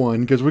and I won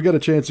because we got a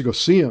chance to go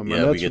see them. Yeah,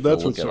 and we get to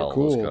that's look what's at so all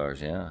cool.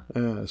 those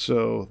cars,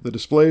 so the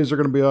displays are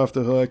going to be off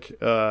the hook.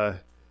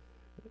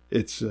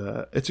 It's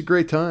a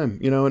great time,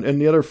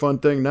 and the other fun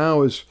thing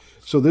now is,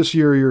 so this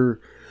year you're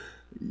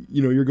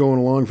going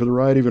along for the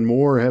ride even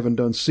more, having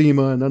done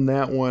SEMA and then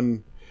that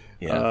one.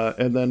 Yeah.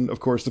 And then, of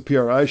course, the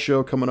PRI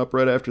show coming up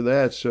right after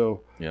that.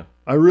 So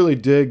I really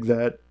dig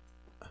that.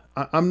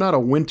 I'm not a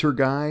winter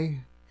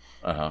guy.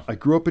 I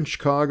grew up in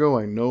Chicago.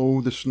 I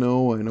know the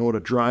snow. I know how to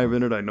drive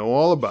in it. I know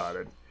all about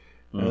it.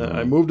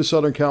 I moved to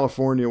Southern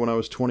California when I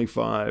was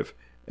 25,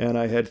 and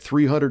I had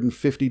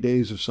 350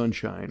 days of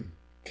sunshine.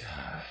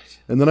 God.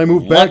 And then I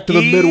moved back to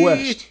the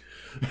Midwest.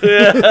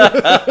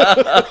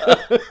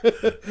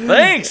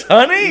 Thanks,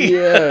 honey.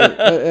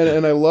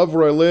 And I love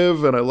where I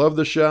live, and I love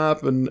the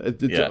shop, and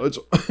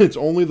it's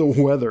only the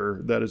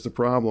weather that is the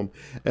problem.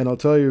 And I'll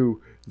tell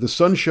you, the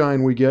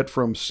sunshine we get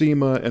from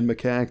SEMA and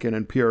MCACN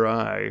and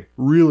PRI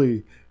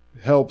really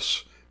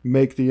helps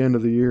make the end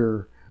of the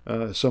year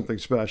something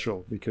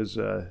special, because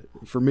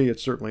for me,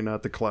 it's certainly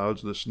not the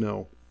clouds, the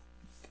snow.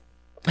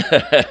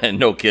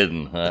 No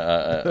kidding.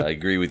 I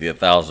agree with you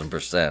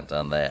 1,000%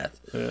 on that.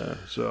 Yeah.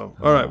 So,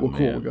 all right. Well,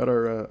 cool. We got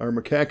our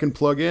MCACN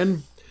plug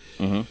in.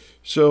 Mm-hmm.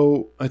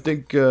 So I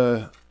think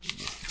I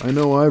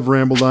know I've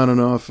rambled on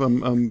enough.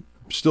 I'm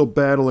still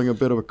battling a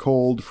bit of a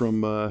cold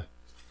from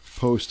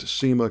post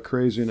SEMA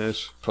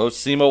craziness.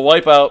 Post SEMA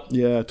wipeout.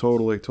 Yeah,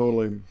 totally.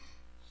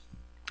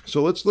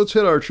 So let's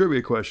hit our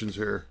trivia questions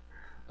here.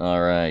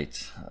 All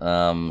right.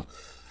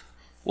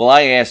 Well,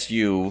 I asked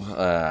you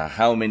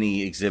how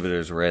many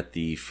exhibitors were at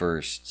the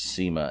first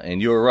SEMA,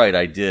 and you were right.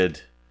 I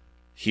did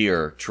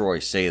hear Troy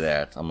say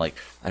that. I'm like,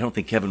 I don't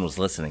think Kevin was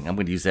listening. I'm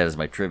going to use that as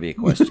my trivia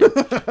question. We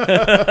have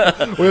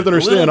to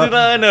understand. Little did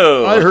I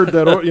know. I heard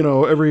that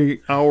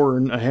every hour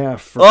and a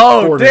half. For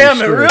oh, 4 damn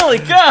days it! Really?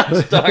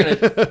 Gosh darn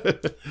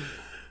it!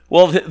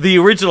 Well, the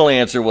original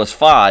answer was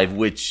 5,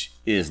 which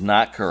is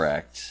not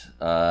correct.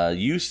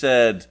 You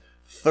said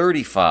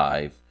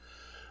 35.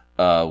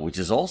 Which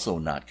is also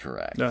not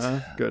correct.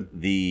 Good.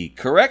 The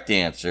correct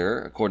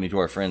answer, according to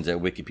our friends at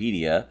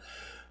Wikipedia,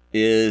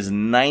 is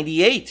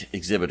 98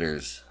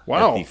 exhibitors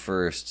at the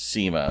first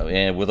SEMA,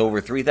 and with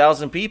over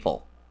 3,000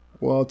 people.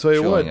 Well, I'll tell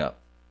you what. Up.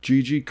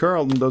 GG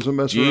Carlton doesn't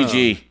mess around.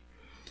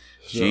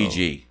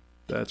 GG.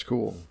 That's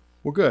cool.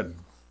 Well, good.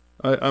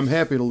 I'm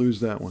happy to lose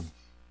that one.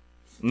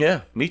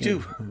 Yeah, me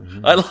too.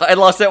 I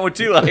lost that one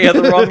too. I had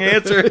the wrong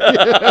answer.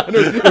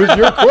 It was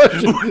your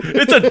question.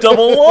 It's a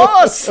double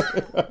loss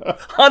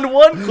on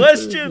one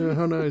question. Yeah,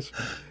 how nice.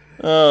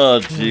 Oh,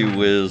 gee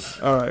whiz.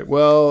 All right.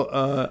 Well,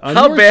 on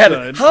how your bad?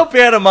 side, How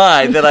bad am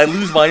I that I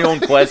lose my own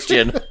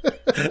question?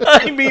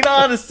 I mean,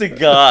 honest to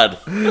God.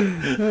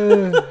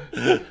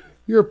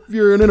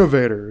 You're an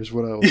innovator, is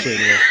what I will say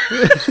to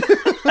you.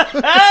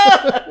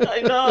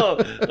 I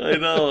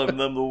know.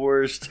 I'm the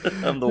worst.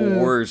 I'm the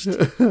worst.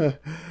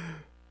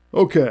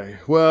 Okay,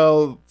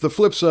 well, the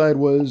flip side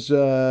was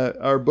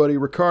our buddy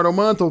Ricardo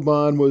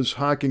Montalban was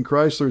hawking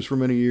Chryslers for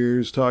many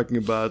years, talking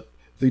about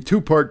the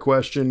two-part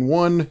question.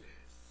 One,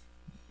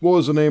 what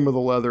was the name of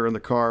the leather in the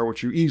car,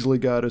 which you easily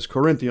got as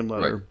Corinthian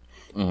leather. Right.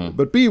 Mm-hmm.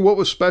 But B, what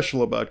was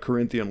special about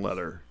Corinthian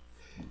leather?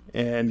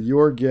 And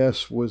your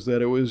guess was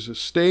that it was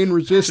stain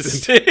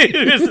resistant.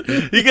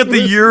 You get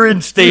the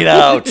urine stain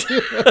out.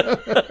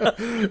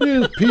 You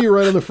just pee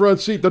right on the front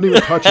seat, doesn't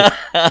even touch it.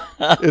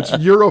 It's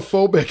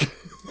Europhobic.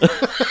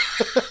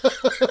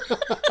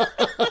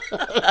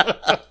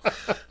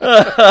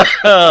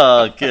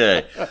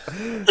 Okay.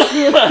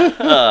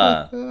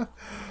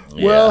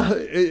 Well,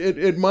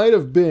 it might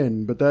have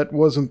been, but that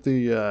wasn't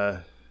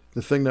the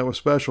thing that was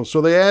special.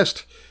 So they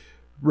asked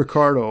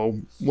Ricardo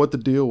what the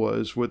deal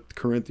was with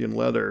Corinthian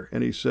leather,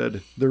 and he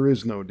said, there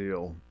is no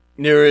deal.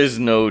 There is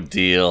no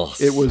deal.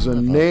 It was a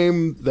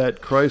name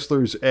that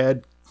Chrysler's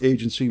ad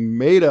agency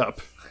made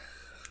up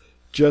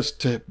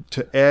just to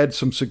add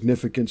some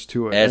significance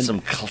to it. Add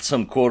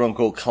some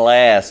quote-unquote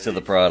class to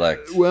the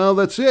product. Well,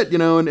 that's it,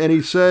 and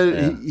he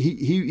said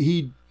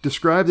he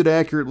described it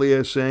accurately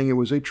as saying it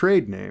was a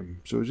trade name.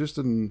 So it was just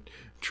a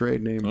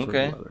trade name for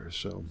leather.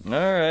 So.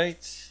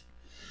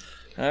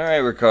 All right,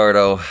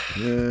 Ricardo.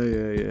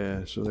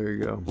 Yeah. So there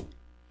you go.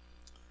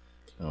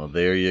 Oh,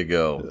 there you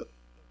go.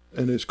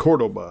 And it's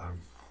Cordoba.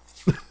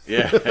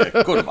 Yeah,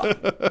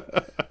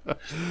 Cordoba.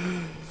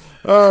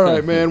 All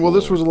right, man. Well,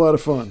 this was a lot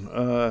of fun.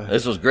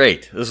 This was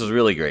great. This was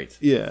really great.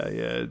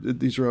 Yeah.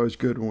 These are always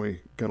good when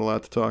we got a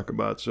lot to talk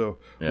about. So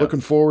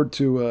looking forward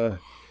to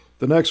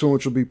the next one,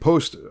 which will be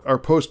our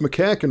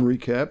post-MCACN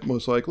recap,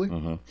 most likely.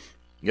 Mm-hmm.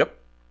 Yep.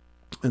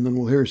 And then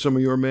we'll hear some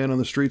of your man on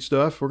the street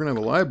stuff. We're going to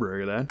have a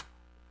library of that.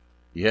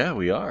 Yeah,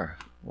 we are.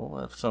 We'll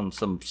have some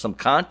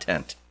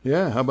content.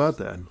 Yeah, how about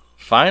that?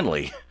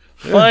 Finally.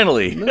 Yeah.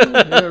 Finally.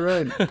 Yeah,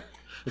 right.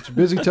 It's a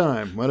busy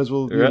time. Might as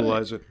well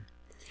utilize it.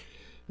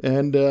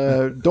 And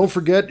don't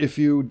forget, if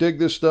you dig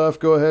this stuff,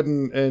 go ahead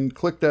and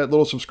click that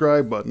little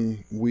subscribe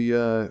button. We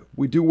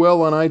do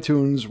well on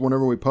iTunes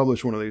whenever we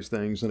publish one of these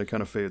things, and it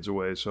kind of fades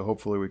away. So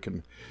hopefully we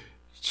can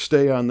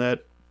stay on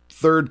that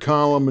third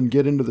column and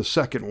get into the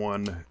second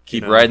one.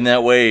 Keep riding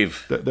that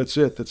wave. That's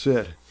it.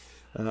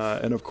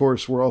 And of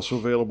course, we're also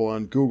available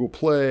on Google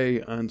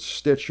Play, on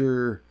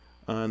Stitcher,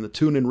 on the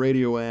TuneIn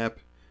Radio app,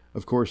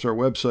 of course, our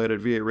website at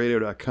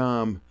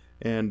va-radio.com,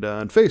 and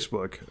on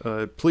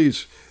Facebook.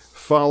 Please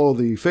follow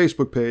the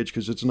Facebook page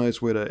because it's a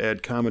nice way to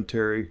add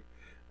commentary.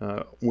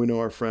 We know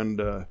our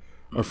friend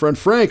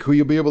Frank, who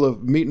you'll be able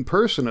to meet in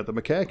person at the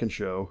MCACN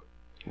show.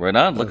 Right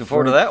on. Looking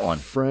forward to that one.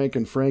 Frank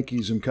and Frankie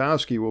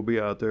Zimkowski will be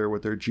out there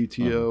with their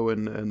GTO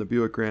and the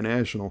Buick Grand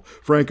National.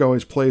 Frank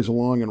always plays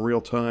along in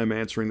real time,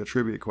 answering the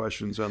trivia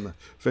questions on the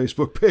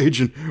Facebook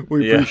page, and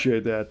we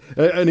appreciate that.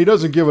 And he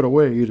doesn't give it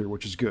away either,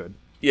 which is good.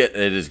 Yeah,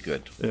 it is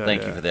good.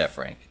 Thank you for that,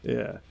 Frank.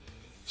 Yeah.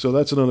 So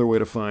that's another way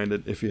to find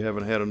it if you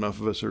haven't had enough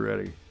of us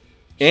already.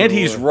 And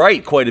he's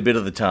right quite a bit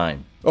of the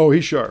time. Oh,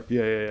 he's sharp.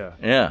 Yeah.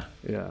 Yeah.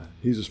 Yeah,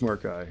 he's a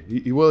smart guy.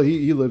 He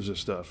lives this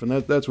stuff, and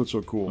that's what's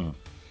so cool.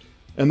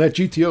 And that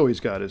GTO he's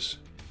got is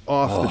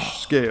off the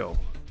scale.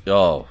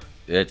 Oh,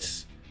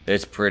 it's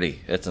pretty.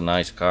 It's a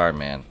nice car,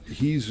 man.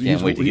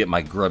 Can't wait to get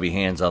my grubby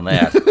hands on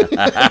that.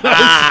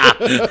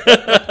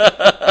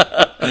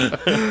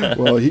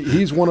 Well,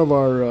 he's one of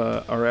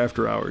our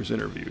after hours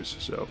interviews,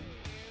 so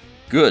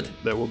good.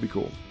 That will be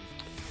cool.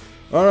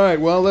 All right,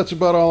 well, that's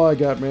about all I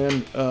got,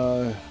 man.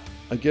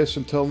 I guess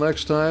until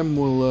next time,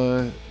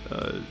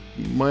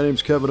 my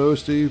name's Kevin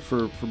Ostie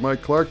for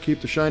Mike Clark. Keep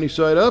the shiny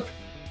side up,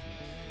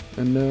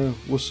 and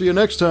we'll see you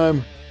next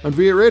time on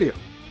V8 Radio.